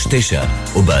 5839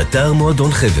 או באתר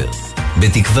מועדון חבר.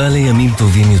 בתקווה לימים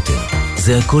טובים יותר.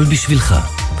 זה הכל בשבילך,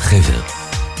 חבר.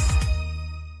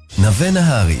 נווה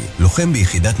נהרי, לוחם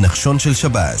ביחידת נחשון של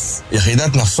שב"ס.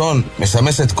 יחידת נחשון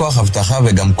משמשת כוח הבטחה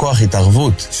וגם כוח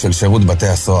התערבות של שירות בתי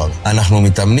הסוהר. אנחנו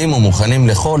מתאמנים ומוכנים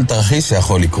לכל תרחיש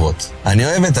שיכול לקרות. אני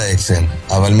אוהב את האקשן,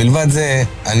 אבל מלבד זה,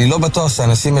 אני לא בטוח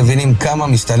שאנשים מבינים כמה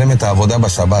משתלמת העבודה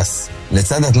בשב"ס.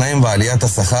 לצד התנאים ועליית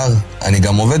השכר, אני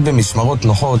גם עובד במשמרות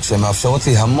נוחות שמאפשרות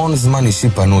לי המון זמן אישי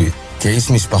פנוי.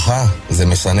 כאיש משפחה, זה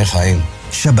משנה חיים.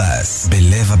 שב"ס,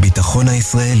 בלב הביטחון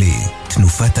הישראלי.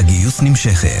 תנופת הגיוס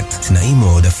נמשכת, תנאים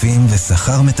מועדפים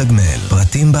ושכר מתגמל.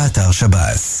 פרטים באתר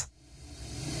שב"ס.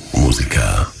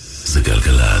 מוזיקה זה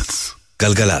גלגלץ.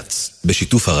 גלגלץ,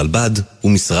 בשיתוף הרלב"ד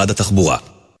ומשרד התחבורה.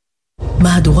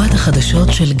 מהדורת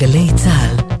החדשות של גלי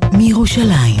צה"ל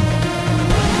מירושלים.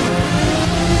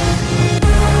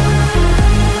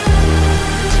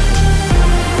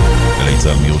 גלי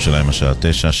צה"ל מירושלים השעה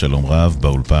 9, שלום רב,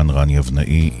 באולפן רני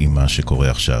אבנאי עם מה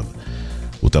שקורה עכשיו.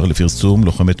 הותר לפרסום,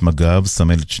 לוחמת מג"ב,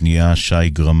 סמלת שנייה שי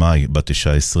גרמי, בת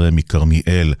 19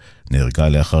 מקרמיאל, נהרגה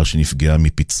לאחר שנפגעה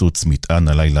מפיצוץ מטען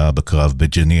הלילה בקרב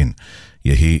בג'נין.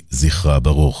 יהי זכרה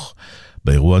ברוך.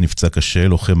 באירוע נפצע קשה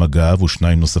לוחם מג"ב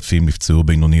ושניים נוספים נפצעו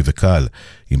בינוני וקל.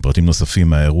 עם פרטים נוספים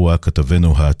מהאירוע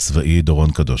כתבנו הצבאי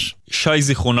דורון קדוש. שי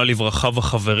זיכרונה לברכה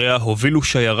וחבריה הובילו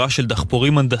שיירה של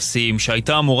דחפורים הנדסיים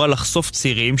שהייתה אמורה לחשוף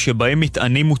צירים שבהם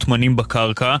מטענים מוטמנים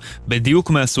בקרקע בדיוק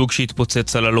מהסוג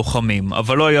שהתפוצץ על הלוחמים,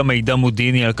 אבל לא היה מידע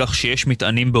מודיעיני על כך שיש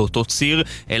מטענים באותו ציר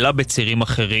אלא בצירים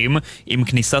אחרים. עם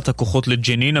כניסת הכוחות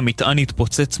לג'נין המטען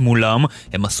התפוצץ מולם,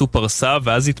 הם עשו פרסה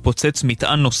ואז התפוצץ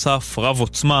מטען נוסף רב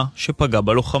עוצמה שפגע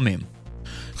בלוחמים.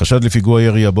 חשד לפיגוע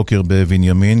ירי הבוקר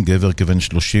בבנימין, גבר כבן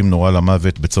 30 נורה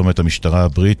למוות בצומת המשטרה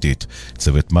הבריטית.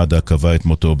 צוות מד"א קבע את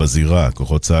מותו בזירה.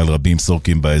 כוחות צה"ל רבים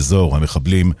סורקים באזור,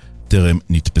 המחבלים טרם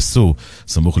נתפסו.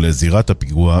 סמוך לזירת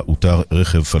הפיגוע הותר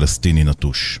רכב פלסטיני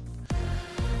נטוש.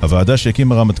 הוועדה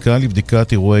שהקים הרמטכ"ל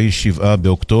לבדיקת אירועי 7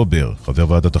 באוקטובר. חבר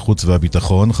ועדת החוץ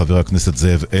והביטחון, חבר הכנסת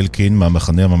זאב אלקין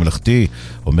מהמחנה הממלכתי,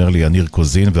 אומר לי יניר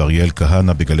קוזין ואריאל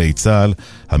כהנה בגלי צה"ל,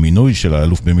 המינוי של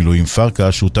האלוף במילואים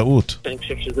פרקש הוא טעות. אני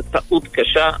חושב שזו טעות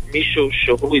קשה, מישהו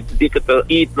שהוא הצדיק את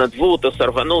ההתנדבות או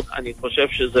סרבנות, אני חושב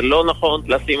שזה לא נכון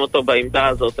לשים אותו בעמדה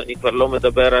הזאת. אני כבר לא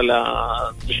מדבר על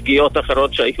השגיאות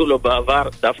אחרות שהיו לו בעבר,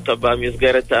 דווקא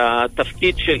במסגרת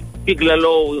התפקיד שבגללו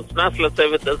הוא הוכנס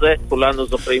לצוות הזה. כולנו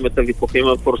זוכרים את הוויכוחים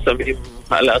המפורסמים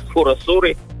על הסחור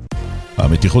הסורי.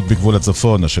 המתיחות בגבול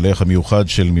הצפון, השליח המיוחד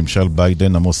של ממשל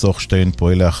ביידן, עמוס הוכשטיין,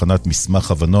 פועל להכנת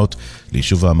מסמך הבנות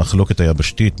ליישוב המחלוקת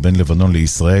היבשתית בין לבנון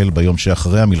לישראל ביום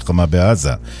שאחרי המלחמה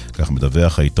בעזה, כך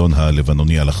מדווח העיתון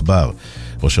הלבנוני על-אכבר.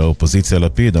 ראש האופוזיציה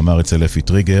לפיד אמר אצל אפי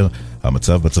טריגר,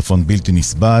 המצב בצפון בלתי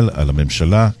נסבל, על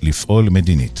הממשלה לפעול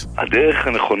מדינית. הדרך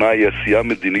הנכונה היא עשייה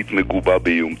מדינית מגובה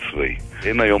באיום צבאי.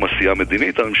 אין היום עשייה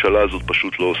מדינית, הממשלה הזאת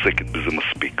פשוט לא עוסקת בזה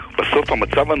מספיק. בסוף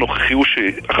המצב הנוכחי הוא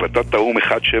שהחלטת האום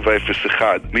 1701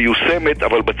 מיושמת,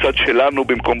 אבל בצד שלנו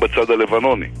במקום בצד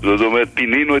הלבנוני. זאת אומרת,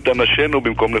 פינינו את אנשינו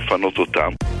במקום לפנות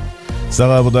אותם.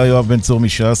 שר העבודה יואב בן צור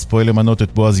מש"ס פועל למנות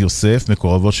את בועז יוסף,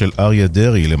 מקורבו של אריה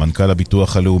דרעי, למנכ"ל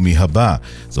הביטוח הלאומי הבא.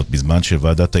 זאת בזמן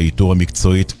שוועדת האיתור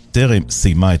המקצועית טרם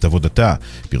סיימה את עבודתה.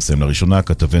 פרסם לראשונה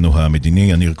כתבנו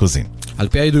המדיני יניר קוזין. על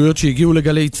פי העדויות שהגיעו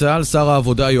לגלי צה"ל, שר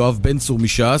העבודה יואב בן צור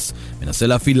מש"ס מנסה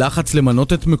להפעיל לחץ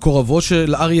למנות את מקורבו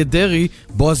של אריה דרעי,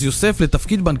 בועז יוסף,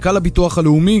 לתפקיד מנכ"ל הביטוח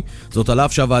הלאומי. זאת על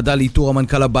אף שהוועדה לאיתור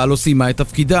המנכ"ל הבא לא סיימה את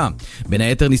תפקידה. בין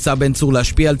היתר ניסה בן צור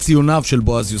להשפיע על ציוניו של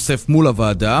בועז יוסף מול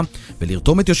הוועדה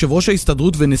ולרתום את יושב ראש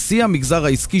ההסתדרות ונשיא המגזר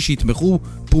העסקי שיתמכו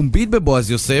פומבית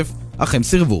בבועז יוסף, אך הם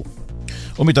סירבו.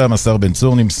 ומטעם השר בן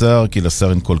צור נמסר כי לשר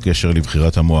אין כל קשר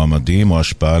לבחירת המועמדים או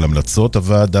השפעה על המלצות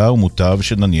הוועדה, ומוטב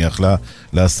שנניח לה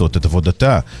לעשות את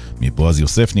עבודתה. מבועז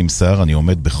יוסף נמסר, אני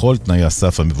עומד בכל תנאי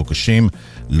הסף המבוקשים,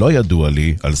 לא ידוע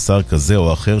לי על שר כזה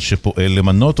או אחר שפועל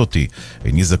למנות אותי.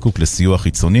 איני זקוק לסיוע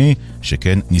חיצוני,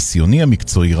 שכן ניסיוני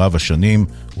המקצועי רב השנים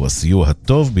הוא הסיוע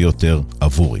הטוב ביותר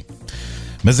עבורי.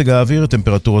 מזג האוויר,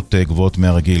 טמפרטורות גבוהות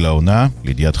מהרגיל לעונה.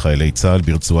 לידיעת חיילי צה"ל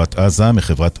ברצועת עזה,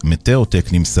 מחברת מטאוטק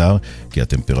נמסר כי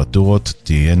הטמפרטורות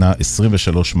תהיינה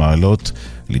 23 מעלות.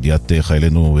 לידיעת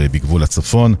חיילינו בגבול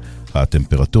הצפון,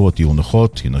 הטמפרטורות יהיו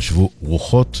נוחות, ינשבו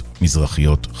רוחות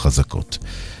מזרחיות חזקות.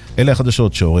 אלה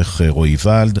החדשות שעורך רועי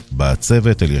ולד,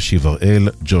 בצוות אלישיב אריאל,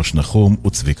 ג'וש נחום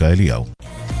וצביקה אליהו.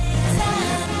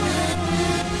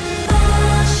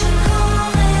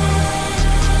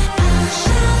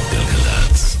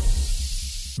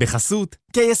 בחסות,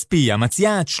 KSP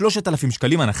המציעה עד 3,000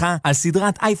 שקלים הנחה על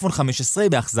סדרת אייפון 15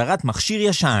 בהחזרת מכשיר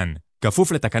ישן.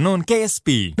 כפוף לתקנון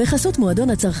KSP. בחסות מועדון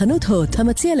הצרכנות הוט,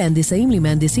 המציע להנדסאים,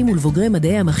 למהנדסים ולבוגרי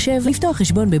מדעי המחשב לפתוח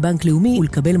חשבון בבנק לאומי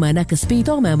ולקבל מענק כספי,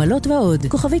 תור מעמלות ועוד.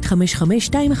 כוכבית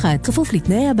 5521, כפוף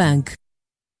לתנאי הבנק.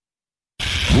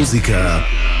 מוזיקה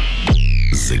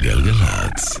זה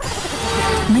גלגלצ.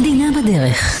 מדינה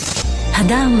בדרך.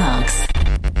 הדר מרקס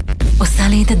עושה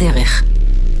לי את הדרך.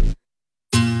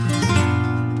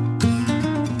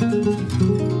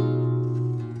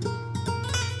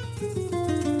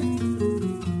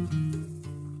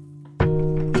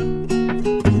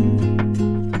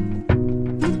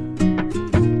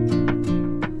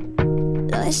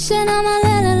 ישנה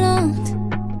מלא לילות,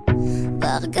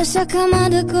 בהרגשה כמה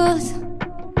דקות,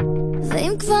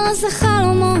 ואם כבר אז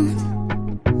החלומות,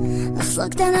 נחזור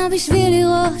קטנה בשביל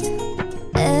לראות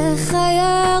איך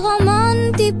היה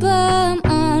רומנטי פעם,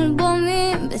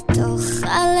 אלבומים בתוך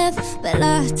הלב,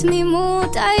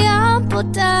 ולתמימות היה פה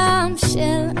טעם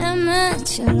של אמת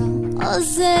שלא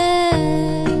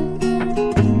עוזר.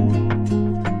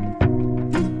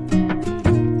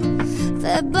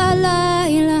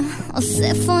 ובלילה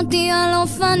אוסף אותי על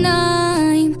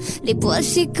אופניים, ליפול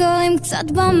שיכורים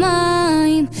קצת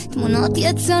במים, תמונות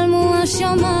יצלמו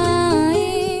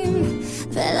השמיים,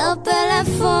 ולא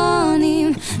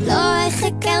פלאפונים, לא איך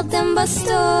הכרתם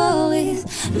בסטוריז,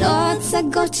 לא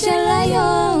הצגות של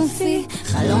היופי,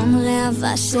 חלום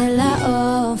ראווה של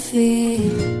האופי.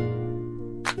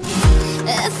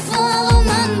 איפה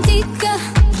הרומנטיקה?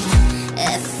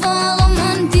 איפה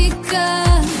הרומנטיקה?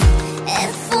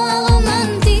 איפה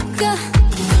הרומנטיקה?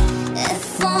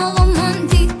 איפה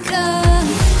הרומנטיקה?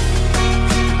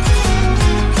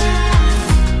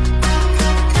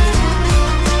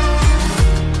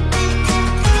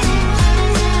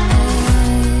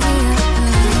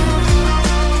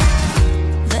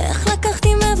 ואיך לקחתי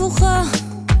מבוכה,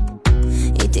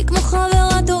 איתי כמו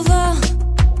חברה טובה,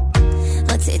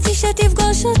 רציתי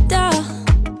שתפגוש אותך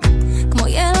כמו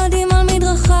ילדים על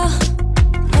מדרכה.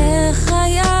 איך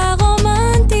היה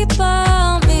רומנטי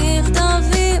פעם,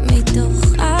 מכתבים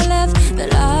מתוך הלב,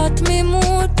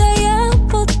 ולתמימות היה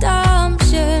פה טעם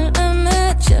של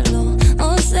אמת שלא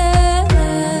עוזב.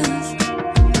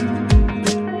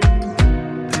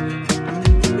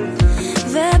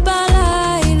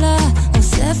 ובלילה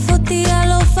אוסף אותי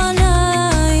על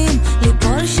אופניים,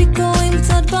 ליפול שיכורים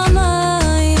קצת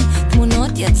במים,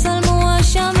 תמונות יצלמו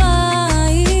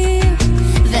השמיים,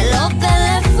 ולא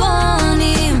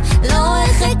פלאפונים, לא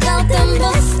איך הכרתם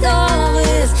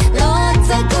בסטוריז, לא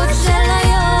הצגות של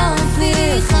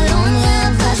היופי, חלום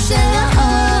ראווה של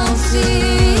האופי.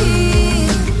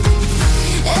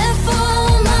 איפה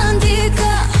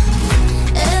הרומנטיקה?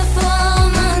 איפה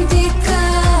הרומנטיקה?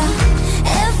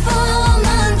 איפה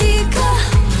הרומנטיקה?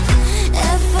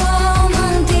 איפה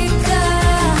הרומנטיקה?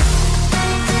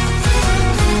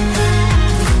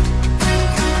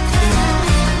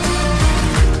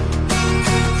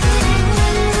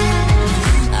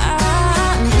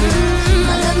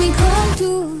 מלא מכל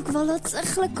טוב, כבר לא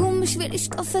צריך לקום בשביל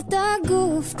לשטוף את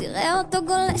הגוף, תראה אותו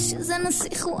גולש שזה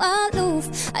נסיך הוא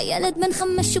אלוף, הילד בן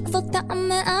 5 הוא כבר טעם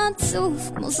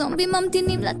מעצוף, כמו זומבי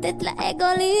ממתינים לתת לאגו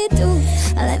ליטוף,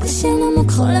 הלב ישן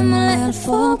עמוק חולם מלא על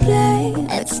פורפליי,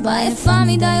 אצבע יפה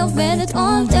מדי עובדת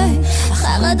all day,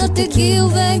 החרדות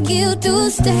הגיעו והגיעו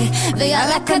to stay,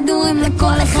 ויאללה כדורים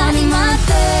לכל אחד עם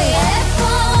התה. איפה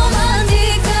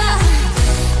הרומנטיקה?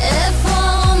 איפה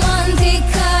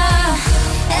הרומנטיקה?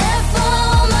 איפה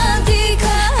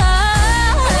הרומנטיקה?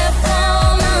 איפה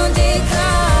הרומנטיקה?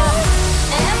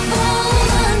 איפה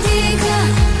הרומנטיקה?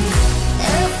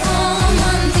 איפה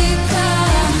הרומנטיקה?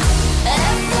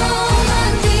 איפה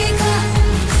הרומנטיקה?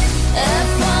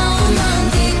 איפה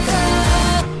הרומנטיקה?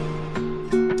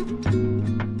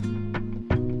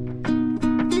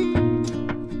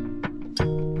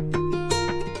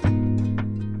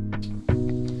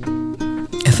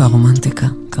 איפה הרומנטיקה?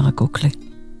 קרא קוקלי.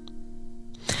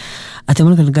 אתם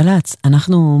על גלגלץ,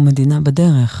 אנחנו מדינה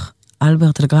בדרך.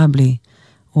 אלברט אלגרבלי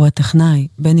הוא הטכנאי,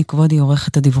 בני כבודי עורך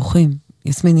את הדיווחים,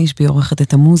 יסמין ישבי עורכת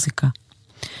את המוזיקה.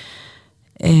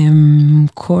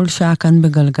 כל שעה כאן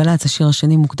בגלגלץ, השיר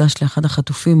השני מוקדש לאחד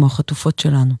החטופים או החטופות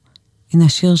שלנו. הנה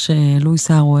השיר שלואי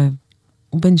סער אוהב.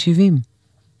 הוא בן 70.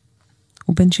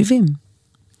 הוא בן 70.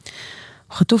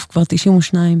 הוא חטוף כבר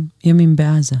 92 ימים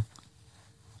בעזה.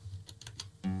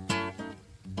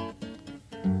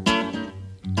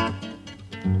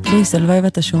 לואיס, הלוואי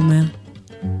ואתה שומע.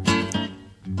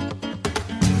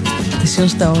 את השיר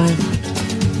שאתה אוהב.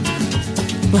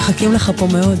 מחכים לך פה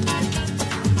מאוד.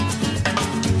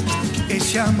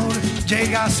 Ese amor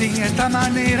llega sin esta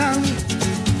manera,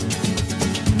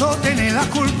 no tiene la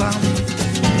culpa.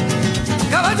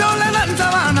 Caballo le dan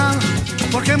sabana,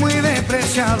 porque muy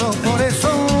despreciado, por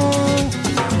eso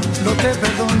no te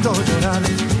perdono llorar.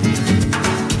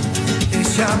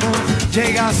 Ese amor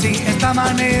llega sin esta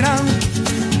manera,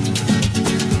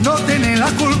 no tiene la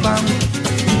culpa.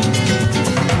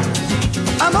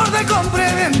 Amor de compra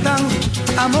y venta,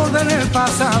 amor del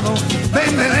pasado.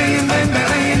 Ven, ven, ven, ven,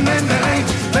 ven, ven,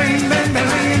 ven, ven, ven,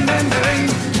 ven, ven, ven.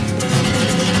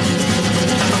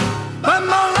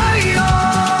 Bamboleo,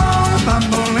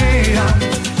 bambolea,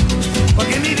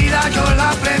 porque mi vida yo la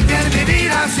prefiero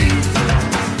vivir así.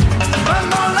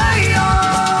 Bamboleo,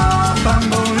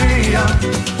 bambolea,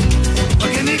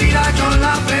 porque mi vida yo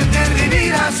la prefiero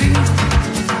vivir así.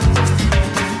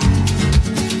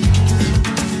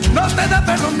 No te da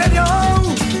perdón de Dios.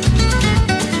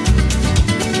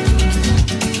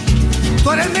 Tú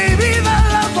eres mi vida,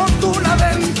 la fortuna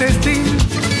del destino.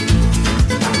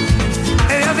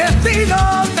 El destino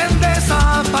te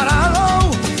desaparado.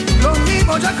 Lo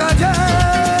mismo ya callé,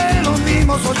 lo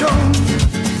mismo soy yo.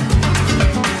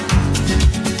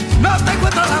 No te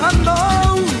encuentro lavando.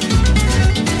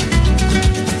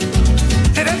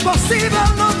 Eres posible,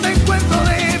 no te encuentro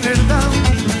de verdad.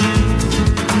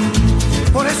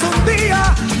 Por eso un día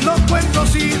no cuento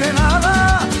así de nada.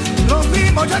 Lo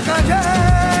mismo ya callé,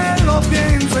 lo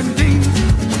pienso en ti.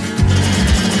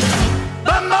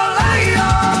 Bamboleo,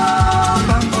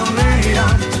 bambolea,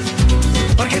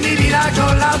 porque mi vida yo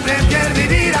la prefiero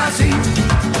vivir así.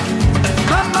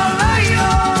 Bamboleo,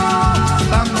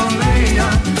 bambolea,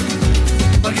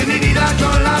 porque mi vida yo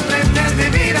la prefiero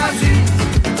vivir así.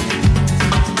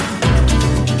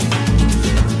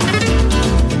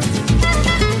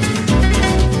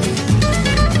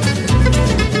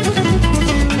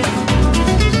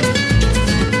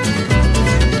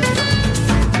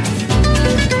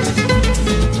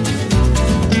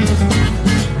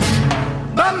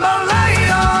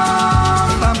 Bamboleo,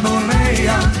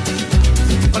 bambolea,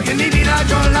 porque mi vida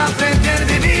yo la prefiero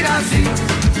vivir así.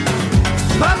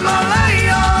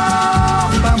 Bamboleo,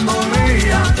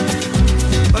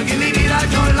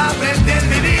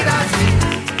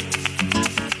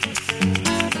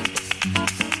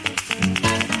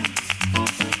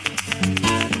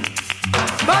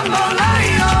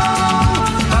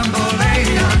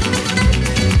 bambolea,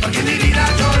 porque mi vida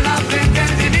yo la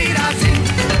prefiero vivir así.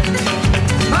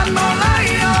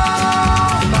 Bamboleo,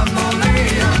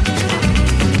 bambolea,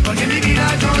 porque mi vida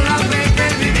yo la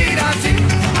prefiero vivir así.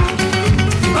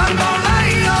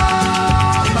 Bamboleo,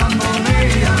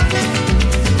 bambolea,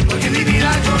 porque mi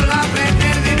vida yo la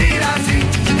prefiero vivir así.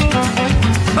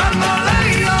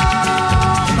 Bamboleo,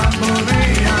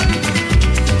 bambolea,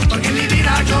 porque mi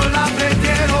vida yo la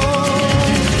prefiero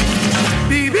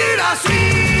vivir así.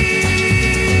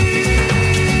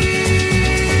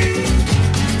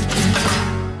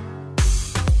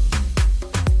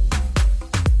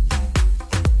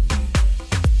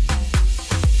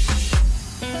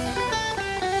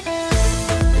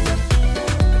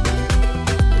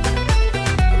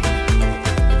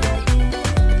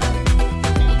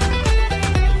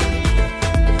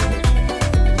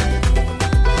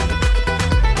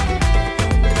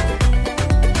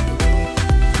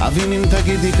 אבין אם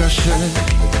תגידי קשה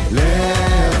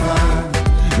לבד,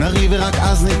 נריב ורק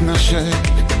אז נתנשק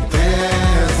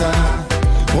תזה.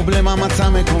 פרובלמה מצא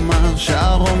מקומה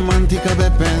שהרומנטיקה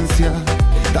בפנסיה,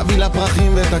 תביא לה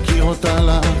פרחים ותכיר אותה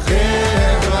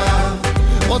לחברה.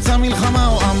 רוצה מלחמה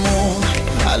או אמור,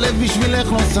 הלב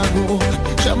בשבילך לא סגור.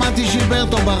 שמעתי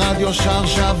שיברטו ברדיו שר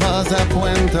שווה זה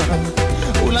הפואנטה.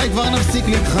 אולי כבר נפסיק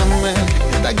להתחמק,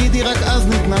 תגידי רק אז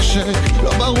נתנשק.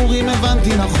 לא ברור אם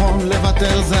הבנתי נכון,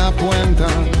 לוותר זה הפואנטה.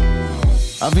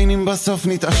 אבין אם בסוף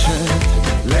נתעשת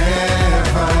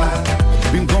לבד,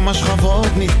 במקום השכבות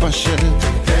נתפשט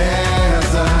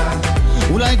תזה.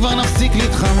 אולי כבר נפסיק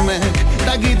להתחמק,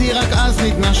 תגידי רק אז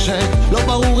נתנשק. לא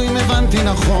ברור אם הבנתי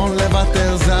נכון,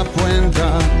 לוותר זה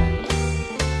הפואנטה.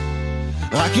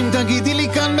 רק אם תגידי לי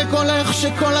כאן בקולך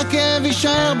שכל הכאב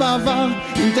יישאר בעבר,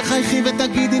 אם תחייכי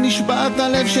ותגידי נשבעת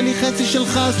הלב שלי חצי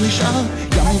שלך אז נשאר.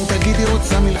 גם אם תגידי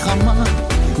רוצה מלחמה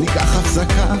ניקח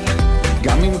הפסקה,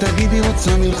 גם אם תגידי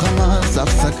רוצה מלחמה אז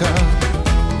הפסקה.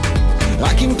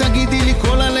 רק אם תגידי לי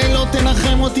כל הלילות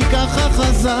תנחם אותי ככה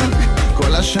חזק,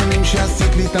 כל השנים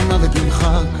שעשית לי את המוות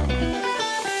נמחק.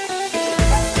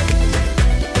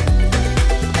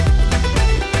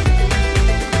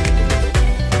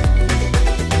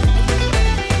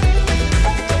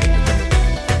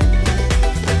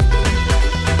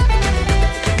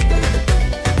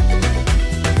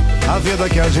 vida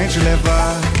que a gente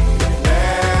levar.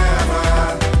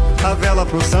 A vela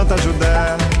pro santo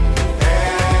ajudar.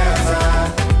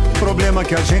 Problema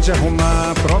que a gente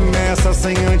arrumar. Promessa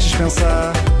sem antes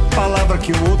pensar. Palavra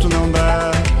que o outro não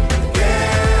dá.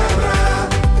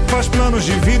 Faz planos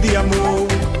de vida e amor.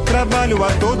 Trabalho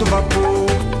a todo vapor.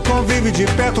 Convive de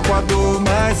perto com a dor,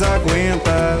 mas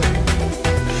aguenta.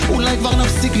 אולי כבר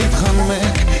נפסיק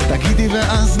להתחמק, תגידי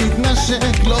ואז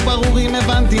נתנשק, לא ברור אם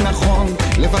הבנתי נכון,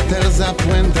 לוותר זה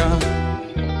הפואנטה.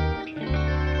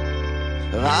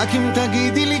 רק אם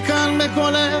תגידי לי כאן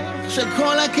בקולך,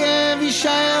 שכל הכאב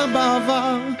יישאר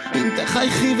בעבר, אם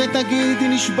תחייכי ותגידי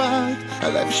נשבעת,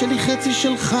 הלב שלי חצי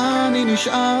שלך אני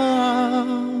נשאר.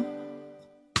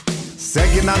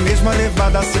 Segue na mesma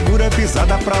levada, segura a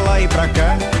pisada pra lá e pra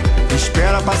cá.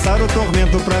 Espera passar o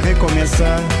tormento pra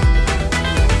recomeçar.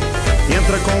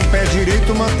 Entra com o pé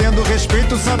direito, mantendo o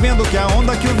respeito, sabendo que a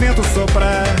onda que o vento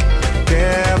soprar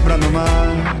quebra no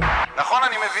mar. נכון,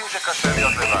 אני מבין שקשה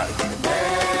להיות לבד.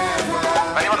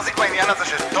 ואני מחזיק בעניין הזה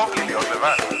שטוב לי להיות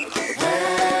לבד.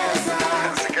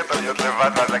 זה קטע להיות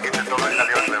לבד ואז להגיד שטוב לך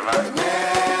להיות לבד.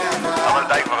 אבל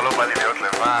די, כבר לא בא לי להיות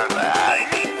לבד. די.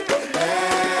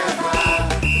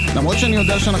 למרות שאני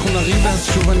יודע שאנחנו נריב ואז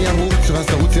שוב אני ארוץ ואז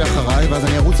תרוצי אחריי ואז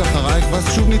אני ארוץ אחרייך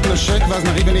ואז שוב נתנשק ואז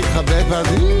נריב ונתחבק ואז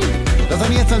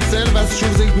אני אצלצל ואז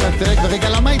שוב זה יתנתק ורגע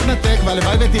למה יתנתק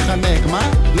והלוואי ותיחנק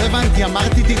מה? לא הבנתי,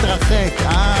 אמרתי תתרחק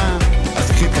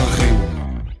אז קחי פרחים.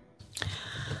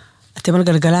 אתם על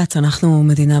גלגלת, אנחנו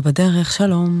מדינה בדרך,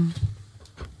 שלום.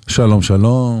 שלום,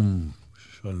 שלום.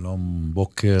 שלום,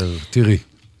 בוקר, תראי.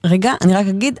 רגע, אני רק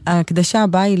אגיד, ההקדשה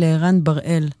הבאה היא לערן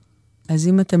בראל. אז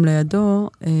אם אתם לידו,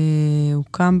 הוא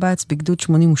קם בץ בגדוד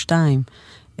 82,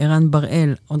 ערן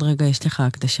בראל, עוד רגע יש לך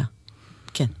הקדשה.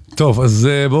 כן. טוב, אז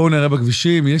בואו נראה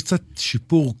בכבישים, יש קצת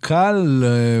שיפור קל,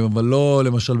 אבל לא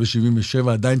למשל ב-77,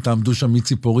 עדיין תעמדו שם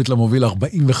מציפורית למוביל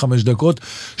 45 דקות,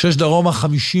 6 דרומה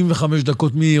 55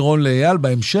 דקות מעירון לאייל,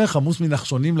 בהמשך עמוס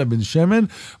מנחשונים לבן שמן,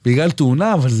 בגלל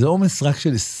תאונה, אבל זה עומס רק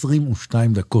של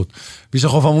 22 דקות. כביש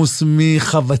החוף עמוס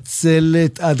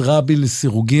מחבצלת עד רבין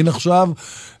לסירוגין עכשיו,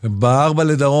 ב4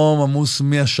 לדרום עמוס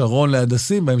מהשרון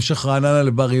להדסים, בהמשך רעננה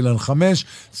לבר אילן 5,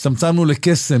 צמצמנו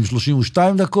לקסם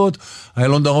 32 דקות,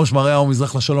 איילון דרום שמריה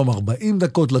ומזרח לשלום 40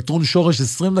 דקות, לטרון שורש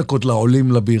 20 דקות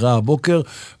לעולים לבירה הבוקר,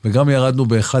 וגם ירדנו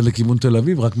באחד לכיוון תל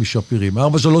אביב, רק משפירים.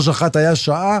 431 היה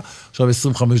שעה, עכשיו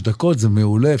 25 דקות, זה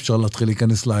מעולה, אפשר להתחיל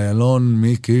להיכנס לאיילון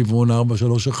מכיוון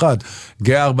 431.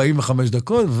 גאה 45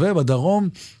 דקות, ובדרום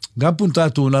גם פונתה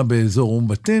התאונה באזור אום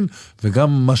בטין,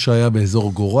 וגם מה שהיה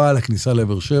באזור גורל, הכניסה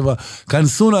לבאר שבע,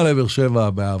 כנסו נא לבאר שבע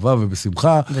באהבה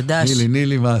ובשמחה. ודש.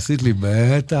 נילי, מה עשית לי?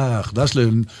 בטח, דש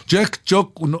לג'ק,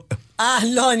 צ'וק,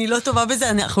 לא, אני לא טובה בזה,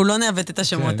 אנחנו לא נעוות את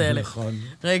השמות האלה. נכון.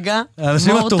 רגע,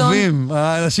 האנשים הטובים,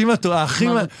 האנשים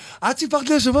האחים, את סיפרת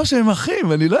לי השבוע שהם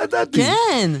אחים, אני לא ידעתי.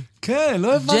 כן. כן,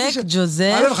 לא הבנתי. ג'ק,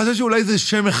 ג'וזף. אני חושב שאולי זה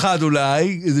שם אחד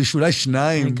אולי, זה שאולי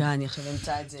שניים. רגע, אני עכשיו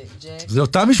אמצא את זה. ג'ק. זה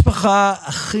אותה משפחה,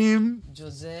 אחים.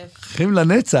 ג'וזף. אחים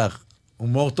לנצח.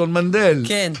 ומורטון מנדל.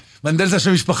 כן. מנדל זה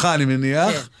שם משפחה, אני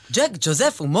מניח. כן. ג'ק,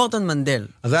 ג'וזף ומורטון מנדל.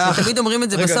 תמיד אומרים את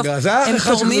זה בסוף. רגע, זה היה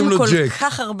אחד שקוראים לו ג'ק. הם תורמים כל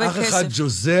כך הרבה כסף. אח אחד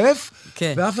ג'וזף,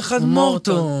 ואף אחד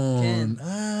מורטון. כן.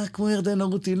 כמו ירדן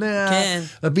ארותי לאה. כן.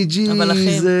 הבי ג'י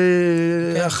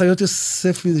זה אחיות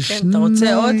יוספי, זה שניים. אתה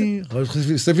רוצה עוד?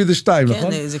 יוספי זה 2,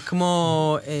 נכון? כן, זה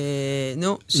כמו,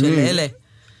 של אלה.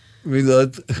 מי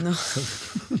זאת?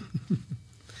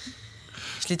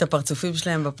 יש לי את הפרצופים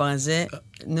שלהם בפרזה.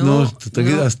 נו,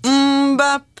 תגיד.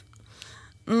 מבאפ.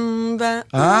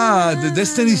 The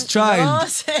Destiny's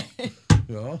Child.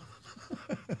 לא,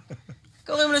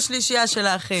 קוראים לשלישייה של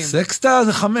האחים. סקסטה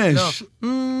זה 5.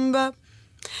 מבאפ.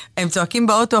 הם צועקים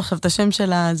באוטו עכשיו את השם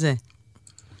של הזה.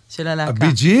 של הלהקה.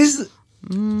 הבי ג'יז?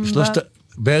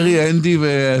 ברי, אנדי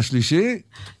והשלישי?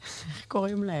 איך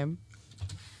קוראים להם?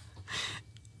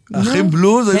 אחים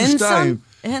בלוז היו 2.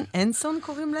 הנסון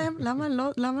קוראים להם?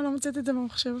 למה לא מצאת את זה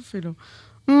במחשב אפילו?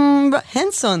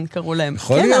 הנסון קראו להם.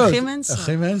 יכול להיות. כן, אחים הנסון.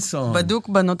 אחים הנסון. בדוק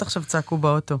בנות עכשיו צעקו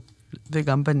באוטו.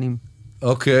 וגם בנים.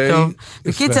 אוקיי. טוב.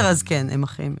 בקיצר אז כן, הם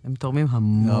אחים. הם תורמים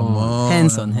המון.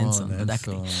 הנסון,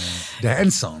 בדקתי. The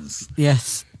Hansons.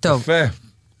 Yes. טוב. יפה.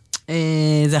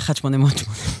 זה 1-800.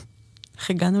 איך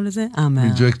הגענו לזה?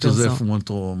 מג'ק ג'וזף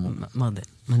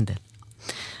מנדל.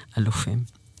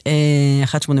 אלופים. 1-800-890-18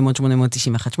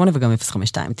 וגם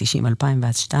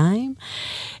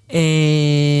 052-90-2002.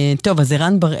 טוב, אז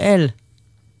ערן בראל,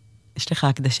 יש לך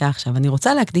הקדשה עכשיו. אני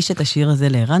רוצה להקדיש את השיר הזה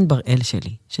לערן בראל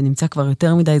שלי, שנמצא כבר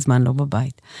יותר מדי זמן לא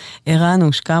בבית. ערן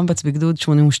הוא שקם בגדוד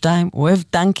 82, הוא אוהב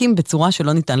טנקים בצורה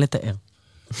שלא ניתן לתאר.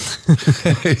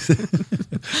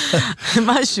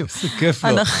 משהו. זה כיף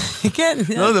לו. כן.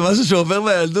 לא, זה משהו שעובר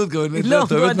מהילדות, לא,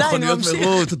 אתה אוהבת מכוניות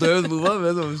מרוץ, אתה אוהבת בובה,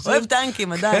 ואיזה ממשיך. אוהב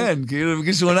טנקים, עדיין. כן, כאילו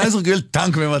בגיל 18 קיבל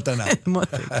טנק במתנה.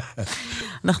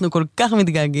 אנחנו כל כך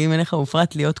מתגעגעים אליך,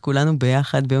 ופרט להיות כולנו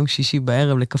ביחד ביום שישי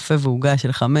בערב לקפה ועוגה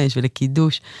של 5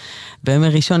 ולקידוש. בימי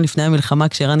ראשון לפני המלחמה,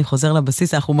 כשרני חוזר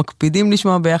לבסיס, אנחנו מקפידים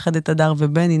לשמוע ביחד את הדר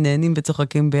ובני, נהנים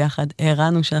וצוחקים ביחד.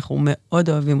 הראינו שאנחנו מאוד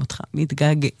אוהבים אותך,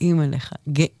 מתגעגעים אליך,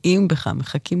 גאים בך,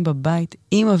 מחכים בבית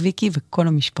עם אביקי וכל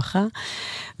המשפחה,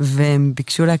 והם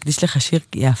ביקשו להקדיש לך שיר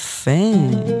יפה.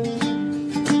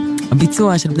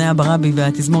 הביצוע של בני הברבי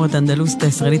והתזמורת האנדלוסית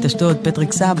הישראלית אשדוד,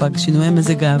 פטריק סבג, שינויי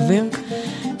מזג האוויר,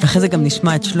 ואחרי זה גם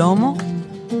נשמע את שלמה.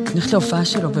 נלך להופעה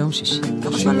שלו ביום שישי.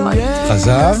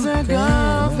 חזר?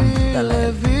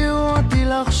 הביאו אותי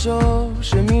לחשוב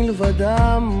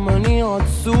שמלבדם אני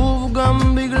עצוב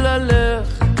גם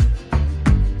בגללך.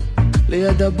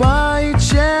 ליד הבית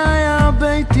שהיה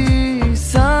ביתי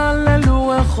סללו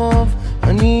רחוב,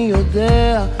 אני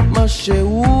יודע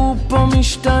משהו פה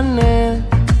משתנה.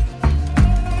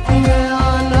 הנה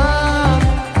הענן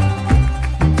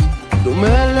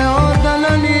דומה לעוד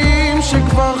עננים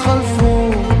שכבר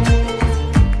חלפו,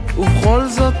 ובכל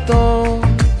זאת טוב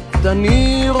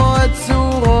אני רואה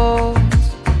צורות.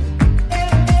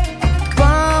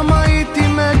 פעם הייתי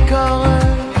מקרב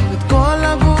את כל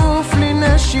הגוף לי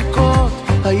נשיקות,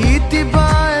 הייתי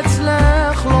בא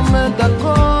אצלך לומד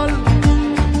הכל.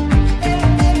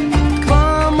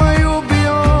 פעם היו בי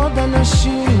עוד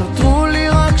אנשים, נותרו לי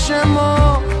רק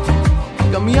שמות,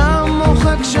 גם ים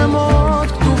מוחק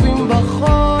שמות כתובים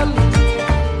בחול.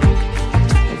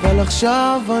 אבל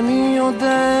עכשיו אני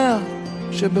יודע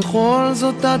שבכל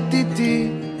זאת את איתי,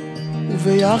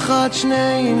 וביחד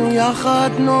שנינו יחד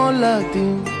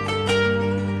נולדים.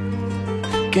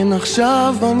 כן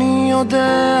עכשיו אני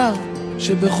יודע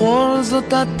שבכל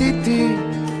זאת את איתי,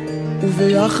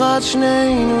 וביחד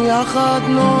שנינו יחד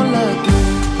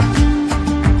נולדים.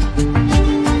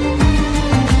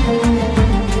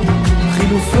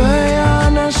 חילופי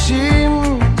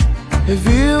האנשים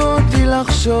הביאו אותי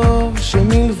לחשוב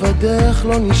שמלבדך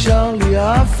לא נשאר לי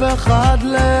אף אחד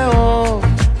לאהוב.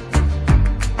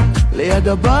 ליד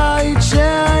הבית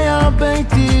שהיה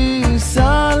ביתי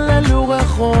סללו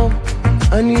רחוב,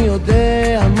 אני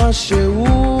יודע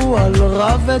משהו על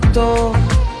רע וטוב.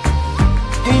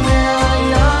 הנה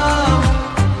הים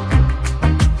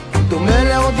דומה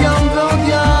לעוד ים ועוד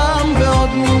ים ועוד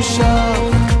נמשך,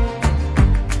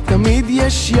 תמיד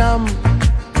יש ים,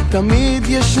 תמיד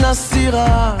ישנה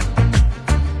סירה.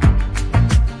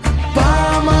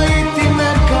 פעם הייתי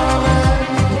מקרב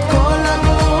את כל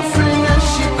הגוף לי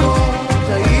נשיקות,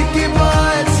 הייתי בא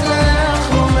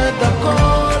אצלך לומד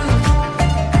הכל.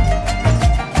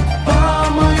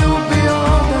 פעם היו בי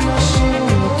עוד אנשים,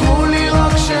 נותרו לי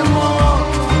רק שמות,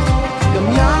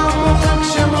 גם ים מוחק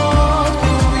שמות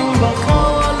כתובים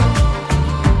בחול.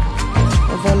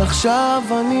 אבל עכשיו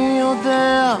אני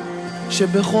יודע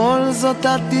שבכל זאת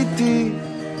את איתי,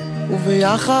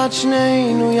 וביחד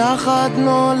שנינו יחד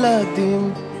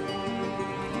נולדים.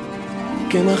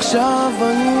 כן עכשיו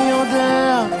אני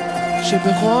יודע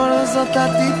שבכל זאת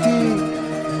את איתי,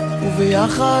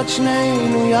 וביחד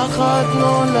שנינו יחד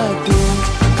נולדים.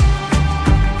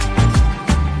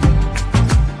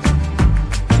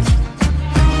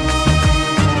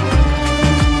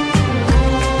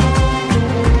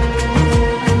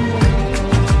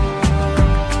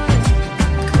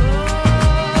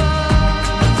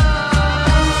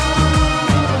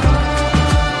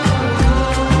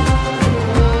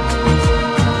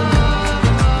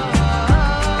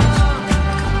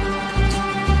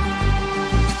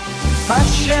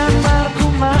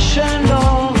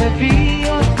 שלא הביא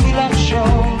אותי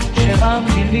לחשוב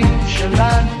שהמילים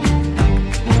שלנו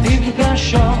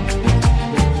נפגשות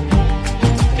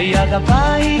ליד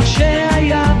הבית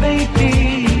שהיה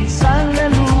ביתי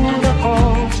סללו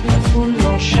רחוב, נתנו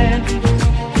לו שם,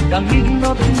 תמיד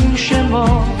נותנים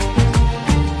שמות.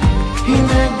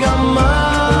 הנה גם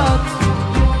את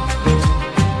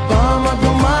פעם את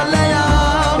דומה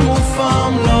לים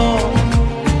ופעם לא,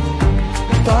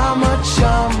 פעם את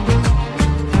שם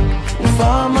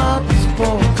פעם את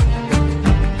פה.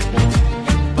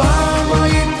 פעם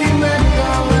הייתי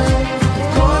מקרב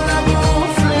כל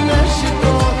הגוף לי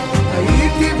נשיקות,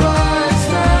 הייתי בא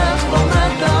אצלך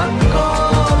לומד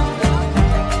הכל.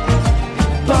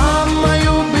 פעם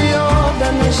היו בי עוד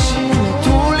אנשים,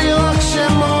 נותרו לי רק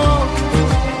שמות,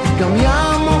 גם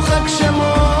ים מוחק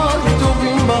שמות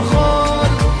כתובים בחול.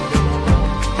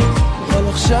 אבל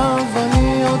עכשיו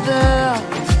אני יודע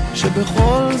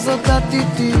שבכל זאת את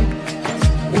איתי,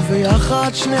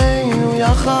 וביחד שנינו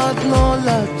יחד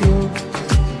נולדים.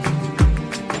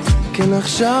 כן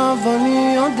עכשיו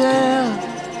אני יודע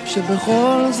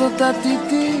שבכל זאת את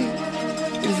איתי,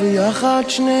 וביחד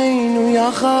שנינו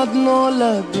יחד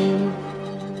נולדים.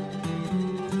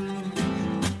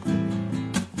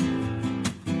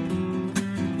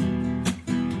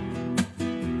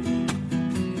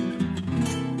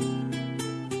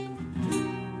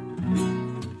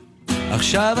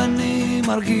 עכשיו אני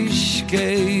מרגיש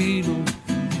כאילו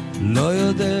לא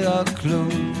יודע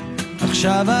כלום.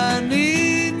 עכשיו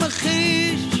אני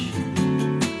מחיש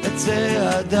את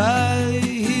צעדיי,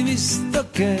 היא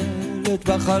מסתכלת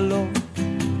בחלום,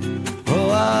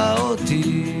 רואה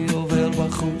אותי עובר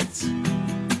בחוץ,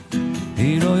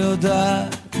 היא לא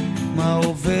יודעת מה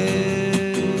עובר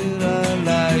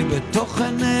עליי. בתוך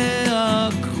עיניה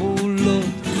הכחולות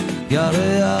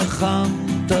ירח חם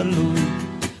תלוי,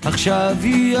 עכשיו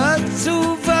היא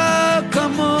עצובה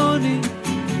כמוני,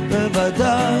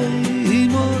 בוודאי היא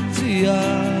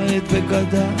מוציאה את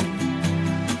בגדיי,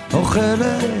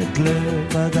 אוכלת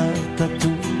לבדה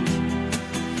תטות,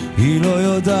 היא לא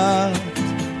יודעת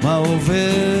מה עובר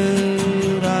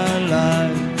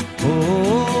עליי.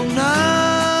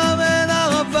 אומנם אין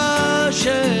ערבה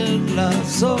שאין לה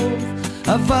סוף,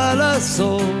 אבל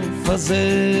הסוף הזה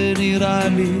נראה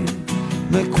לי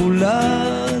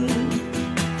מקולל.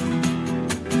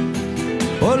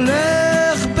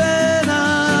 הולך בין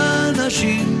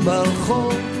האנשים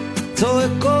ברחוב,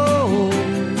 צועקו,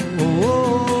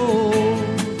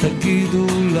 תגידו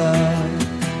לה.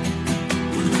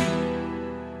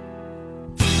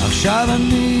 עכשיו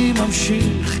אני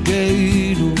ממשיך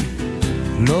כאילו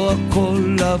לא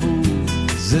הכל אבוד,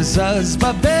 זה זז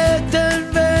בבטן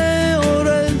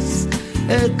והורס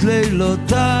את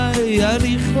לילותיי.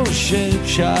 אני חושב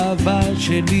שהאהבה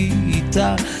שלי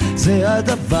איתה זה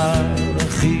הדבר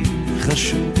הכי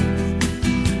חשוב,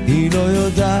 היא לא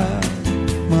יודעת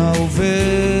מה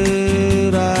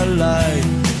עובר עליי.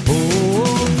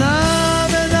 אומנם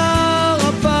אין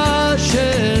הרבה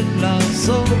שאין לה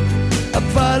סוף,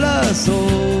 אבל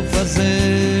הסוף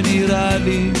הזה נראה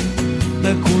לי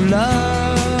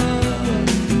מקולל.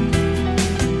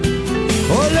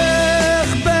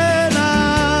 הולך בין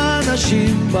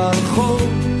האנשים ברחוב,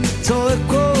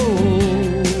 צועקו,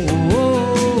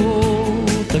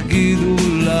 תגידו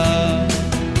לה.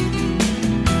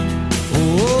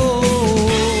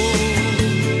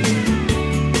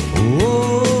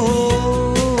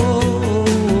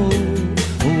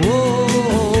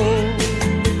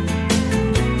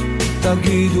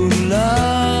 תגידו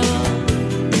לה.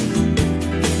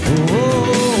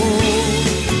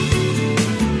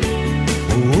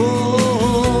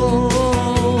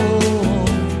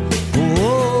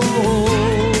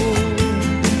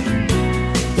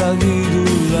 תגידו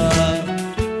לה.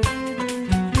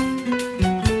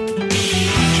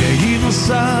 כשהיא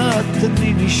נוסעת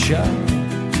אני נשאר,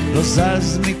 לא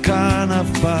זז מכאן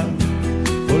אף פעם,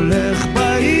 הולך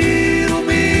בעיר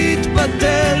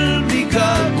ומתבטל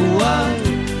מגעגועי,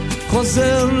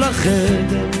 חוזר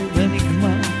לחדר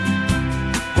ונגמר,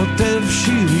 כותב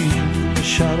שירים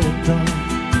ושר אותם,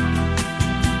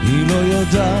 היא לא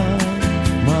יודעת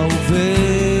מה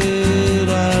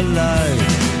עובר עליי.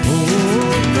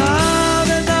 אומנם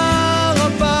אין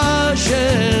הרבה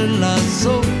שאין לה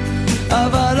סוף,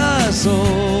 אבל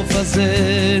הסוף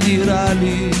הזה נראה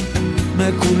לי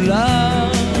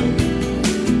מקולל.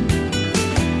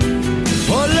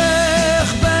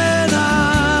 הולך בין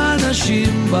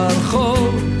האנשים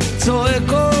ברחוב,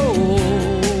 צועקו,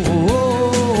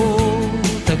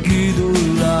 תגידו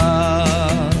לה.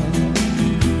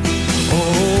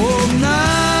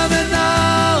 אומנם אין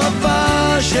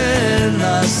הרבה שאין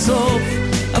לה סוף,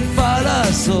 אבל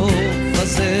הסוף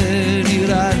הזה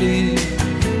נראה לי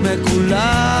מקולל.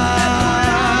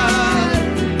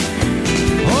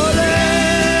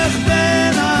 הולך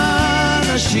בין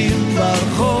האנשים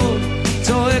ברחוב,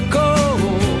 צועקו,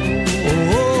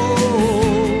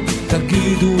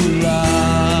 תגידו לה.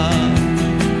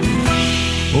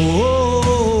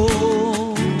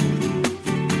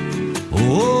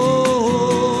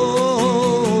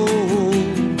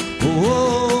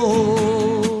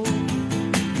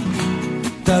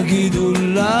 תגידו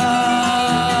לה.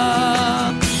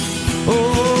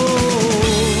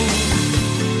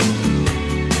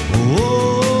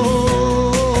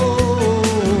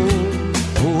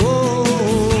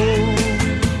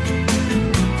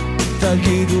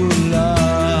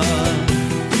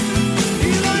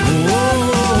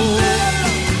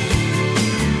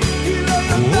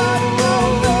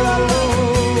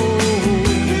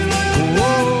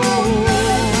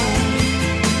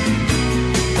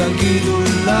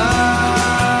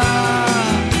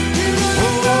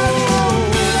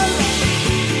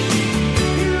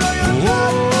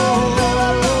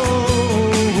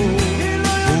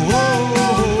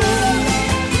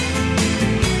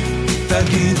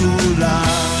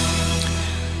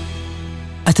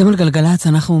 אתם על גלגלץ,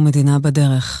 אנחנו מדינה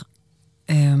בדרך.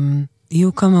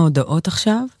 יהיו כמה הודעות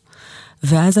עכשיו,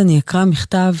 ואז אני אקרא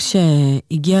מכתב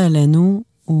שהגיע אלינו,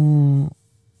 הוא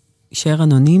יישאר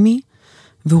אנונימי,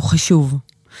 והוא חשוב.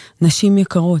 נשים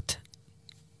יקרות,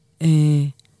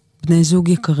 בני זוג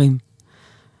יקרים,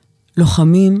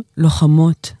 לוחמים,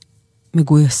 לוחמות,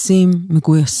 מגויסים,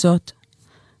 מגויסות,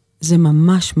 זה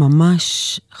ממש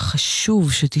ממש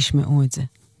חשוב שתשמעו את זה.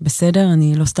 בסדר?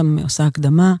 אני לא סתם עושה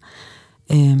הקדמה.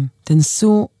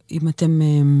 תנסו, אם אתם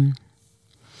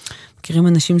מכירים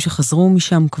אנשים שחזרו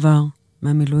משם כבר,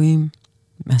 מהמילואים,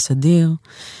 מהסדיר,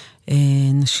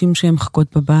 נשים שהן מחכות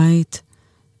בבית,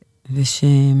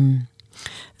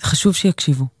 וחשוב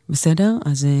שיקשיבו. בסדר?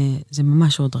 אז זה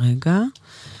ממש עוד רגע.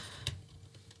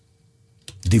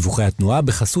 דיווחי התנועה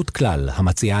בחסות כלל,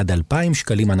 המציעה עד 2,000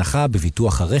 שקלים הנחה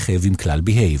בביטוח הרכב עם כלל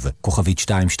בהייב, כוכבית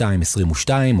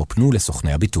 2222 או פנו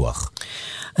לסוכני הביטוח.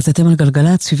 אז אתם על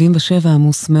גלגלת 77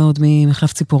 עמוס מאוד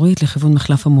ממחלף ציפורית לכיוון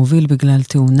מחלף המוביל בגלל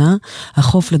תאונה.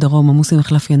 החוף לדרום עמוס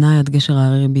ממחלף ינאי עד גשר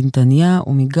הערי בנתניה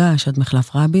ומגש עד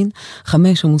מחלף רבין.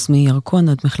 5 עמוס מירקון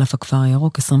עד מחלף הכפר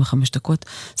הירוק, 25 דקות.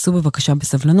 סעו בבקשה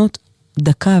בסבלנות,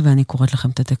 דקה ואני קוראת לכם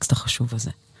את הטקסט החשוב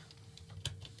הזה.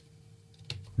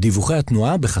 דיווחי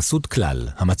התנועה בחסות כלל,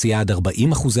 המציעה עד 40%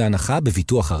 הנחה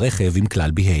בביטוח הרכב עם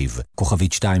כלל בהייב,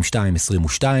 כוכבית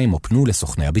 2222 או פנו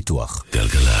לסוכני הביטוח.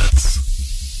 גלגלץ.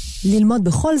 ללמוד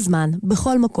בכל זמן,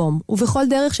 בכל מקום ובכל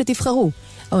דרך שתבחרו.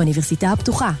 האוניברסיטה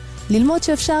הפתוחה. ללמוד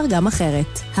שאפשר גם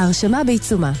אחרת. ההרשמה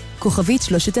בעיצומה. כוכבית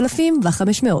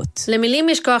 3500. למילים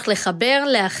יש כוח לחבר,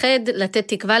 לאחד, לתת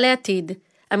תקווה לעתיד.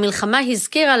 המלחמה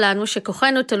הזכירה לנו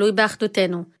שכוחנו תלוי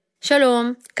באחדותנו.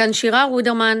 שלום, כאן שירה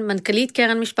רודרמן, מנכ"לית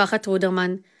קרן משפחת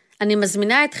רודרמן. אני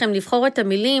מזמינה אתכם לבחור את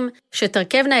המילים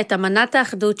שתרכבנה את אמנת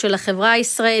האחדות של החברה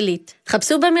הישראלית.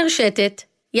 חפשו במרשתת,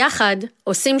 יחד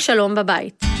עושים שלום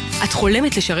בבית. את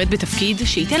חולמת לשרת בתפקיד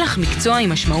שייתן לך מקצוע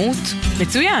עם משמעות?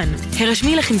 מצוין!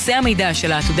 הרשמי לכנסי המידע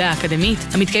של העתודה האקדמית,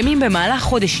 המתקיימים במהלך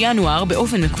חודש ינואר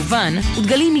באופן מקוון,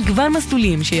 ותגלים מגוון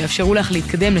מסלולים שיאפשרו לך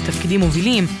להתקדם לתפקידים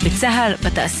מובילים בצה"ל,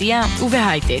 בתעשייה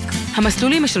ובהייטק.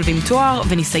 המסלולים משלבים תואר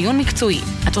וניסיון מקצועי.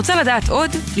 את רוצה לדעת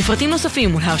עוד? לפרטים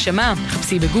נוספים ולהרשמה,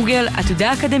 חפשי בגוגל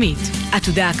עתודה אקדמית.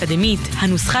 עתודה אקדמית,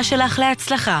 הנוסחה שלך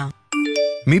להצלחה.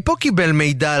 מי פה קיבל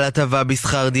מידע על הטבה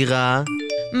בשכר דירה?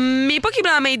 מי פה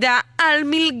קיבלה מידע על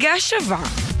מלגה שווה?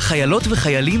 חיילות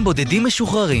וחיילים בודדים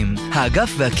משוחררים.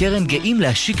 האגף והקרן גאים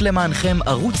להשיק למענכם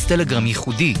ערוץ טלגרם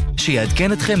ייחודי,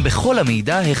 שיעדכן אתכם בכל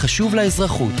המידע החשוב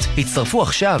לאזרחות. הצטרפו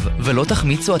עכשיו ולא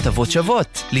תחמיצו הטבות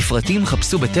שוות. לפרטים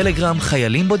חפשו בטלגרם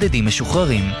חיילים בודדים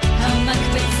משוחררים.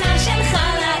 המקפצה שלך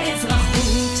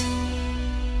לאזרחות.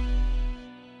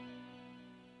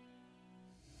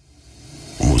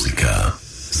 מוזיקה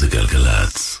זה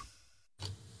גלגלץ.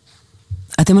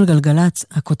 אתם על גלגלץ,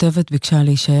 הכותבת ביקשה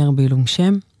להישאר בעילום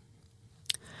שם.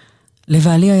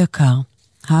 לבעלי היקר,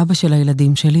 האבא של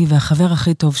הילדים שלי והחבר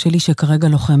הכי טוב שלי שכרגע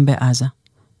לוחם בעזה.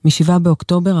 מ7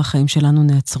 באוקטובר החיים שלנו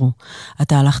נעצרו.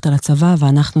 אתה הלכת לצבא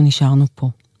ואנחנו נשארנו פה.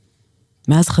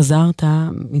 מאז חזרת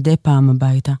מדי פעם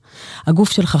הביתה.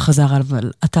 הגוף שלך חזר,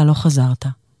 אבל אתה לא חזרת.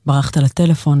 ברחת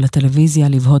לטלפון, לטלוויזיה,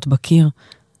 לבהות בקיר.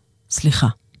 סליחה.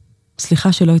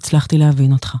 סליחה שלא הצלחתי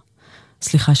להבין אותך.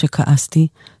 סליחה שכעסתי,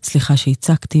 סליחה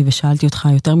שהצקתי ושאלתי אותך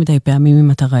יותר מדי פעמים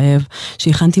אם אתה רעב,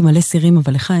 שהכנתי מלא סירים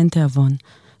אבל לך אין תיאבון.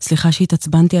 סליחה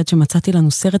שהתעצבנתי עד שמצאתי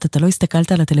לנו סרט, אתה לא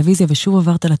הסתכלת על הטלוויזיה ושוב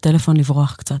עברת לטלפון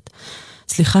לברוח קצת.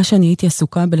 סליחה שאני הייתי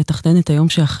עסוקה בלתכנן את היום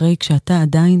שאחרי כשאתה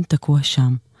עדיין תקוע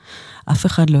שם. אף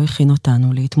אחד לא הכין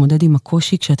אותנו להתמודד עם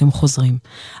הקושי כשאתם חוזרים.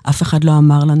 אף אחד לא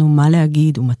אמר לנו מה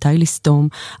להגיד ומתי לסתום,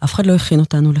 אף אחד לא הכין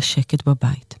אותנו לשקט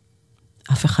בבית.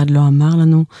 אף אחד לא אמר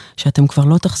לנו שאתם כבר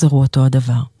לא תחזרו אותו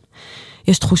הדבר.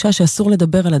 יש תחושה שאסור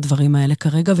לדבר על הדברים האלה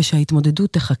כרגע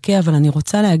ושההתמודדות תחכה, אבל אני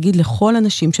רוצה להגיד לכל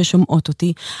אנשים ששומעות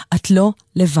אותי, את לא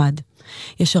לבד.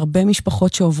 יש הרבה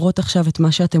משפחות שעוברות עכשיו את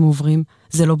מה שאתם עוברים.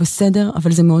 זה לא בסדר,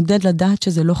 אבל זה מעודד לדעת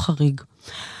שזה לא חריג.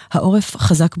 העורף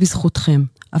חזק בזכותכם,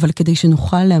 אבל כדי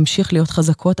שנוכל להמשיך להיות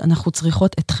חזקות, אנחנו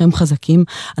צריכות אתכם חזקים,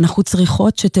 אנחנו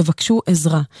צריכות שתבקשו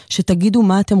עזרה, שתגידו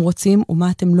מה אתם רוצים ומה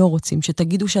אתם לא רוצים,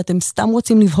 שתגידו שאתם סתם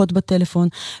רוצים לבהות בטלפון,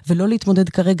 ולא להתמודד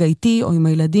כרגע איתי או עם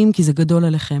הילדים, כי זה גדול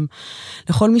עליכם.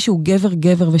 לכל מי שהוא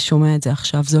גבר ושומע את זה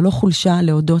עכשיו, זו לא חולשה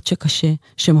להודות שקשה,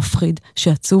 שמפחיד,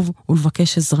 שעצוב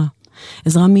ולבקש עזרה.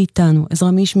 עזרה מאיתנו,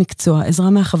 עזרה מאיש מקצוע, עזרה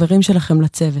מהחברים שלכם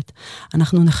לצוות.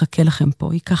 אנחנו נחכה לכם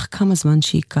פה, ייקח כמה זמן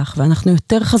שייקח, ואנחנו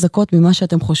יותר חזקות ממה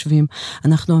שאתם חושבים.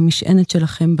 אנחנו המשענת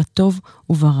שלכם בטוב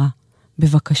וברע.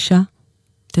 בבקשה,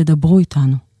 תדברו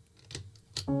איתנו.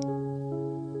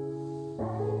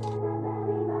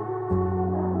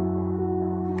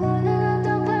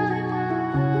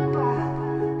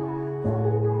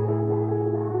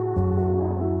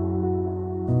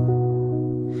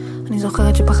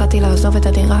 זוכרת שפחדתי לעזוב את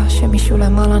הדירה, שמישהו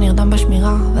למעלה נרדם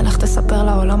בשמירה, ולך תספר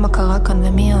לעולם מה קרה כאן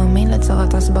ומי יאמין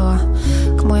לצרת הסברה.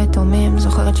 כמו יתומים,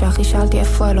 זוכרת שאחי שאלתי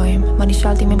איפה אלוהים, ואני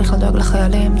שאלתי מי בכלל דואג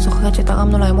לחיילים. זוכרת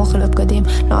שתרמנו להם אוכל ובגדים,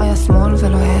 לא היה שמאל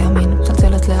ולא היה ימין.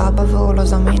 צלצלת לאבא והוא לא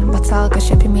זמין, בצער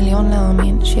קשה פי מיליון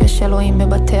להאמין שיש אלוהים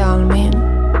בבתי העלמין.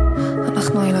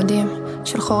 אנחנו הילדים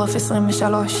של חורף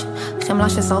 23, חמלה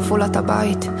ששרפו לה את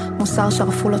הבית, מוסר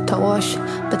שרפו לו את הראש,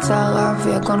 בצער רב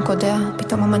ויגון קודע.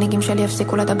 פתאום המנהיגים שלי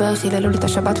הפסיקו לדבר, חיללו לי את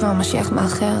השבת והמשיח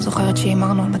מאחר. זוכרת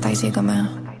שאימרנו על מתי זה ייגמר.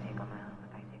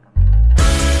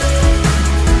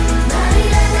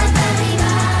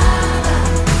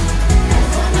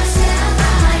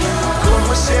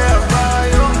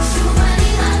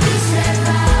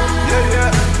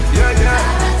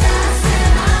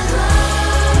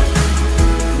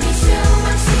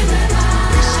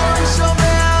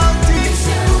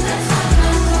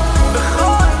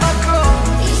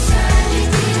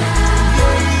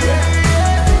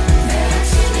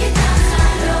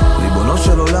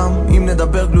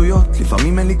 נדבר גלויות,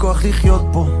 לפעמים אין לי כוח לחיות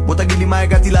פה. בוא תגיד לי מה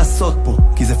הגעתי לעשות פה,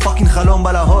 כי זה פאקינג חלום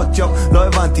בלהות, יו, לא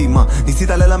הבנתי מה ניסית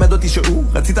ללמד אותי שהוא,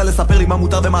 רצית לספר לי מה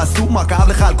מותר ומה אסור, מה כאב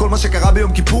לך על כל מה שקרה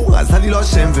ביום כיפור. אז אני לא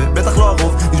אשם ובטח לא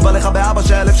הרוב, נשבע לך באבא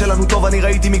שהלב שלנו טוב. אני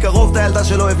ראיתי מקרוב את הילדה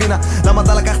שלא הבינה למה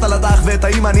אתה לקחת לדרך ואת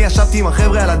האמא. אני ישבתי עם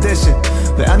החבר'ה על הדשא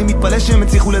ואני מתפלא שהם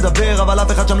הצליחו לדבר, אבל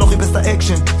אף אחד שם לא חיפש את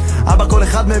האקשן. אבא כל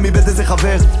אחד מהם איבד איזה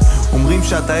חבר. אומרים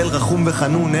שאתה אל רחום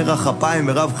וחנון, נרח אפיים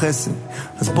ורב חסד,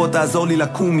 אז בוא תעזור לי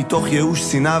לקום מתוך ייאוש,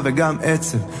 שנאה וגם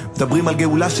עצב. מדברים על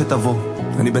גאולה שתבוא,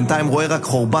 אני בינתיים רואה רק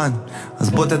חורבן, אז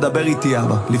בוא תדבר איתי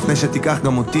אבא, לפני שתיקח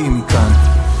גם אותי מכאן.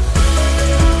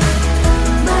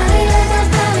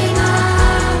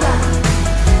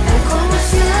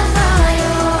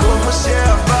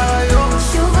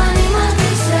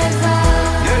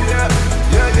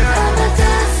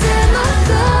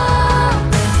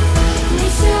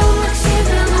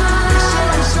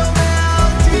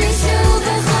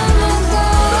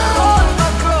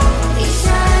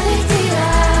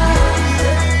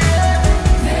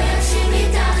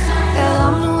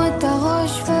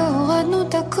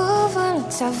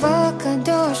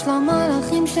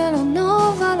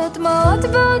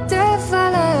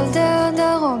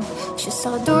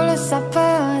 שרדו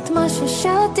לספר את מה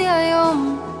ששרתי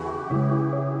היום.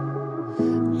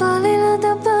 בא לי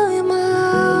לדבר עם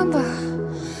האבא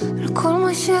על כל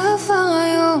מה שעבר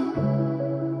היום.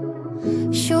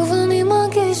 שוב אני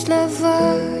מרגיש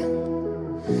לבד,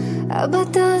 אבא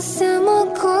תעשה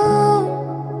מקום.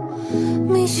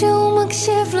 מישהו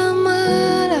מקשיב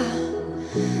למעלה,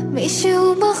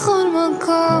 מישהו בכל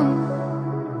מקום.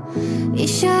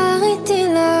 יישאר איתי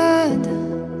ליד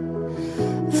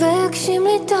והגשים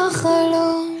לי את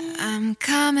החלום. I'm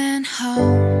coming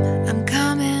home, I'm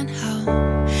coming home.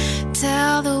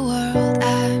 Tell the world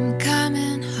I'm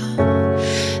coming home.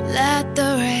 Let the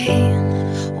rain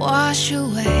wash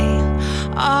away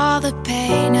all the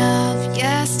pain of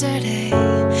yesterday.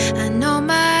 I know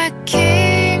my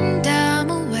kingdom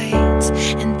awaits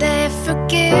and they've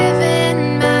forgiven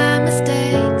my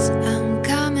mistakes. I'm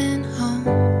coming home,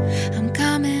 I'm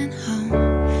coming home.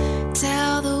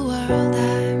 Tell the world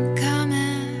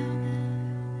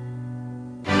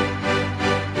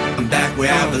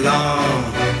where I belong.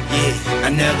 Yeah, I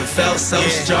never felt so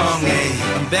strong.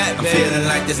 Yeah, I'm back, I'm feeling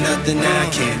like there's nothing I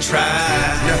can't try.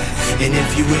 And if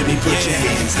you with me, put your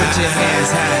hands high. Put your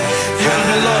hands high. You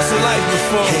ain't lost a life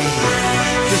before.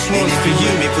 This one's for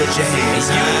you. Put your hands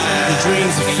high. The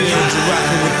dreams are filled. You're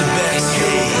rocking with the best.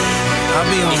 I'll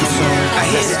be on the song. I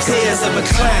hear the tears of a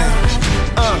clown.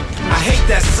 I hate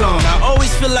that song. I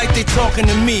always feel like they talking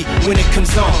to me when it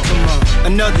comes on. Come on,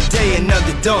 another day,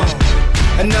 another dawn.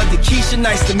 Another Keisha,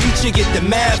 nice to meet you. Get the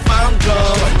math, I'm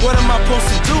gone. What am I supposed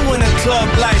to do when the club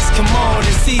lights come on?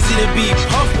 It's easy to be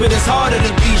puffed, but it's harder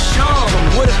to be shown.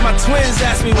 What if my twins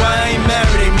ask me why I ain't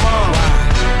married their mom?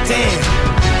 Damn,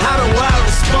 how do I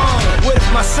respond? What if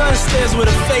my son stares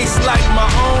with a face like my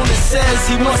own and says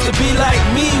he wants to be like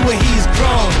me when he's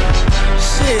grown?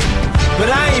 Shit,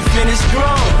 but I ain't finished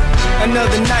grown.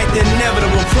 Another night, the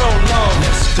inevitable prolong.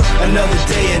 Another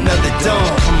day, another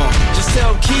dawn. Come on. Just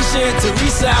tell Keisha and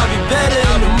Teresa I'll be better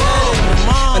in the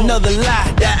morning. Another lie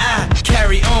that I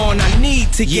carry on. I need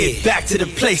to get back to the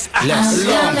place I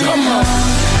belong. Come on.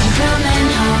 I'm coming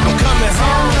home. I'm coming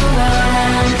home. Tell the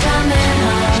world I'm coming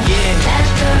home. Yeah. Let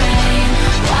the rain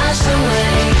wash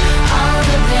away all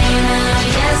the pain of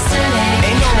yesterday.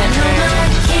 Ain't no I know my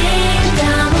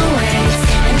kingdom awaits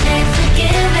and they've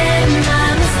forgiven my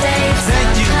mistakes.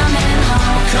 Thank you. I'm coming home.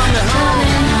 I'm coming home.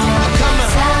 I'm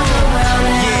coming home. Tell the world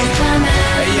that I'm coming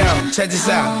Hey yo, check this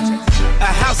out.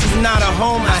 A house is is not a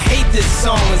home. I hate this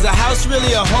song. Is a house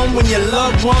really a home when your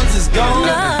loved ones is gone?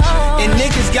 No. And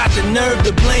niggas got the nerve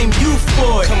to blame you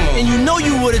for it. And you know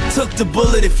you would've took the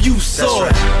bullet if you saw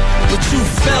it. But you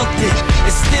felt it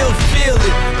and still feel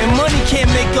it. And money can't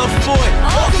make up for it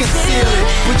or conceal it.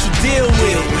 But you deal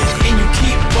with it and you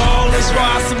keep ballin'. That's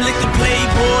why some liquor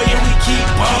playboy and we keep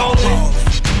ballin'.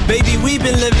 Baby, we've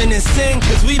been living in sin,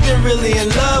 cause we've been really in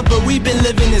love, but we've been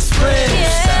living as friends.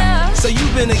 Yeah. So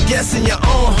you've been a guest in your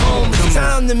own home. It's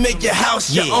time to make your house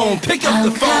your own. Pick up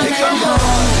the phone, pick up the phone.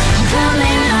 I'm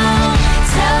coming home.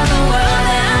 Tell the world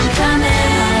that I'm coming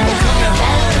home.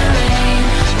 Let the rain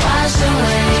wash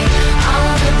away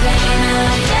all the pain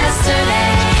of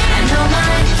yesterday. I know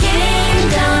my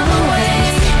kingdom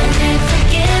awaits, and they've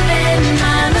forgiven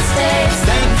my mistakes.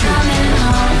 I'm coming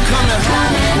home. Coming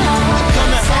home.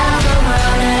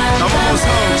 I'm almost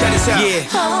home, check this out.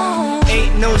 Yeah.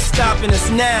 Ain't no stopping us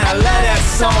now. I love that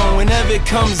song. Whenever it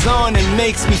comes on, it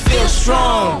makes me feel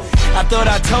strong. I thought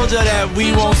I told you that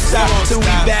we won't stop till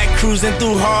we back cruising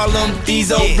through Harlem.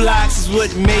 These old blocks is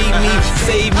what made me,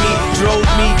 saved me, drove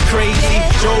me crazy,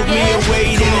 drove me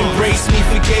away, then embraced me,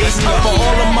 forgave me for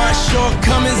all of my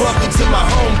shortcomings. Welcome to my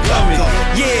homecoming.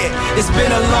 Yeah, it's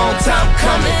been a long time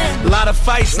coming. A lot of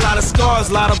fights, a lot of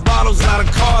scars, a lot of bottles, a lot of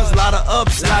cars, a lot of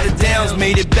ups, a lot of downs.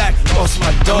 Made it back, lost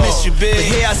my dog. I miss you, big. But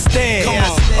here I stand,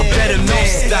 a better man.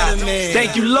 Stop.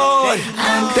 Thank you, Lord.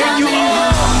 Thank you,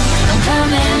 Lord. I'm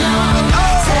coming home.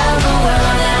 Tell the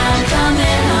world that I'm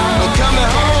coming home. I'm coming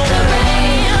home. Let the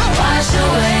rain wash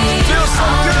away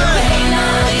all the pain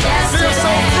of yesterday. Feel so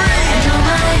free. I know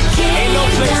my kingdom ain't no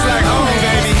place like home,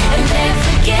 baby. And they've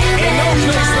forgiven ain't no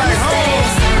place my like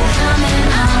mistakes. home.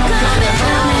 I'm coming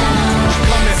home. Coming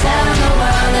home. Tell the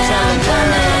world that I'm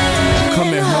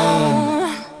coming home.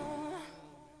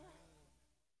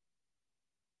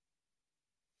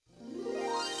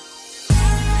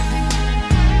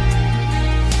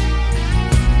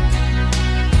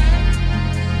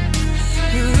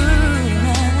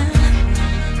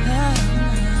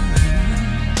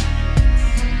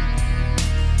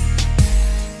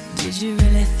 Did you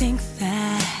really think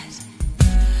that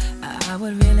I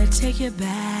would really take you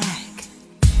back,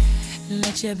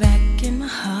 let you back in my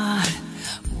heart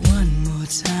one more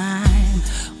time?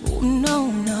 Oh no,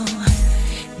 no.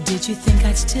 Did you think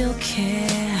I'd still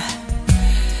care,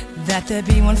 that there'd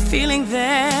be one feeling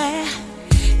there?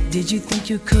 Did you think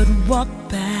you could walk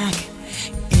back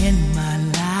in my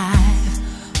life?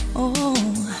 Oh,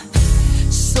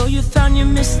 so you found you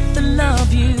missed the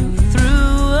love you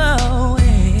threw away.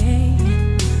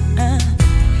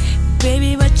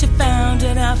 Baby, but you found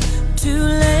it out too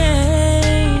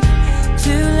late,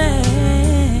 too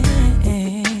late.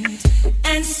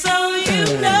 And so you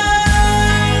know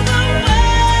the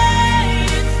way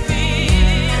it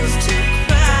feels to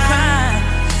cry,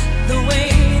 the way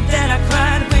that I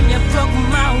cried when you broke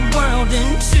my world in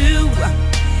two.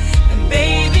 And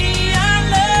baby, I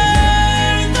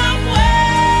learned the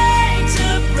way to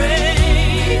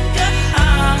break a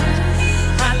heart.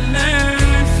 I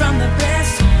learned from the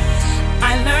best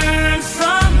I learned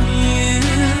from you.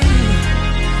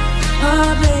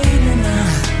 Oh baby, now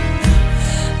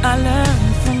I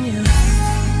learned from you.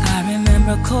 I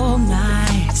remember cold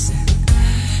nights,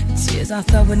 tears I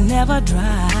thought would never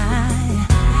dry.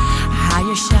 How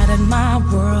you shattered my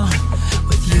world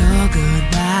with your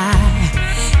goodbye.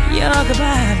 Your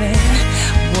goodbye,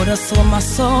 baby. Would've sold my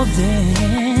soul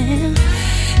then,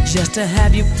 just to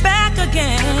have you back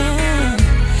again.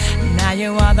 Now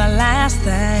you are the last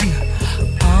thing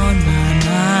on my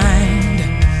mind.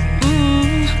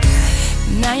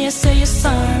 Now you say you're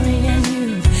sorry and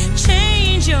you've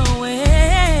changed your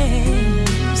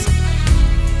ways.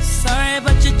 Sorry,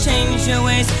 but you changed your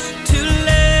ways too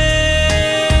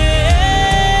late.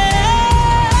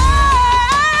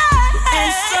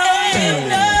 And so you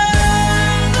know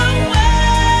the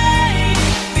way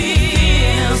it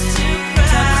feels to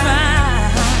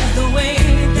cry, the way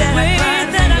that I cried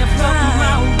when you broke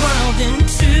my world in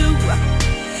two.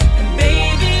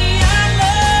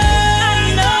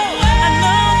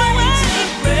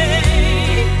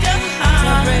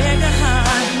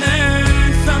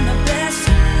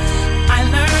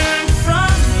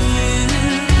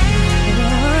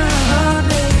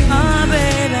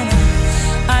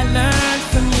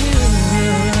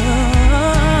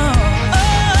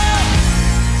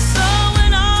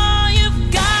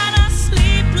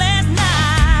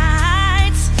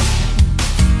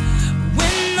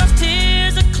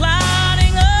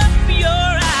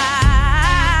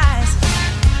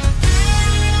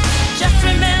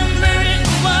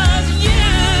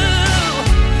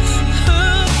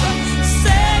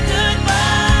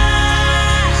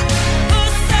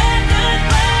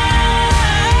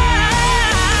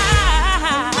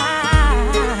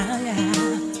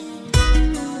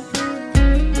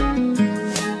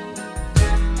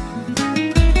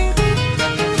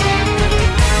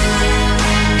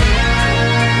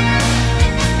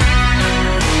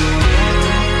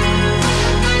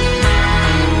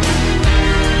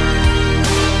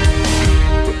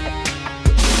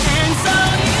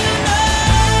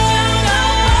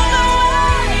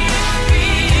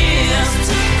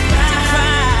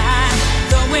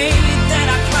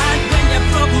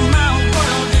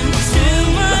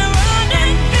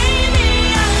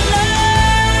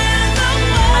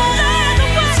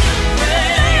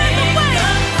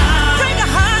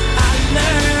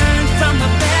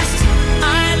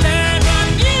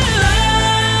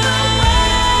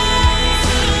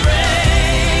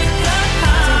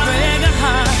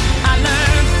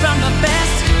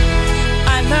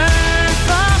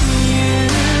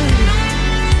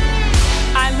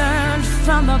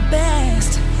 the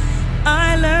best I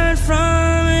learned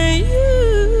from you.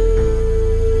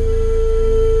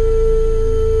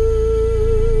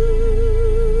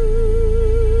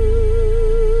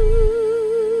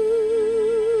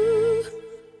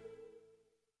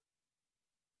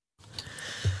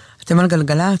 אתם על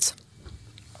גלגלץ.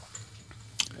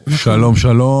 שלום,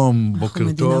 שלום, בוקר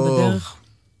מדינה טוב. בדרך.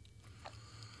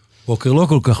 בוקר לא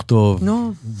כל כך טוב.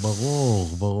 נו.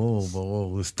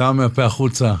 ברור. זה סתם מהפה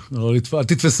החוצה. אל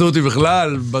תתפסו אותי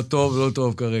בכלל, בטוב, לא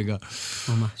טוב כרגע.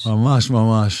 ממש.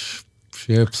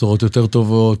 שיהיה בשורות יותר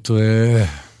טובות.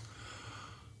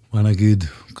 מה נגיד?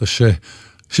 קשה.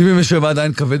 77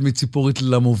 עדיין כבד מציפורית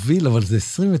למוביל, אבל זה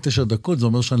 29 דקות, זה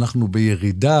אומר שאנחנו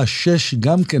בירידה. 6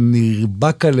 גם כן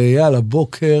רבקה לאייל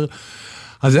הבוקר.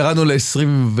 אז ירדנו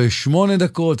ל-28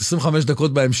 דקות, 25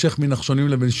 דקות בהמשך מנחשונים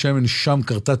לבן שמן, שם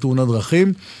קרתה תאונת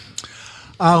דרכים.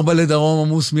 4 לדרום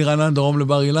עמוס מרענן, דרום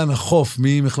לבר אילן, החוף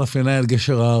ממחלף ינאי על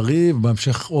גשר הערי,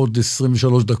 בהמשך עוד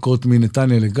 23 דקות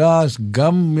מנתניה לגש,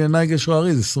 גם ינאי גשר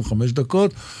הערי, זה 25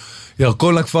 דקות.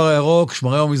 ירקון לכפר הירוק,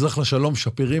 שמריהו מזרח לשלום,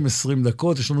 שפירים 20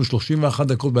 דקות, יש לנו 31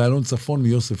 דקות באלון צפון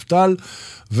מיוסף טל,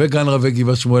 וגן רבי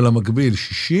גבעת שמואל המקביל,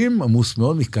 60, עמוס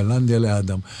מאוד מקלנדיה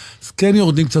לאדם. אז כן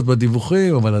יורדים קצת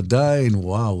בדיווחים, אבל עדיין,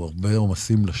 וואו, הרבה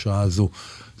עומסים לשעה הזו.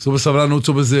 צאו בסבלנות,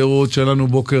 צאו בזהירות, שיהיה לנו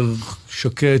בוקר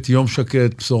שקט, יום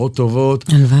שקט, בשורות טובות.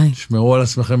 הלוואי. שמרו על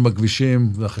עצמכם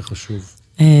בכבישים, זה הכי חשוב.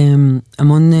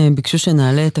 המון ביקשו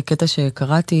שנעלה את הקטע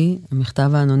שקראתי,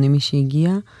 המכתב האנונימי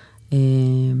שהגיע,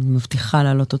 מבטיחה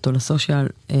להעלות אותו לסושיאל,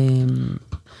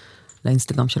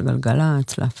 לאינסטגרם של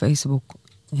גלגלץ, לפייסבוק.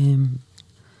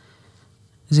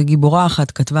 זו גיבורה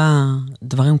אחת, כתבה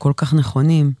דברים כל כך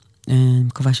נכונים, אני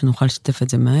מקווה שנוכל לשתף את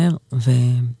זה מהר,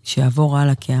 ושיעבור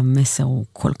הלאה, כי המסר הוא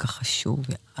כל כך חשוב,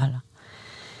 והלאה.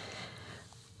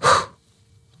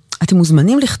 אתם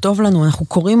מוזמנים לכתוב לנו, אנחנו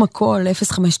קוראים הכל,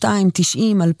 052,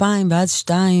 90, 2000, ואז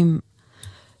 2.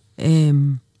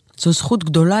 זו זכות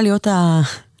גדולה להיות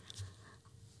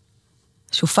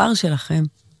השופר שלכם,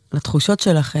 לתחושות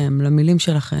שלכם, למילים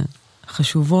שלכם,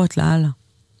 חשובות להלאה.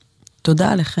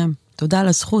 תודה עליכם, תודה על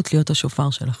הזכות להיות השופר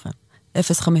שלכם.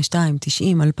 052,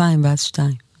 90, 2000 ואז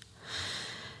 2.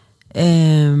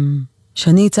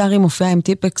 שני צערי מופיעה עם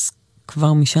טיפקס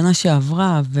כבר משנה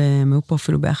שעברה, והם היו פה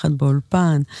אפילו ביחד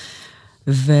באולפן,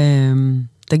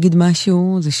 ותגיד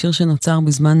משהו, זה שיר שנוצר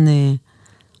בזמן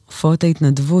הופעות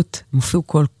ההתנדבות, הם הופיעו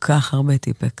כל כך הרבה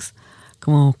טיפקס,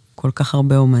 כמו כל כך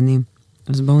הרבה אומנים.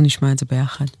 אז בואו נשמע את זה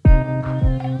ביחד.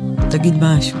 תגיד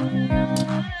משהו.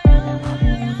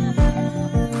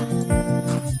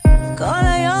 כל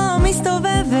היום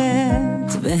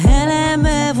מסתובבת בהלם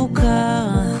מבוקר,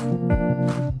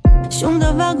 שום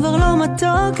דבר כבר לא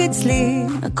מתוק אצלי,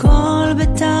 הכל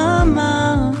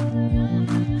בטעמה.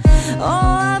 או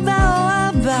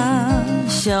אבא,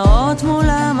 שעות מול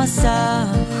המסך,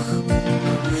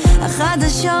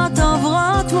 החדשות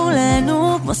עוברות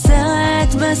מולנו כמו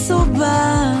סרט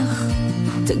מסובך.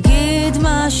 תגיד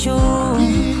משהו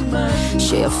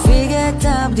שיפיג את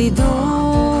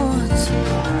הבדידות,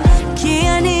 כי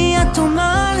אני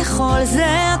אטומה לכל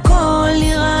זה, הכל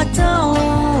נראה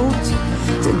טעות.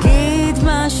 תגיד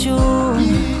משהו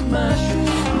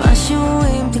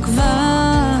עם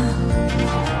תקווה,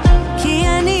 כי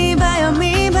אני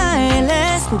בימים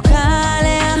האלה זקוקה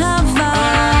לאהבה.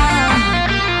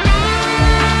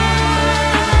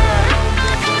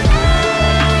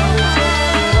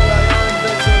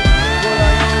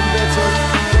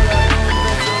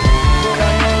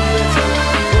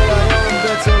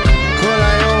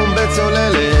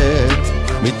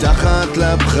 מתחת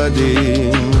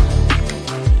לפחדים,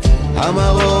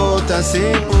 המראות,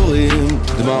 הסיפורים,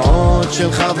 דמעות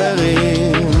של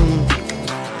חברים.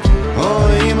 או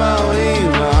אמא,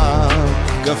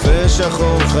 קפה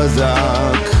שחור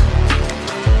חזק,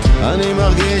 אני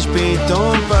מרגיש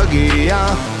פתאום פגיע,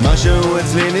 משהו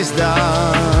אצלי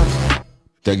נסדק.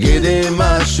 תגידי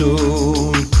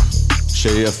משהו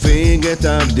שיפיג את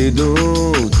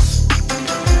הבדידות,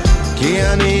 כי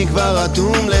אני כבר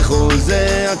אטום לכל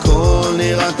זה, הכל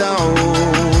נראה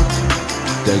טעות.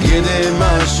 תגידי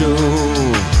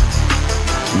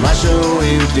משהו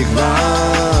עם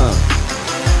תקווה,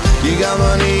 כי גם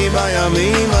אני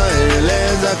בימים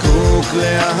האלה זקוק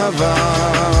לאהבה.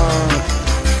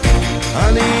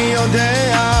 אני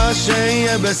יודע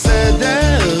שיהיה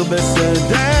בסדר.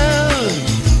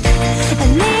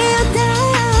 אני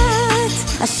יודעת,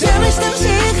 השמש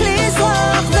תמשיך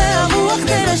לזרוח והרוח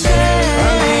תנשב.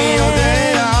 אני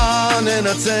יודע,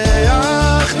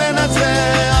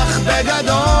 ננצח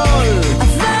בגדול.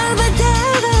 אבל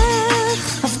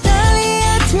בדרך עבדה לי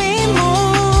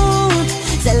התמימות,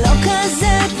 זה לא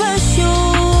כזה פשוט.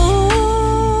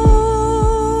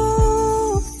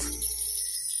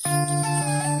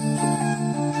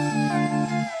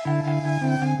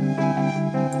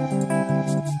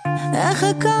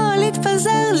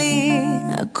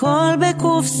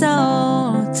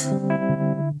 קופסאות.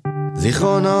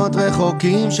 זיכרונות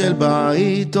רחוקים של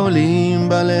בית עולים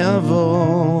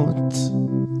בלהבות.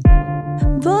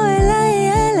 בוא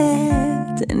אליי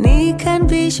ילד, אני כאן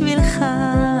בשבילך,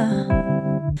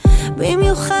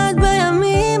 במיוחד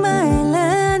בימים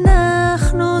האלה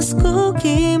אנחנו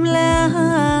זקוקים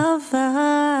לאהבה.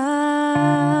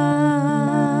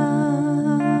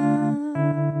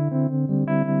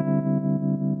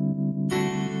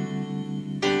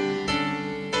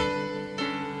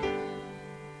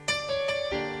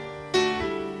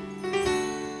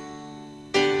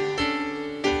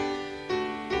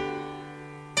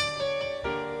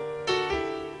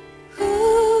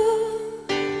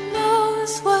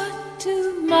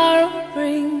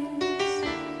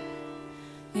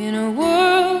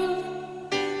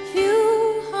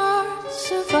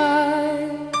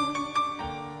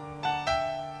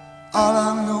 All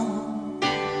I know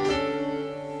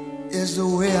is the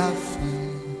way I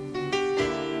feel.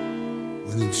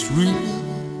 When it's real,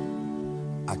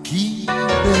 I keep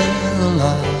it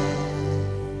alive.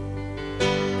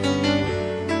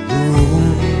 The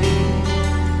road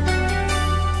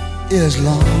is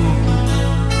long.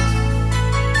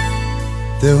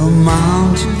 There are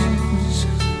mountains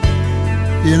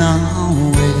in our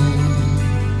way,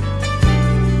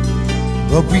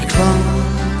 but we climb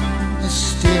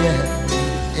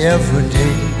every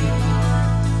day.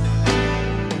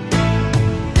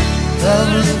 The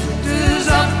lift is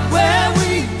up where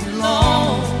we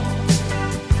belong,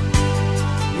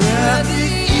 where the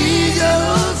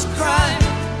eagles cry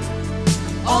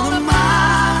on the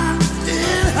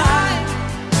mountain high.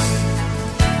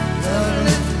 The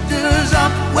lift is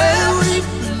up where we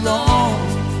belong,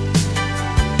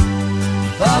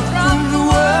 far from the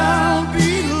world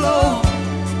below,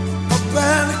 up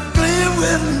where the clear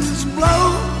winds blow.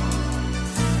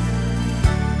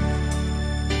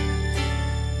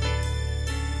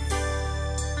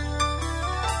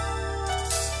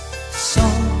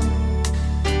 Some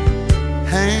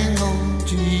hang on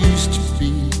to used to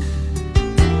be,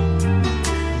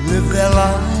 live their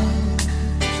lives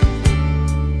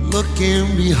looking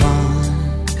behind.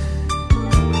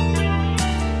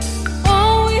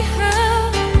 All we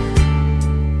have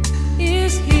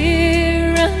is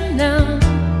here and now.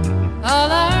 All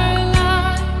our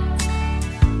lives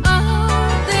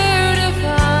are there to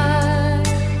find.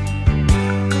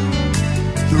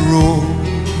 The road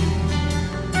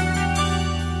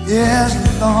is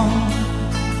long.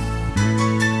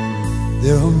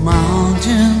 There are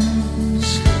mountains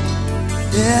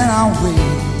in our way,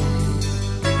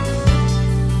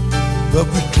 but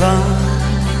we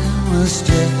climb a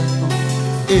step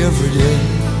every day.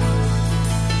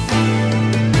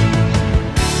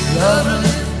 Love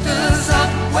lifts us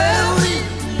up where we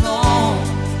belong,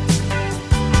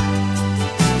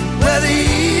 where the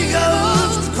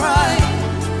eagles cry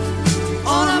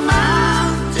on a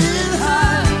mountain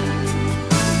high.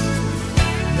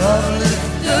 Love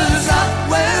lifts us up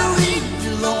where we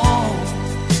belong,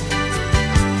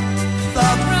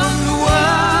 far from the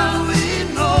world we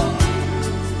know,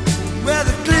 where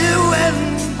the clear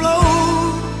winds blow.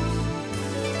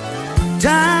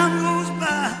 Time goes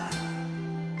by,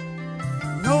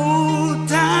 no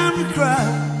time to cry.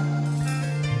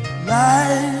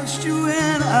 Life's you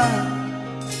and I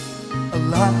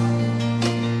alive.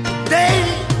 Day,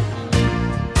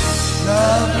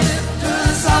 love lifts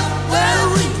us up where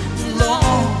we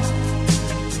belong,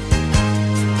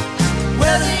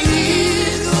 where the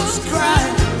eagles cry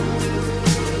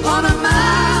on a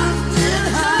mountain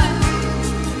high.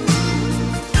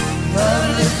 Love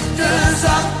lifts us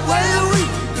up where we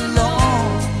belong,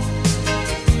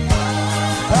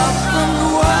 up from the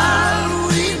world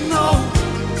we know,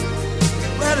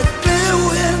 where the clear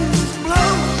winds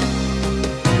blow.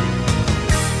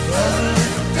 Love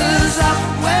lifts us up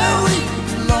where we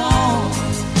belong,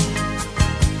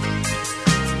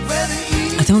 where the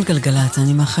eagles. אתם גלגלת,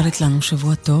 אני מאחלת לנו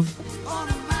שבוע טוב,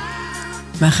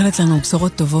 מאחלת לנו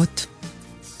בשורות טובות,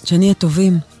 שנהיה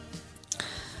טובים,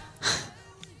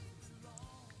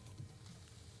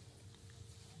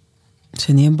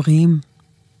 שנהיה בריאים,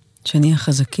 שנהיה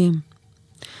חזקים.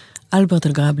 אלברט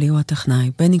אלגרבלי הוא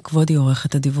הטכנאי, בני כבודי עורך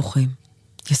את הדיווחים,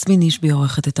 יסמין ישבי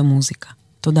עורכת את המוזיקה.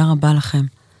 תודה רבה לכם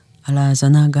על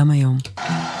ההאזנה גם היום.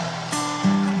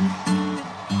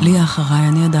 לי אחריי,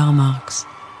 אני אדר מרקס.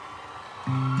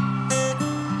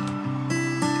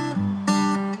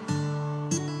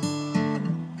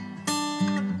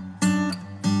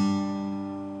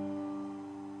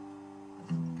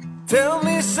 Tell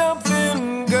me something,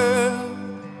 girl.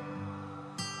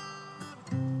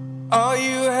 Are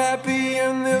you happy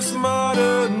in this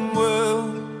modern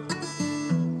world?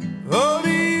 Or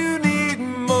do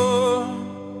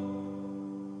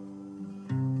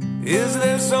Is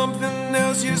there something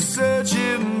else you're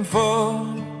searching for?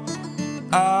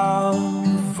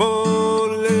 I'm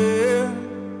falling.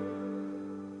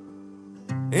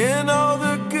 In all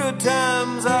the good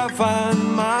times I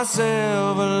find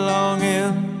myself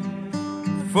longing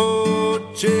for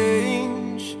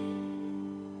change,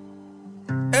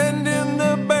 and in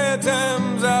the bad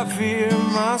times I fear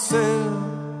myself.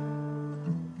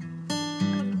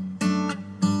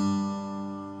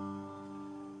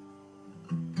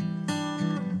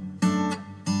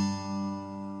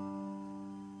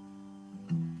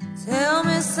 Tell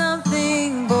me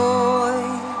something, boy.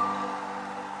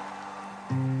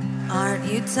 Aren't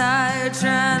you tired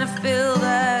trying to fill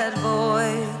that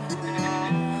void?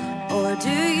 Or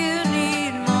do you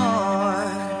need more?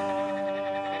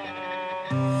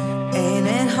 Ain't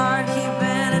it hard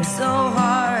keeping it so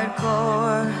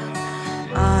hardcore?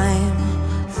 I'm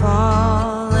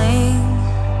falling.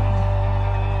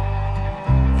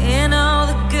 In all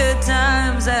the good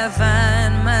times I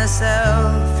find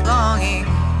myself longing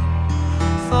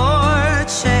for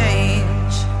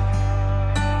change,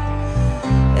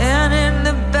 and in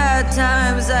the bad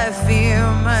times I fear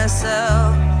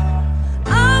myself.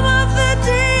 I'm of the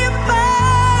deep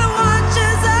end, watch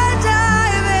as I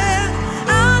dive in.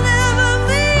 I'll never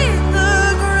meet the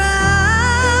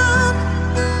ground.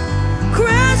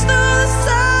 Crash through the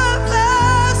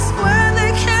surface where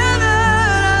they can't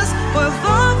hurt us. We're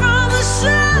far from the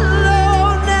shallow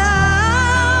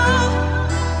now.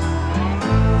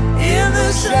 In the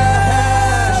shallow,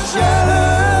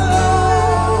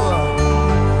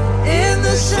 in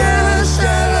the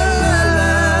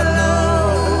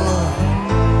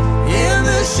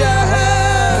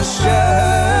shallow,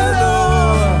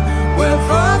 we're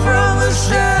far from the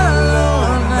shallow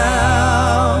now.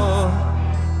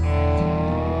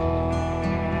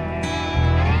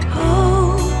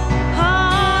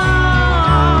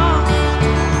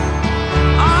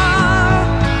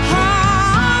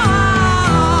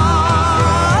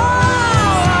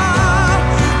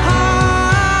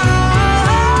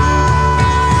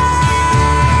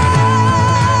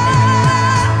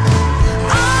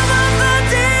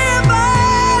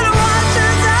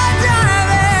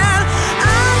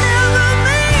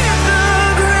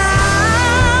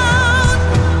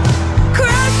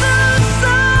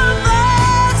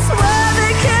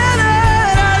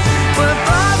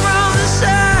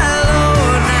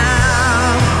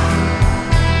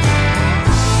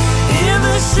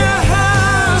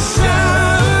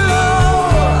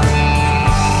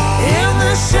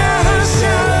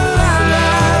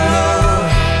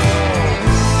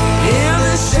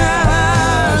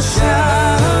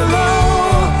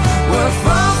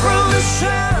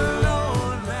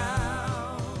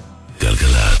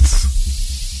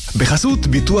 בחסות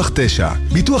ביטוח 9,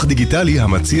 ביטוח דיגיטלי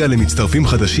המציע למצטרפים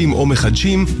חדשים או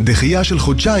מחדשים דחייה של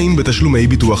חודשיים בתשלומי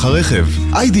ביטוח הרכב.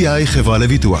 IDI חברה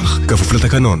לביטוח, כפוף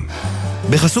לתקנון.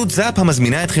 בחסות זאפ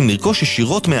המזמינה אתכם לרכוש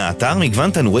ישירות מהאתר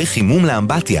מגוון תנורי חימום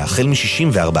לאמבטיה החל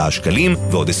מ-64 שקלים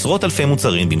ועוד עשרות אלפי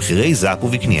מוצרים במחירי זאפ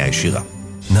ובקנייה ישירה.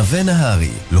 נווה נהרי,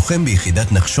 לוחם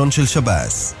ביחידת נחשון של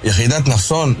שב"ס. יחידת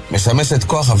נחשון משמשת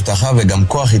כוח הבטחה וגם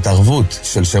כוח התערבות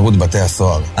של שירות בתי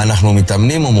הסוהר. אנחנו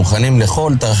מתאמנים ומוכנים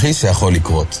לכל תרחיש שיכול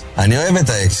לקרות. אני אוהב את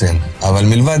האקשן, אבל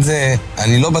מלבד זה,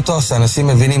 אני לא בטוח שאנשים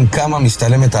מבינים כמה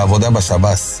משתלמת העבודה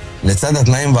בשב"ס. לצד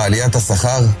התנאים ועליית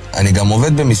השכר, אני גם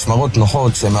עובד במשמרות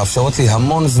נוחות שמאפשרות לי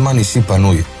המון זמן אישי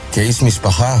פנוי. כאיש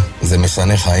משפחה, זה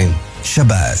משנה חיים.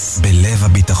 שב"ס, בלב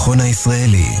הביטחון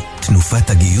הישראלי. תנופת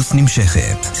הגיוס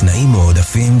נמשכת, תנאים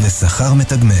מועדפים ושכר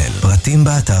מתגמל. פרטים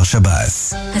באתר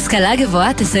שב"ס. השכלה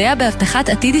גבוהה תסייע בהבטחת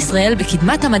עתיד ישראל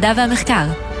בקדמת המדע והמחקר.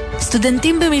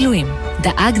 סטודנטים במילואים,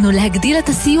 דאגנו להגדיל את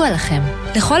הסיוע לכם.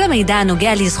 לכל המידע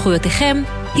הנוגע לזכויותיכם,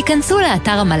 היכנסו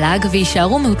לאתר המל"ג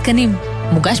וישארו מעודכנים.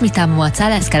 מוגש מטעם מועצה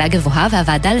להשכלה גבוהה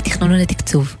והוועדה לתכנון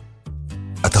ולתקצוב.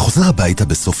 אתה חוזר הביתה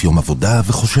בסוף יום עבודה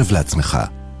וחושב לעצמך,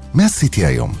 מה עשיתי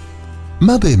היום?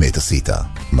 מה באמת עשית?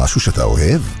 משהו שאתה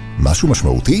אוהב? משהו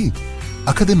משמעותי?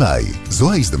 אקדמאי,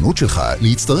 זו ההזדמנות שלך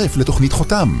להצטרף לתוכנית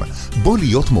חותם. בוא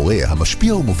להיות מורה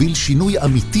המשפיע ומוביל שינוי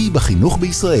אמיתי בחינוך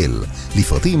בישראל.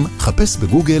 לפרטים חפש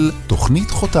בגוגל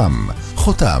תוכנית חותם.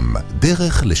 חותם,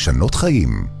 דרך לשנות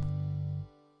חיים.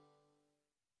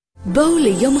 בואו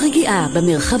ליום רגיעה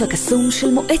במרחב הקסום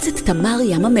של מועצת תמר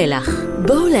ים המלח.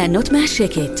 בואו ליהנות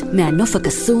מהשקט, מהנוף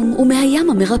הקסום ומהים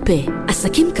המרפא.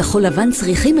 עסקים כחול לבן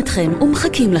צריכים אתכם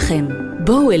ומחכים לכם.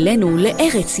 בואו אלינו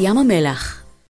לארץ ים המלח.